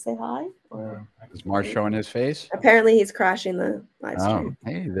 Coming to say hi? Or... Is Mars showing his face? Apparently he's crashing the live stream. Oh,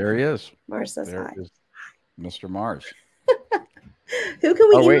 hey, there he is. Mars says hi. Mr. Mars. Who can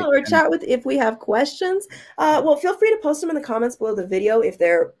we email or chat with if we have questions? Well, feel free to post them in the comments below the video if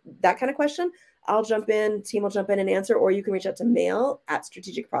they're that kind of question. I'll jump in, team will jump in and answer, or you can reach out to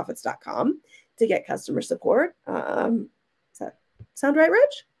mail@strategicprofits.com to get customer support. Does that sound right,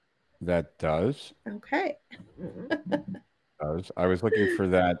 Rich? That does. Okay. I was looking for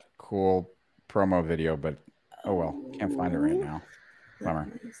that cool promo video, but oh well, can't find it right now.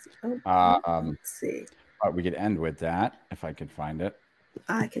 Bummer. Let's see. But we could end with that if I could find it.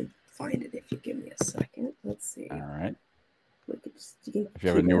 I can find it if you give me a second. Let's see. All right. You can if you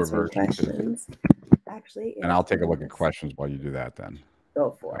have a newer version, actually, and I'll take a look at questions while you do that. Then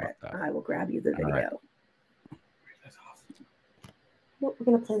go for it. I will grab you the video. Right. Well, we're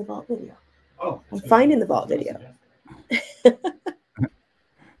gonna play the vault video. Oh, I'm finding the vault video.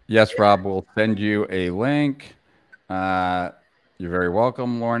 Yes, Rob, we'll send you a link. You're very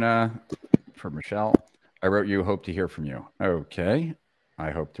welcome, Lorna. For Michelle, I wrote you, hope to hear from you. Okay,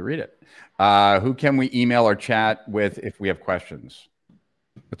 I hope to read it. Who can we email or chat with if we have questions?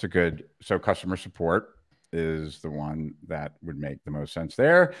 That's a good, so customer support is the one that would make the most sense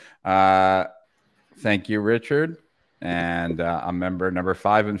there. Thank you, Richard. And I'm member number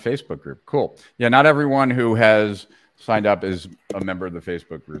 5 in Facebook group. Cool. Yeah, not everyone who has signed up is a member of the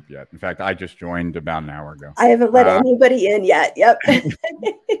Facebook group yet. In fact, I just joined about an hour ago. I haven't let anybody in yet. Yep.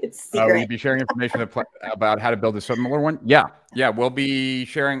 It's secret. Will you be sharing information about how to build a similar one? Yeah. We'll be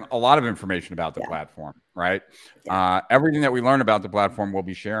sharing a lot of information about the platform, right? Yeah. Everything that we learn about the platform, we'll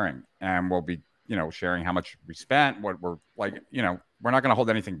be sharing, and we'll be, sharing how much we spent, what we're like, we're not going to hold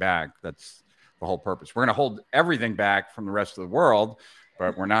anything back. That's the whole purpose. We're going to hold everything back from the rest of the world,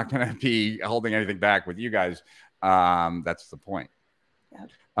 but we're not going to be holding anything back with you guys. That's the point. Yeah.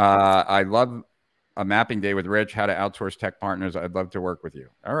 I love a mapping day with Rich, how to outsource tech partners. I'd love to work with you.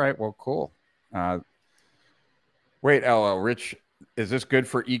 All right. Well, cool. Wait, LL, Rich, is this good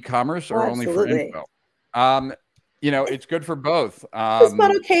for e-commerce or only for info? It's good for both. This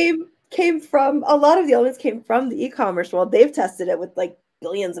model came from, a lot of the elements came from the e-commerce world. They've tested it with like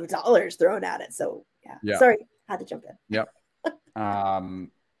billions of dollars thrown at it. So yeah. Sorry, had to jump in. Yep.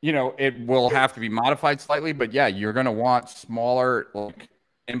 It will have to be modified slightly, but yeah, you're going to want smaller, like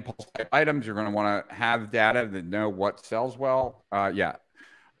impulse type items. You're going to want to have data that know what sells well. Yeah,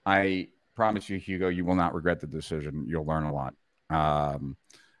 I promise you, Hugo, you will not regret the decision. You'll learn a lot. All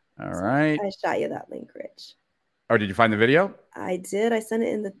right. I shot you that link, Rich. Oh, did you find the video? I did. I sent it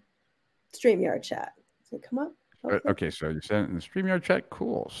in the StreamYard chat. Does it come up? Okay, so you sent it in the StreamYard chat.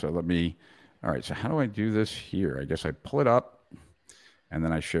 Cool. So all right, so how do I do this here? I guess I pull it up and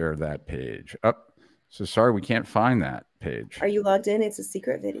then I share that page. Up. So sorry, we can't find that page. Are you logged in? It's a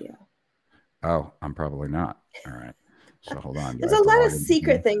secret video. Oh, I'm probably not. All right. So hold on. There's a lot of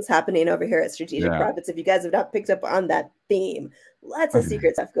secret things happening over here at Strategic Profits. If you guys have not picked up on that theme, lots of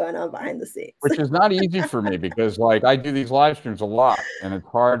secret stuff going on behind the scenes. Which is not easy for me because I do these live streams a lot and it's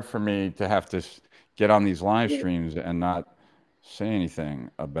hard for me to have to get on these live streams and not say anything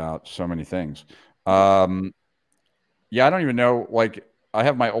about so many things. I don't even know, I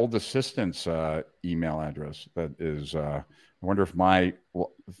have my old assistant's email address that is, I wonder if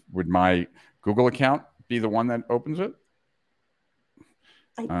would my Google account be the one that opens it?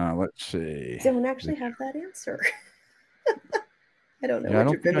 Let's see. I don't actually have that answer. I don't know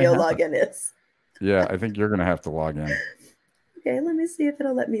what your Vimeo login is. Yeah, I think you're going to have to log in. Okay, let me see if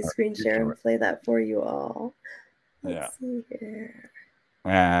it'll let me screen share and play that for you all. Let's see here.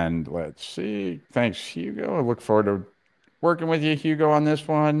 And let's see. Thanks, Hugo. I look forward to working with you, Hugo, on this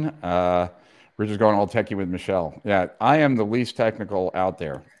one. We're just going all techie with Michelle. Yeah, I am the least technical out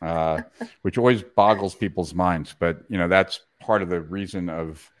there, which always boggles people's minds. But, that's part of the reason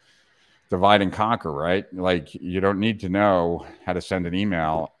of divide and conquer, right? You don't need to know how to send an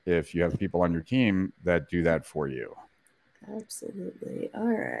email if you have people on your team that do that for you. Absolutely. All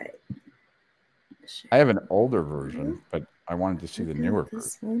right. I have an older version, but I wanted to see the newer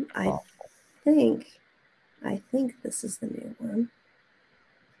version. I think this is the new one.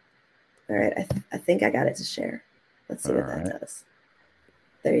 All right. I think I got it to share. Let's see what that does.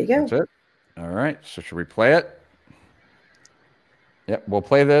 There you go. That's it. All right. So should we play it? Yep. We'll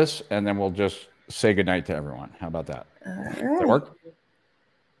play this and then we'll just say goodnight to everyone. How about that? All right. Does that work?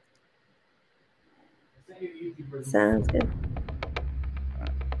 Sounds good.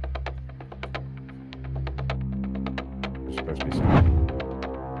 It's supposed to be something.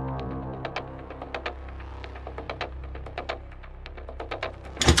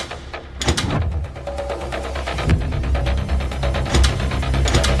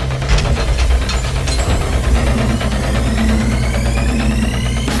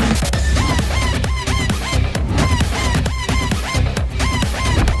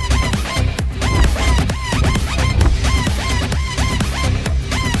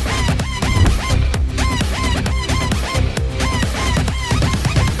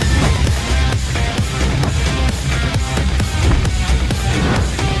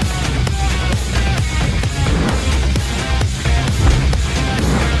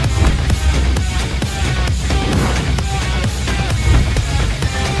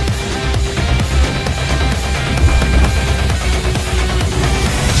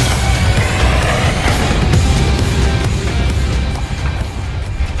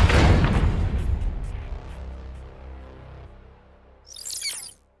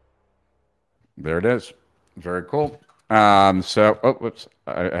 There it is. Very cool. Whoops.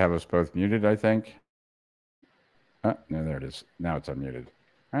 I have us both muted, I think. No, there it is. Now it's unmuted.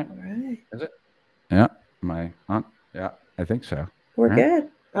 All right. Is it? Yeah. Am I on? Yeah, I think so. We're good.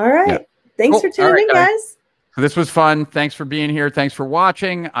 All right. Yeah. Thanks for tuning in, guys. So this was fun. Thanks for being here. Thanks for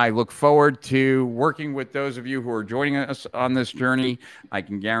watching. I look forward to working with those of you who are joining us on this journey. I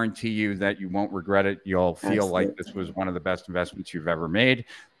can guarantee you that you won't regret it. You'll feel like this was one of the best investments you've ever made.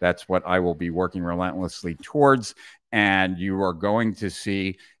 That's what I will be working relentlessly towards. And you are going to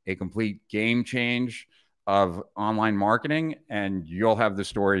see a complete game change of online marketing. And you'll have the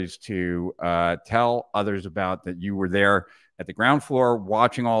stories to tell others about that you were there at the ground floor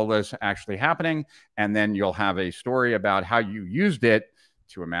watching all this actually happening. And then you'll have a story about how you used it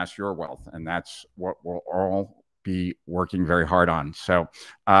to amass your wealth. And that's what we're all be working very hard on. So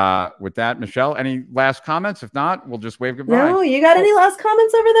with that, Michelle, any last comments? If not, we'll just wave goodbye. No, you got any last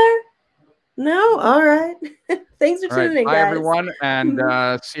comments over there? No? All right. Thanks for tuning in, Bye, guys. everyone. And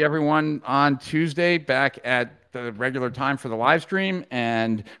see everyone on Tuesday back at the regular time for the live stream.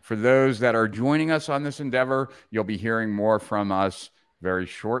 And for those that are joining us on this endeavor, you'll be hearing more from us very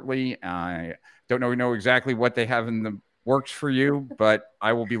shortly. I don't know exactly what they have in the works for you, but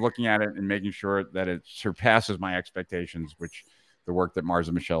I will be looking at it and making sure that it surpasses my expectations, which the work that Mars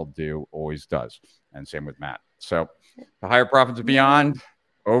and Michelle do always does. And same with Matt. So the higher profits of beyond,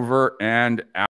 over and out.